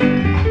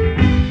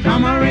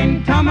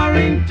 Tamarind,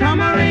 tamarind,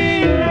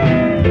 tamarind.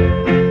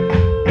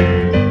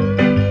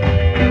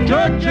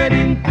 Judge Dredd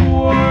in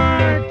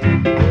Court.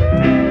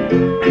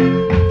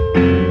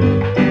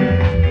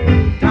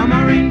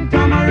 Tamarind,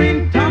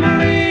 tamarind,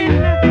 tamarind.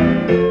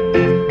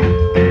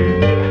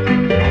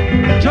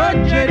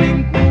 Judge Dredd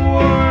in Court.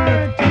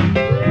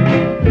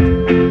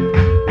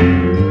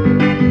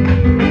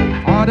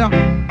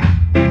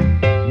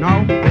 Now,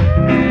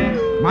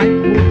 my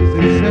court is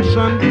in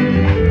session.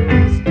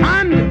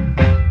 Stand!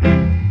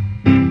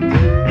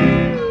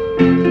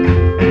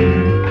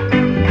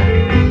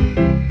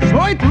 So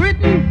it's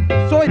written,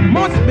 so it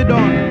must be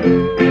done.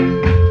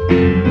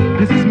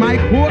 This is my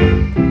court,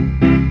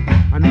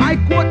 and my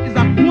court is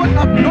a court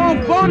of no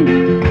fun.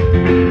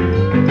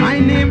 My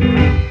name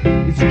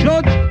is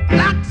Judge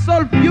Black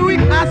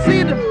Sulfuric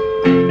Acid.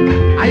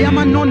 I am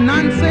a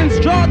no-nonsense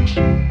judge.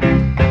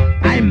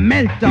 I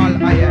melt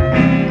all iron.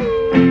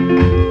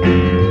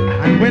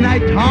 And when I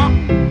talk,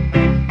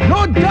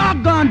 no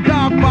doggone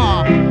dog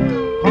bark,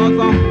 cause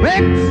I'm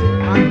vexed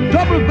and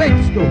double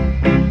vexed too.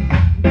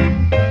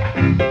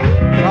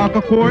 Talk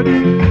a court.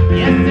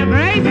 Yes, sir,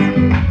 Bryce.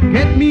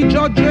 Get me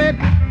Judge Dredd.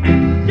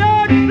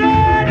 Judge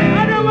Dredd,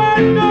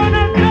 otherwise known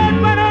as Judge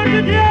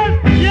 100 years.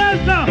 Yes,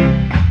 sir.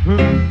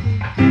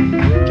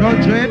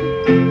 Judge Dredd.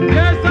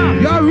 Yes, sir.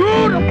 You're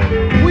rude.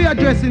 Who you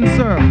addressing,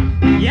 sir?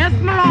 Yes,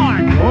 my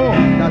lord. Oh,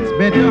 that's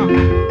better.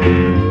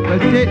 Well,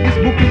 take this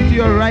book into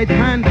your right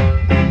hand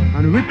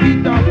and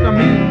repeat after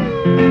me.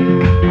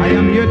 I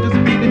am here to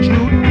speak the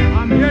truth.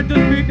 I'm here to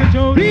speak the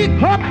truth.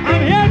 Speak up.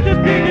 I'm here to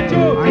speak the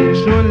truth. I'm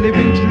true and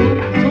living truth.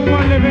 True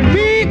and living.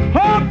 Speak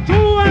up.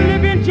 True and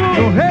living truth.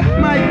 So help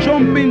my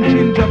jumping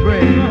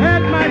gingerbread. So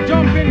help my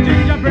jumping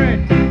gingerbread.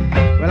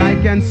 Well, I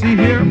can see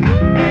here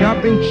you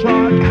have been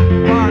charged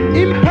for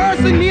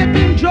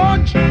impersonating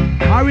judge,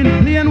 or in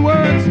plain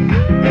words,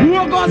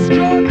 bogus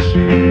judge.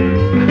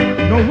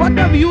 Now, what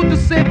have you to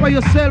say for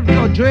yourself,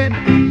 Judge Dredd?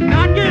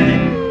 Not guilty.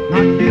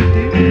 Not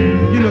guilty?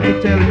 You know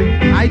to tell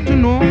me. I to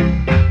know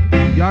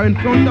you are in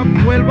front of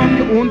 12 of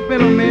your own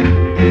fellow men.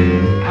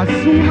 As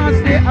soon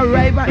as they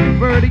arrive at the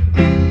verdict,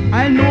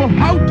 I know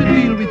how to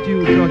deal with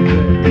you, Judge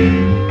Dredd.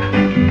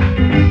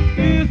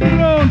 He's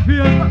grown,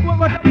 Pierce.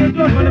 What have you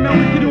done for the man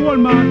with the old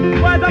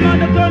man? Why is the man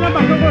that turn him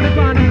back and go to the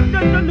man?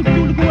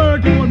 Don't look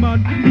word, you old man.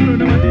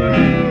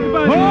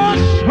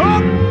 Hush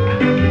up!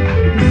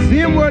 The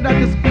same word that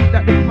you speak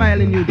that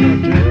defile in you,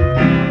 Judge Dredd.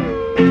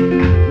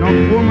 Now,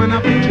 foreman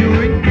of the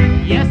jury.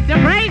 Yes, sir,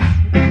 Bryce.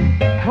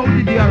 How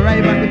did you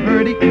arrive at the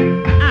verdict?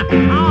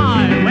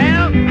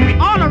 Well,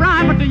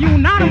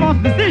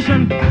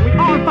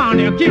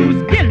 falsely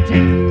accused,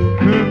 guilty.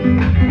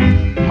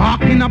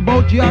 Talking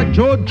about your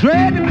Joe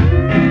Dread.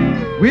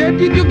 Where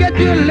did you get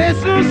your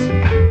lessons?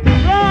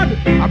 Abroad.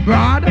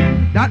 Abroad?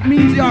 That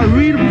means you're a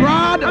real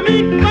fraud. I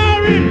mean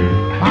foreign.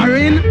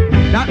 Foreign?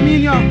 That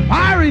means you're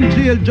foreign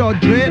jail, Joe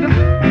Dread.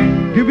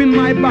 Giving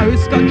my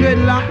barrister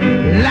dreadlock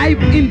life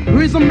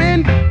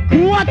imprisonment.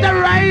 Who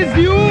authorized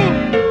you?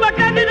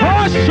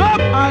 Hush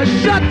up! I'll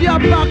shut your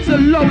box, a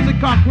lousy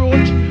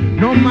cockroach.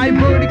 Now my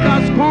verdict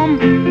has come.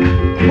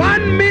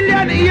 1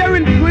 million a year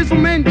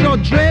imprisonment,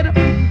 Judge Dredd.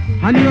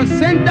 And your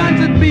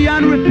sentence is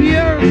beyond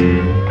repairs.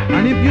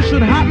 And if you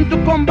should happen to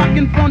come back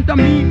in front of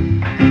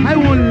me, I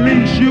won't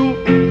lynch you.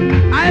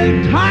 I'll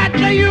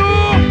torture you.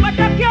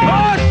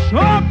 Hush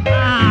up!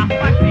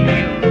 Fuck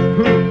you.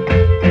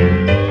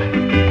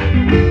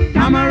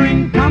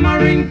 Tamarind,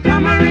 tamarind,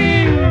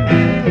 tamarind.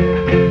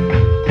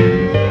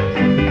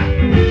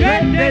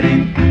 Get that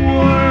in court.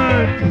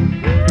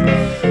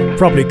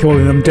 Probably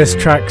calling them diss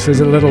tracks is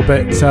a little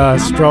bit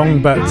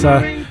strong, but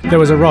there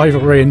was a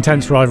rivalry,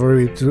 intense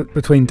rivalry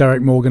between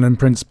Derek Morgan and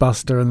Prince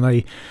Buster, and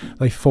they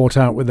fought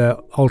out with their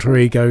alter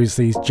egos,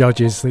 these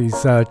judges,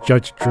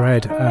 Judge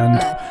Dredd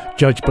and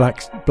Judge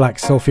Black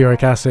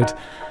Sulfuric Acid.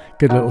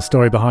 Good little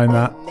story behind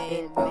that.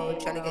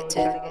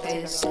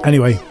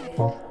 Anyway,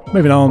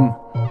 moving on.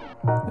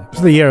 It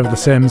was the year of the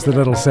Sims, the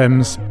Little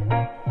Sims.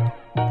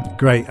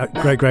 Great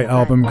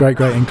album, great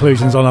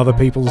inclusions on other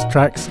people's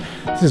tracks.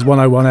 This is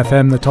 101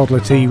 FM, the Toddler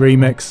T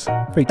remix,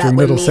 featuring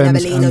Little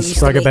Sims and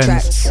Swagger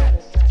Benz.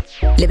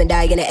 Live and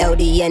die in the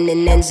LDN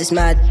and ends is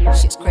mad.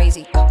 Shit's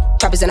crazy.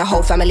 Trappers and a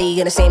whole family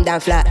in the same damn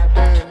flat.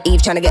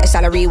 Eve trying to get a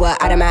salary, what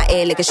out of my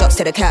ear, licking shots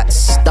to the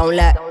cats. Don't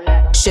let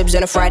Shibs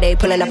on a Friday,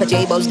 pulling up a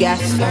J-Bo's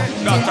gaff.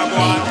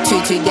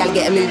 2-2 gal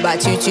getting moved by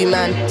 2-2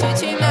 man.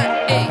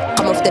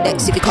 Come off the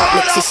decks if you can't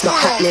mix, it's not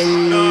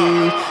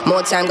happening.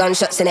 More time,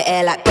 gunshots in the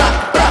air like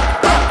that.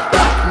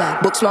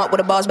 Book smart with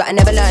the bars, but I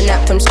never learned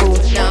that from school.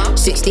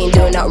 16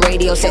 doing that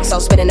radio sex, I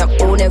was spinning up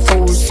all them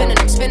fools.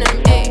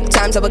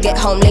 Times I would get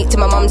home late to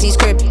my mumsy's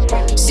crib.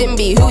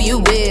 Simbi, who you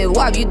with?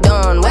 What have you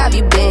done? Where have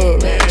you been?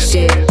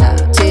 Shit.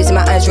 Tears in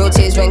my eyes, real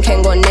tears when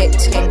Ken got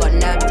nicked.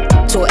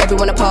 Tore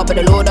everyone apart, but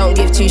the law don't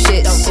give two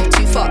shits.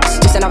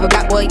 Just another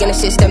black boy in the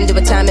system, do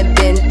a time and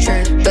bin.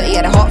 But he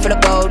had a heart full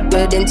of gold,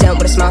 good intent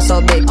with a smile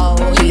so big.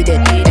 He did,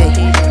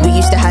 ayy. We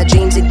used to have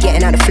dreams of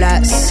getting out of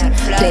flats,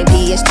 playing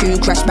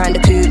PS2, Crash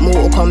Bandicoot,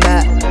 Mortal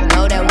Kombat.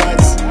 No, there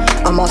was.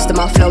 I master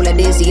my flow like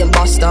Dizzy and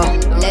Buster.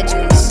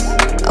 Legends.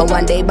 And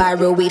one day buy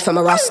real weed from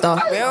a Rasta.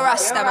 Real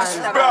Rasta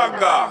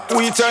man.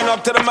 We turn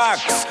up to the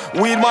max.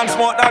 Weed man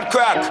smoke that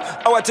crack.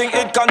 Our thing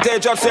it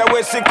contagious. Yeah,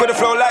 we sick with the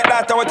flow like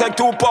that. I will take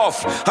 2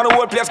 puff. And the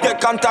whole place get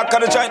contact.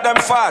 And the joint them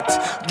fat.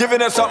 Giving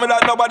them something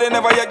that nobody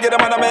never yet get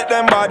them. And I make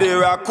them body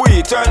rock.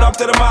 We turn up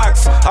to the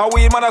max. Our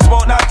weed man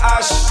smoke that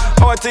ash.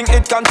 Our thing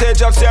it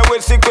contagious. Yeah,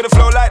 we sick with the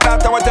flow like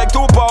that. I will take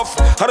 2 puff.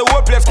 And the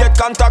whole place get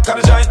contact.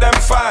 And the joint them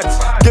fat.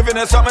 Giving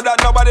them something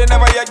that nobody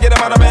never yet get them.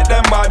 And I make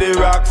them body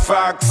rock.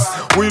 Facts.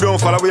 We don't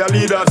follow, we are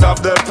leaders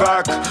of the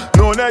pack.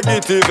 No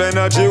negative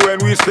energy when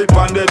we spit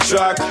on the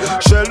track.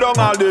 Shell down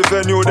all the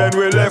venue, then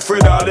we left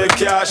with all the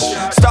cash.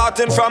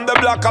 Starting from the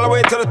block all the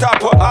way to the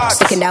top of art.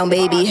 Sticking down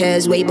baby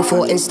hairs way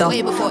before Insta.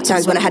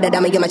 Times when I had a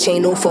diamond in my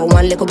chain, all for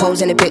one little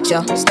pose in the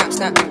picture. Snap,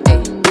 snap,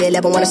 ay. Year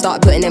 11 when I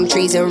started putting them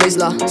trees in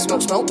Rizzler.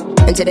 Smoke, smoke.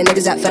 And to the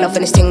niggas that fell off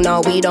in this thing,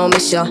 nah, we don't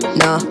miss ya.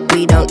 Nah,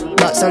 we don't.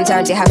 But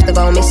sometimes you have to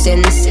go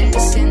missing.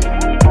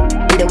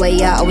 Either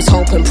way out, I was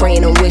hoping,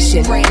 praying and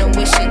wishing.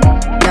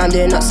 Now I'm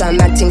doing up some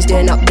mad things,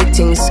 doing up big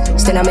things.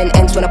 Still I'm in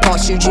ends when I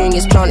pass through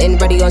juniors, planting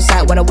ready on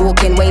site when I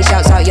walk in. Wayne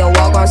shouts out, yo,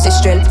 walk on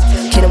sistering.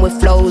 Killing with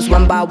flows,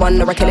 one by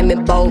one, or I kill him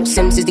with bold.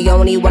 Sims is the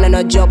only one on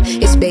a job.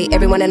 It's bait,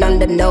 everyone and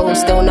under knows.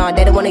 Still nah,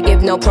 they don't wanna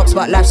give no props,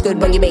 but life's good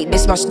when you make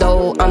this much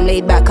dough. I'm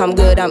laid back, I'm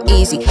good, I'm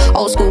easy.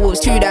 Old school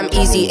was too damn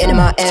easy. In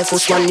my Air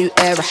Force One, new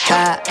era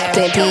hat.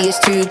 Playing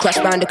PS2, Crash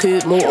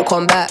Bandicoot, Mortal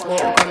Kombat.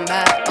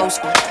 Old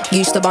school.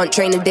 Used to bunt,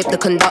 train and dip the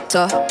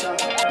conductor.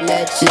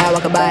 Now I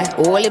can buy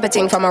all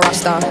everything from a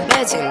Rasta.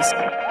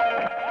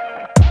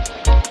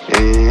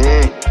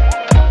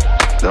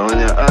 Down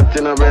your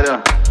acting a brother.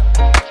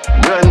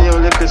 Brand new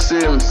little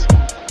Sims.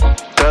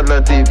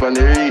 Toddler Teep on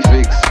the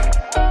remix.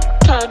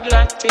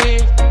 Toddler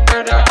Teep,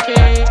 brother K.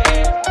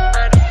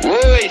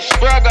 Woi,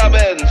 Swagger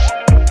Benz.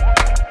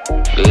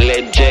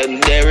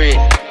 Legendary.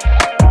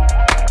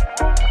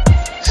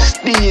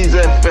 Steez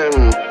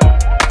FM.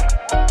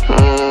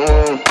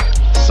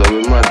 So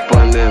we mad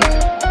pon them.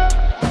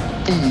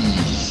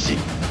 Easy.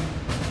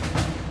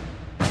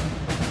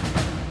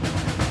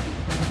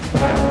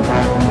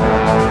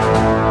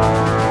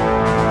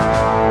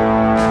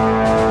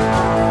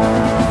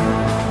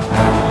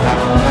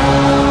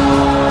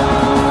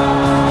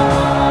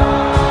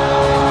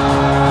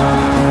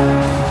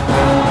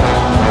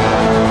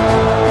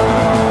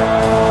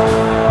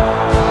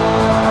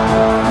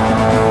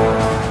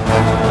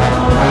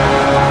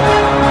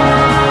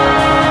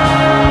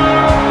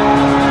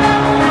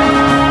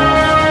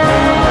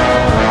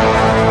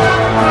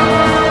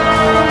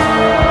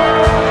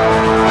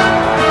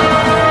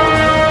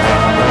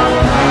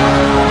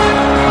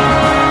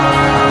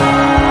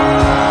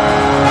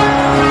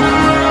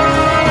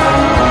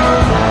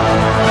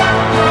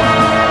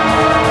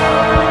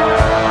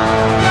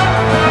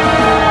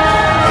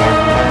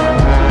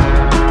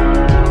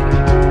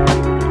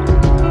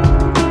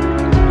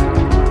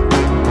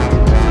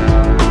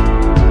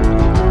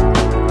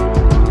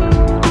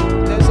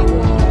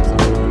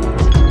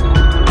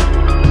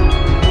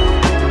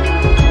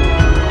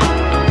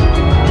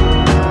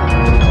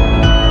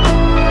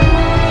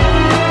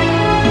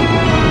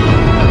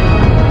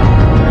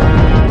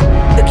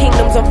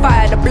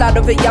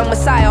 of a young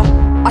messiah.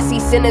 I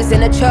see sinners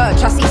in a church,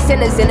 I see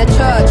sinners in a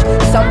church.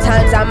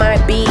 Sometimes I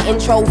might be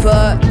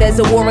introvert, there's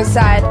a war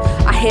inside.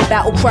 I hear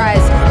battle cries,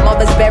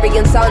 mothers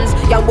burying sons,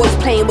 young boys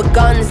playing with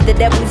guns. The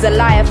devil's a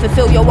liar,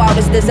 fulfill your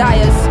wildest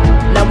desires.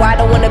 Now I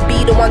don't wanna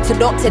be the one to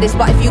doctor this,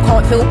 but if you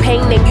can't feel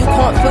pain, then you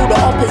can't feel the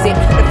opposite.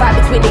 The fight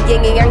between the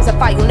yin and yang's a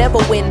fight you'll never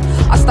win.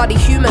 I study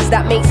humans,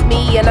 that makes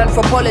me an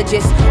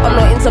anthropologist. I'm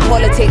not into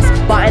politics,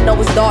 but I know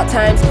it's dark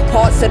times.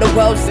 Parts of the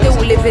world still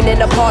living in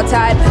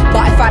apartheid.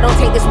 But if I don't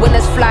take this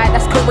winner's flight,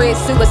 that's career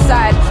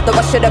suicide. Though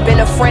I should have been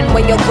a friend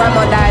when your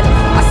grandma died.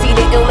 I see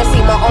the illness,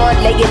 see my aunt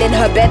laying in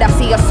her bed. I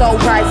see her soul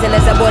rising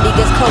as her body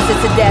gets closer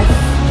to death.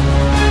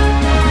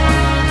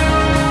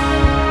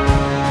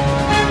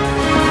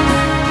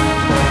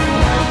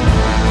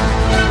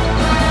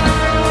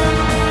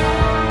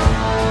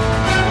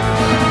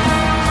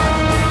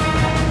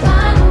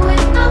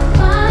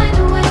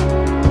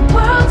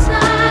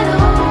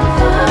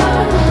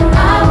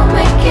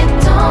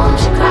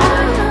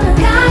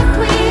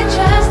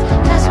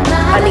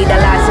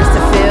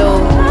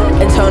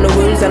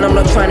 And I'm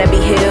not trying to be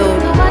healed.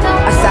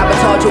 I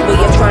sabotage what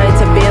you're trying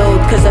to build,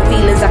 cause the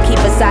feelings I keep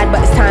aside,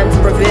 but it's time to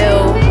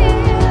reveal.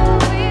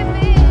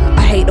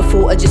 I hate the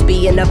thought of just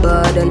being a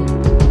burden.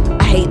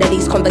 I hate that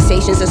these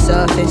conversations are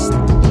surfaced.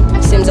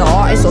 Sim's an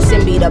artist or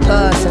Sim be the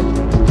person.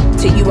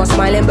 To you I'm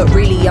smiling but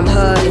really I'm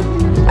hurting.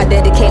 I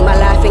dedicate my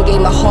life and gave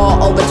my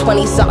heart over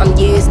 20-something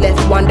years. Left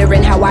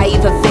wondering how I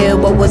even feel,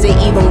 but was it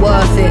even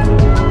worth it?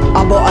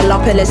 I bottle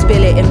up and then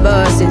spill it in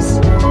verses.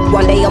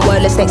 One day I'm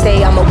wordless, next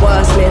day I'm a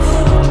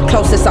wordsmith.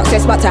 Close to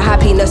success but to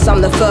happiness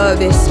I'm the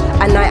furthest.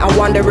 At night I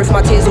wonder if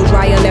my tears will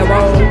dry on their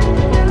own.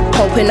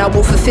 Hoping I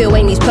will fulfill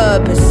Amy's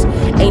purpose.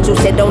 Angel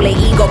said don't let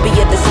ego be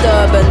a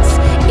disturbance.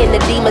 In the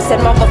demon said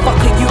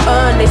motherfucker you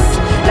earn this.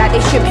 Like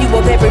they strip you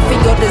of everything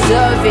you're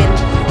deserving.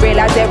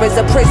 Realize there is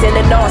a prison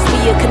and ask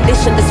me a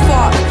condition as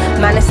fuck.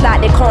 Man, it's like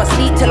they can't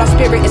sleep till our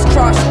spirit is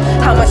crushed.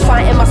 How much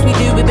fighting must we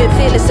do? We've been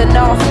fearless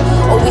enough.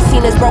 All we've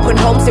seen is broken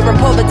homes here in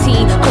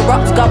poverty.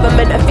 Corrupt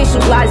government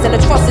officials, lies and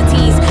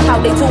atrocities.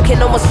 How they talking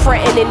almost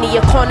threatening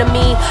the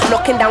economy.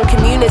 Knocking down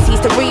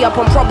communities to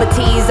re-up on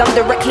properties. I'm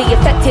directly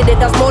affected,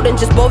 it does more than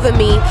just bother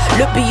me.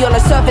 Look beyond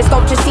the surface,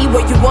 don't just see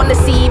what you wanna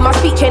see. My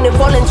speech ain't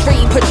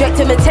involuntary,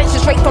 projecting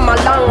attention straight from my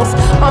lungs.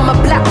 I'm a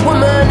black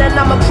woman and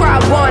I'm a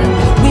proud one.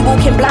 We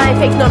walking blind,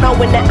 fake not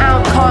knowing the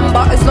outcome.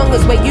 But as long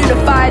as we're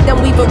unified,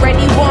 then we've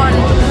already won.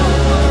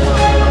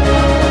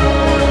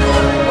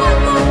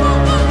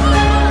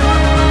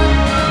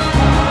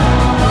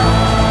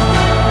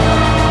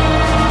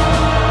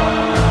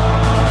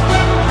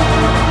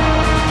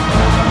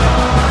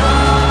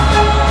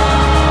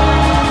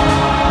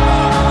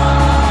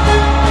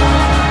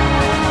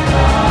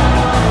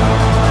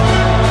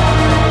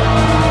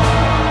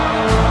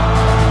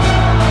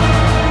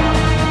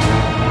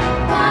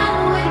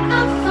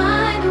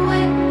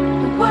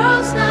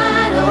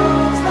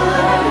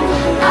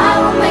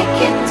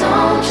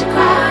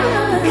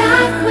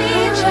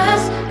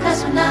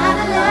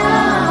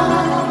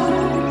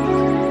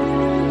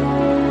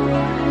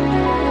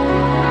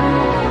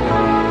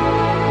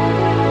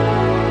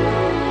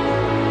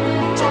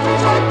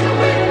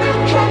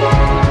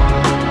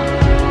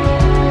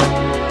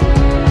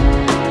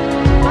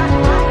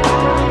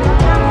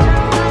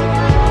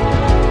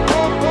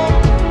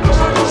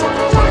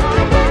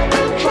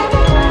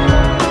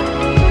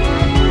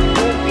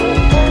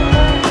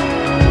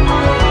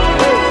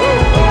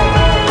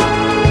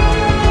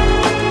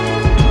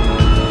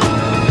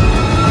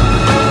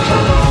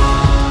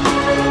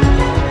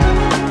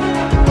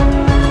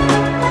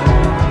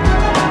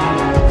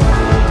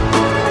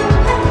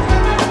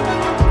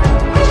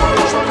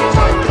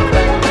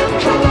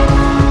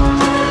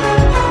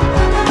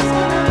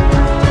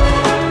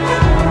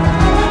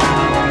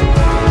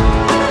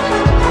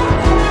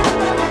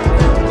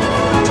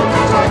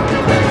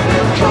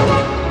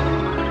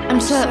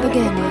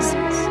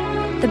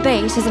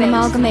 Is an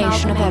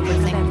amalgamation of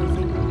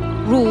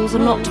everything. Rules are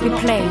not to be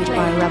played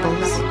by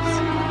rebels.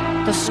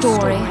 The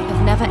story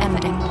of never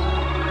ending.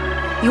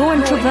 Your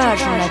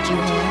introversion led you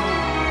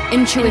here.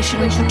 Intuition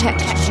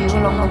protected you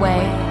along the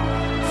way.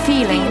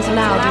 Feelings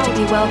allowed you to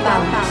be well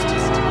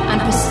balanced.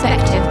 And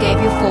perspective gave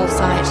you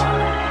foresight.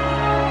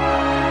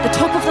 The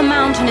top of the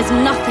mountain is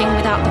nothing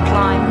without the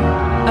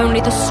climb.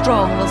 Only the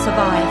strong will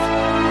survive.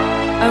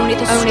 Only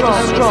the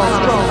strong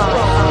will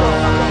survive.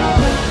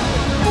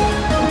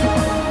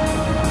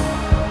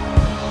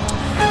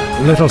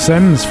 Little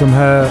Sims from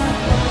her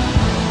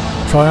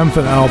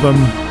triumphant album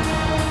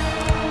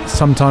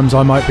Sometimes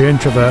I Might Be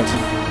Introvert,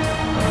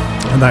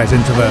 and that is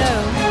Introvert.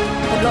 Alone,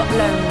 but not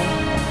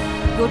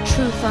lonely. Your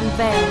truth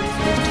unveils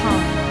with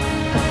time.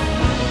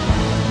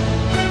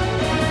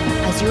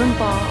 As you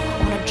embark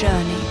on a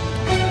journey.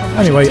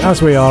 Anyway,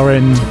 as we are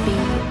in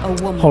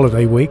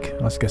holiday week,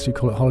 I guess you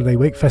call it holiday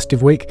week,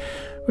 festive week,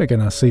 we're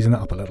going to season it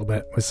up a little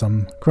bit with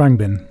some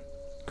Krangbin.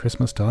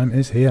 Christmas time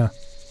is here.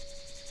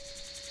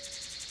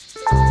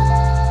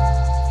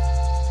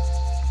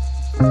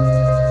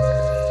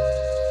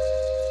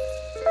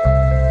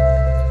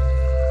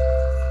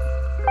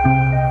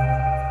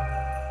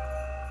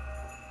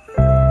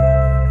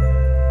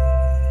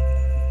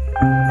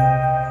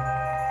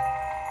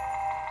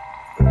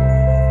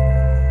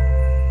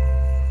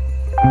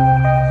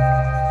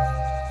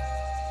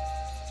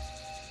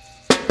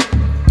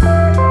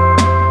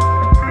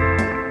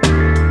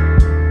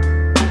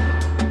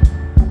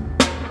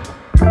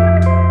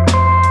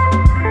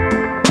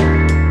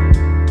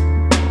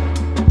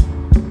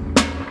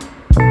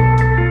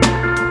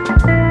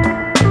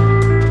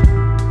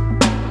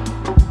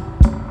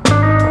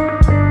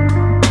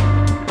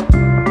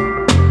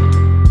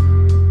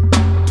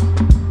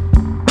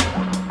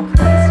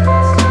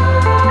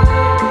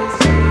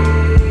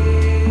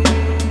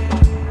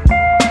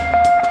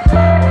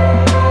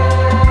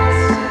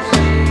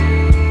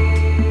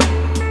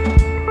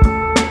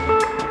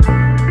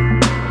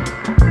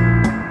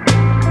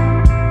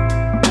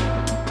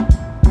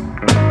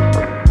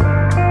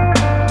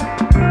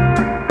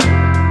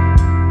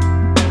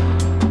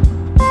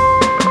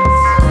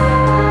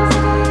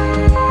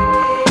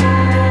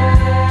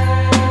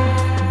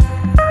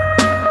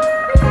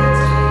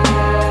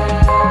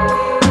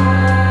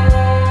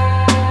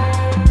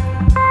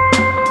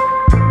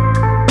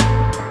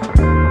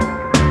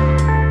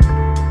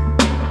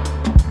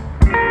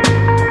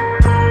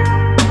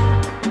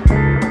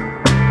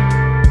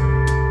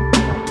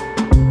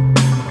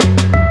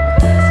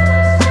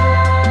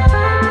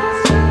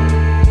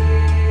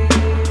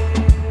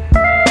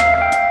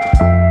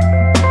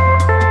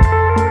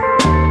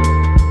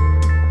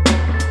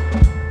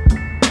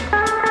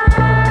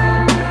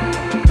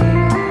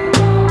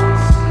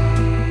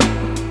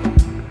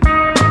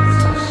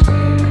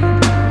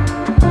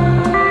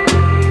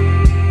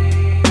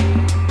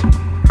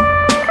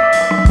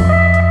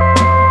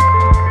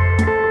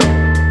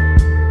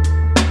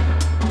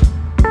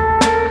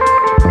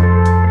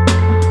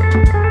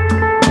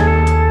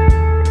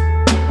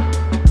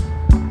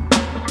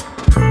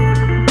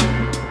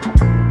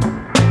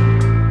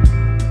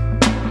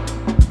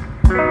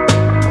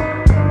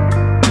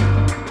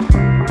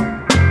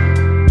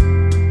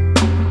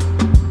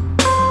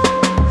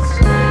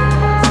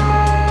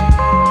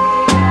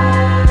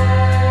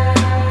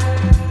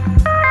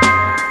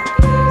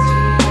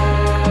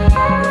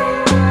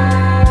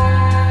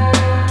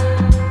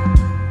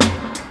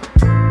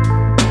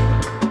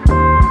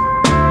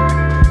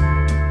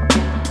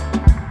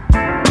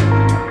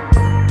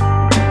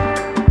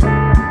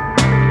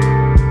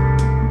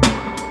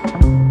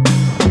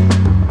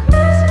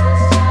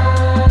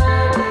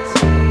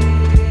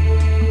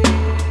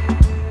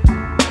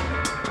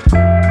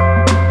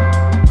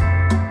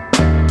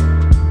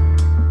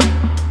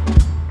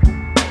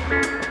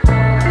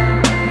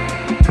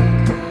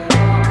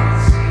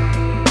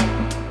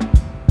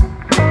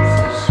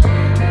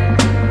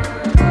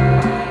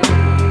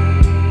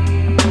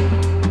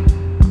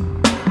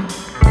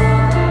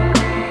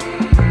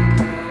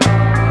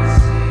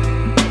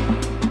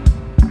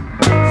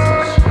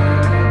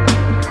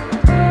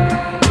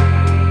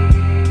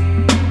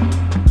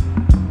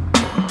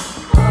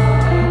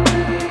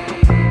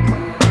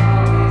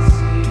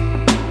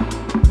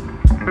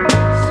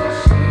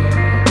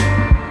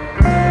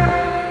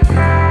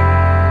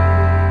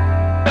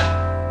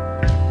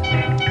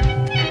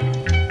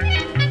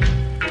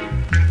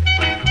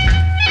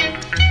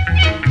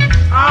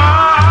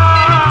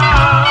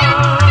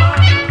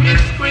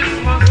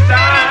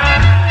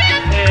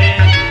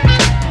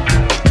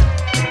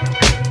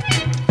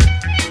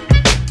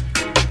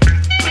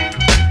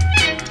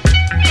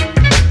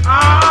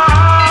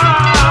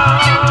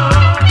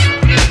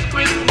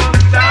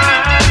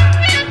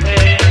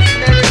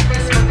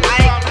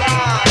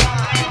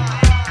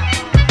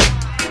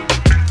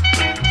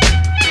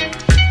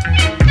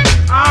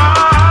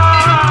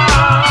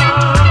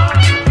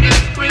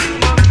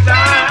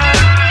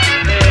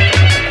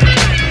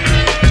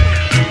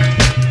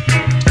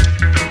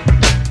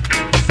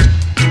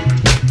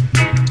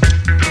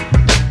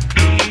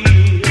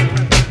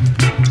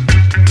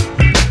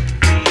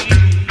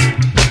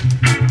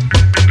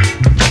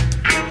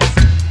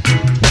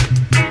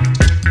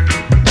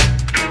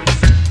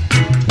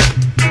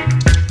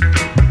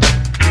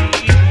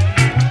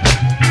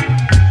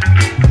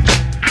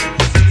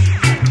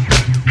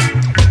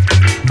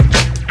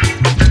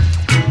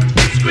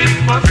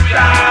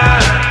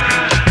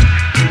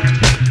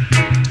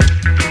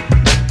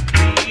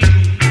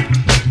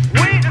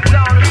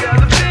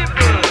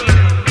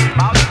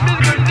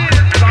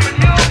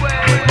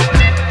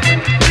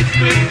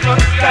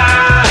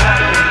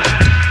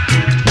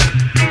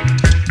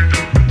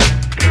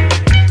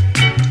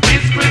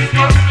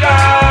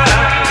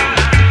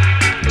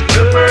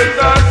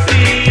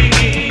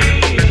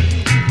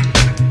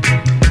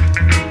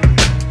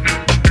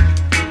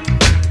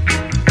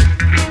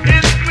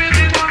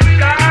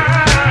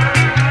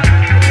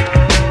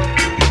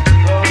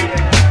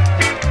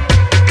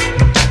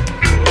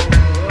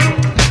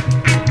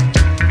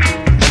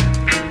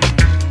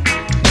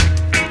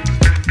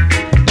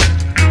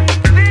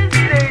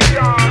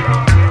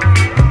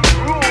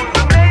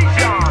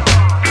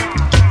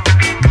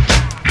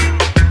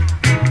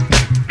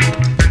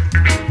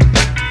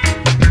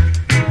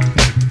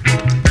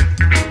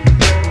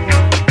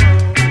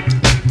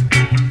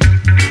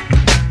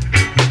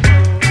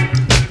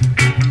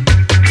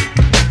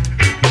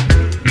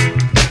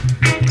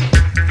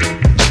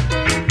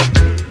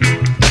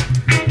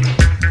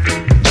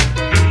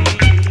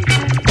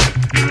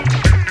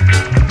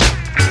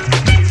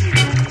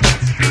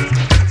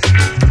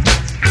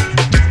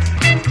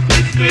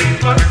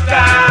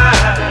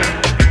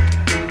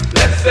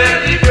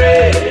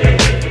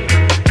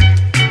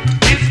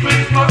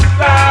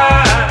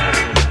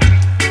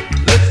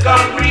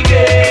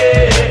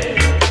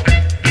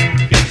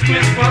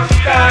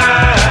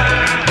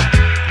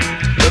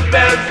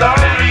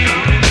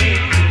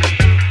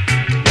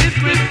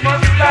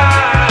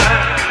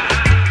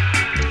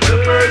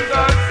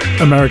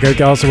 Amerigo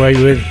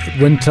Garsaway with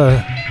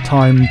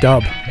Wintertime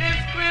Dub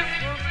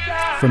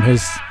from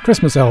his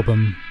Christmas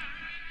album.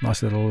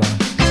 Nice little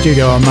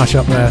studio on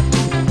mashup there.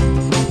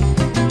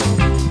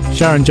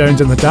 Sharon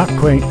Jones and the Dap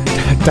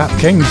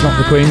Kings, not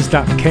the Queens,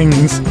 Dap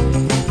Kings,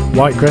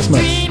 White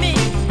Christmas.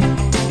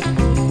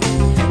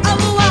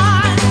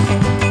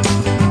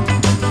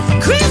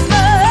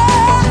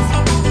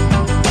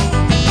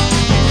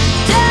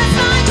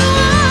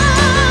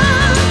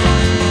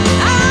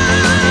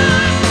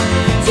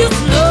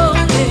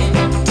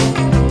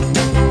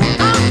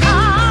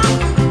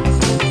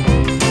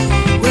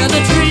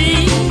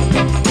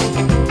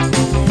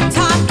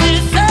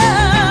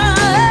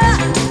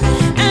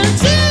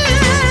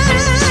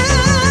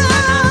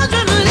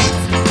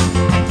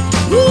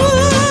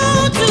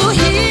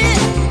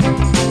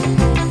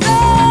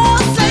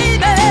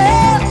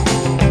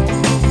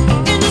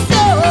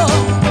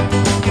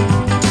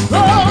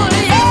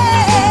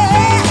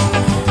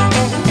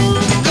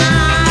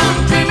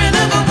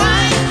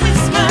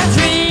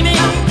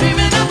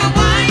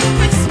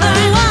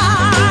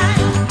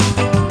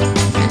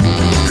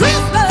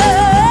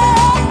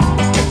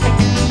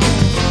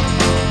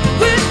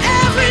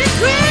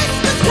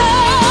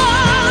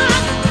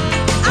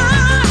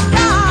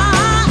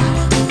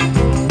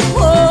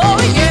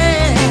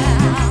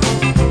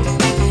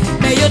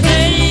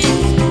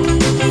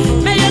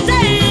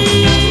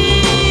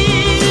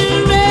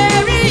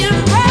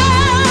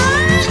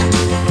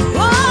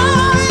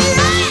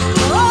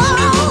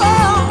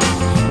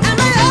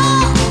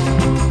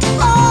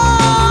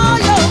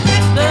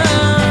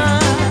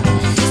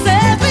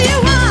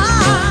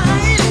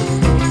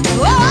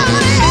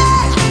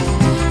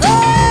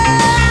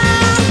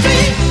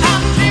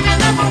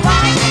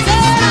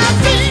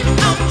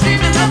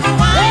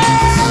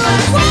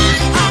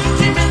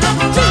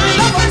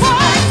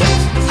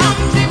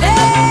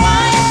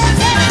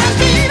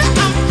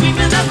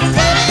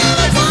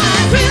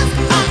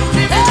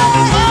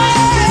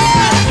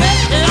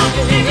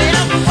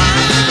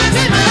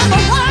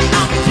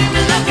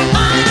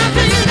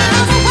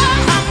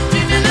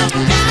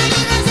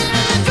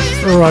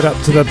 Right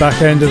up to the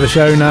back end of the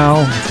show now.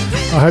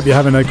 I hope you're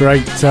having a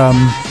great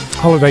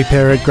holiday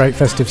period, great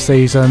festive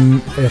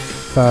season.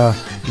 If you're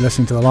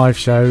listening to the live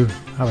show,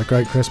 have a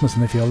great Christmas,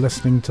 and if you're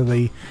listening to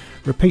the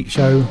repeat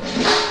show,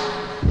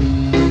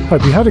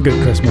 hope you had a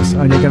good Christmas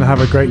and you're going to have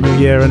a great new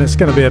year, and it's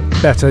going to be a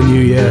better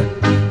new year.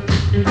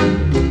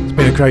 It's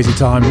been a crazy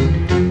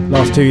time.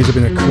 Last 2 years have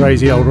been a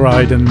crazy old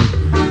ride, and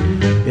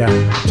yeah,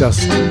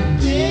 just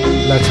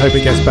let's hope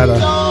it gets better.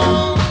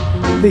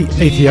 The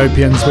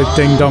Ethiopians with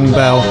Ding Dong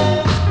Bell.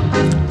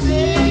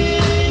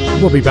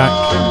 We'll be back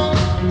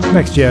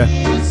next year.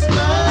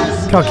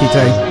 Kakite.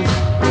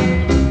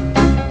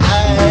 I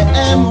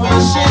am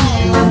wishing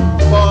you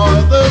for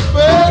the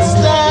first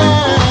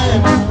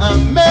time a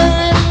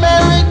Merry,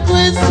 Merry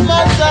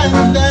Christmas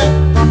and a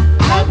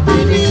Happy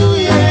New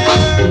Year.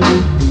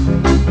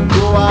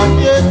 Go have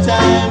your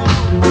time,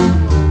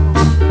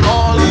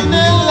 all in a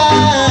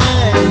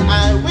line. I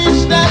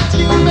wish that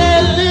you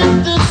may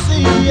live to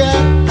see ya.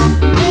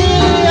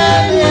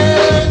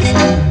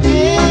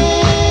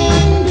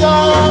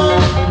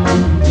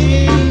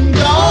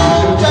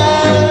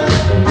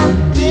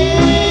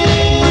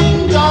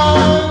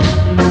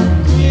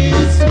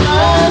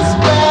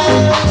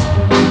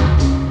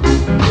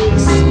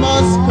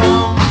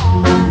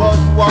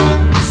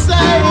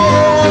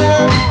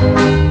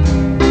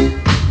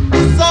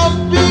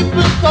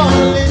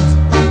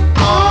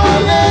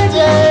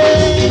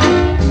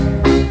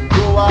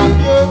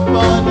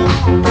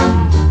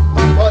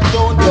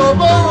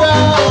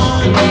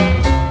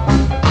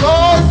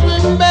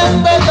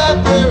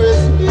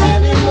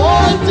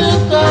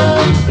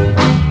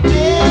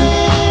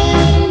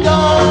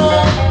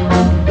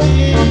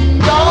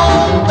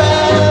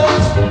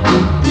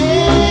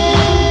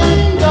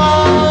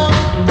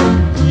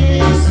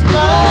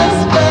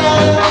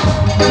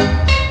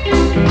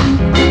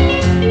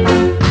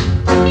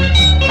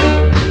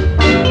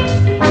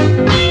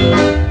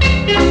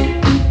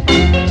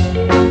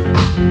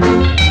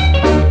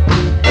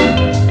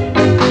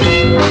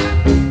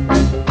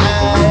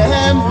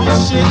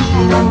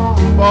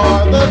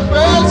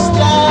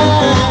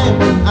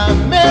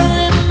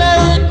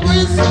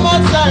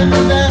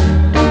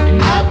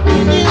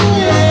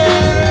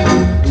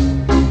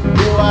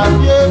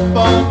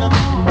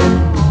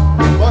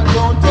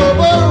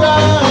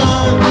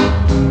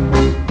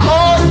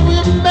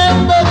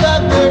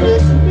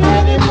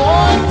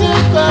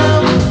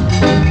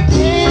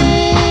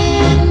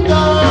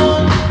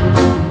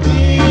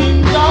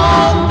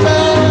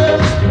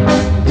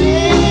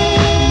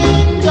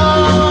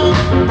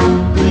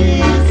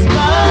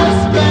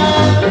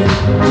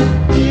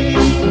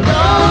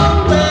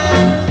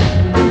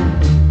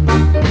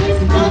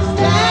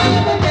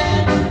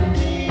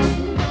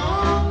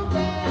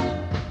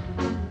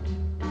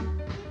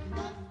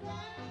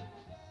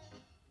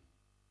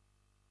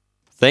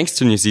 Thanks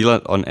to New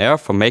Zealand On Air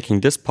for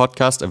making this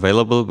podcast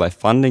available by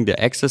funding the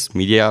Access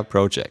Media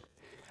project.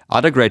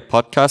 Other great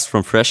podcasts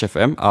from Fresh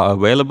FM are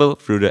available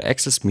through the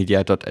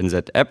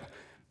accessmedia.nz app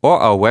or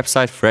our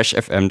website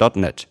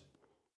freshfm.net.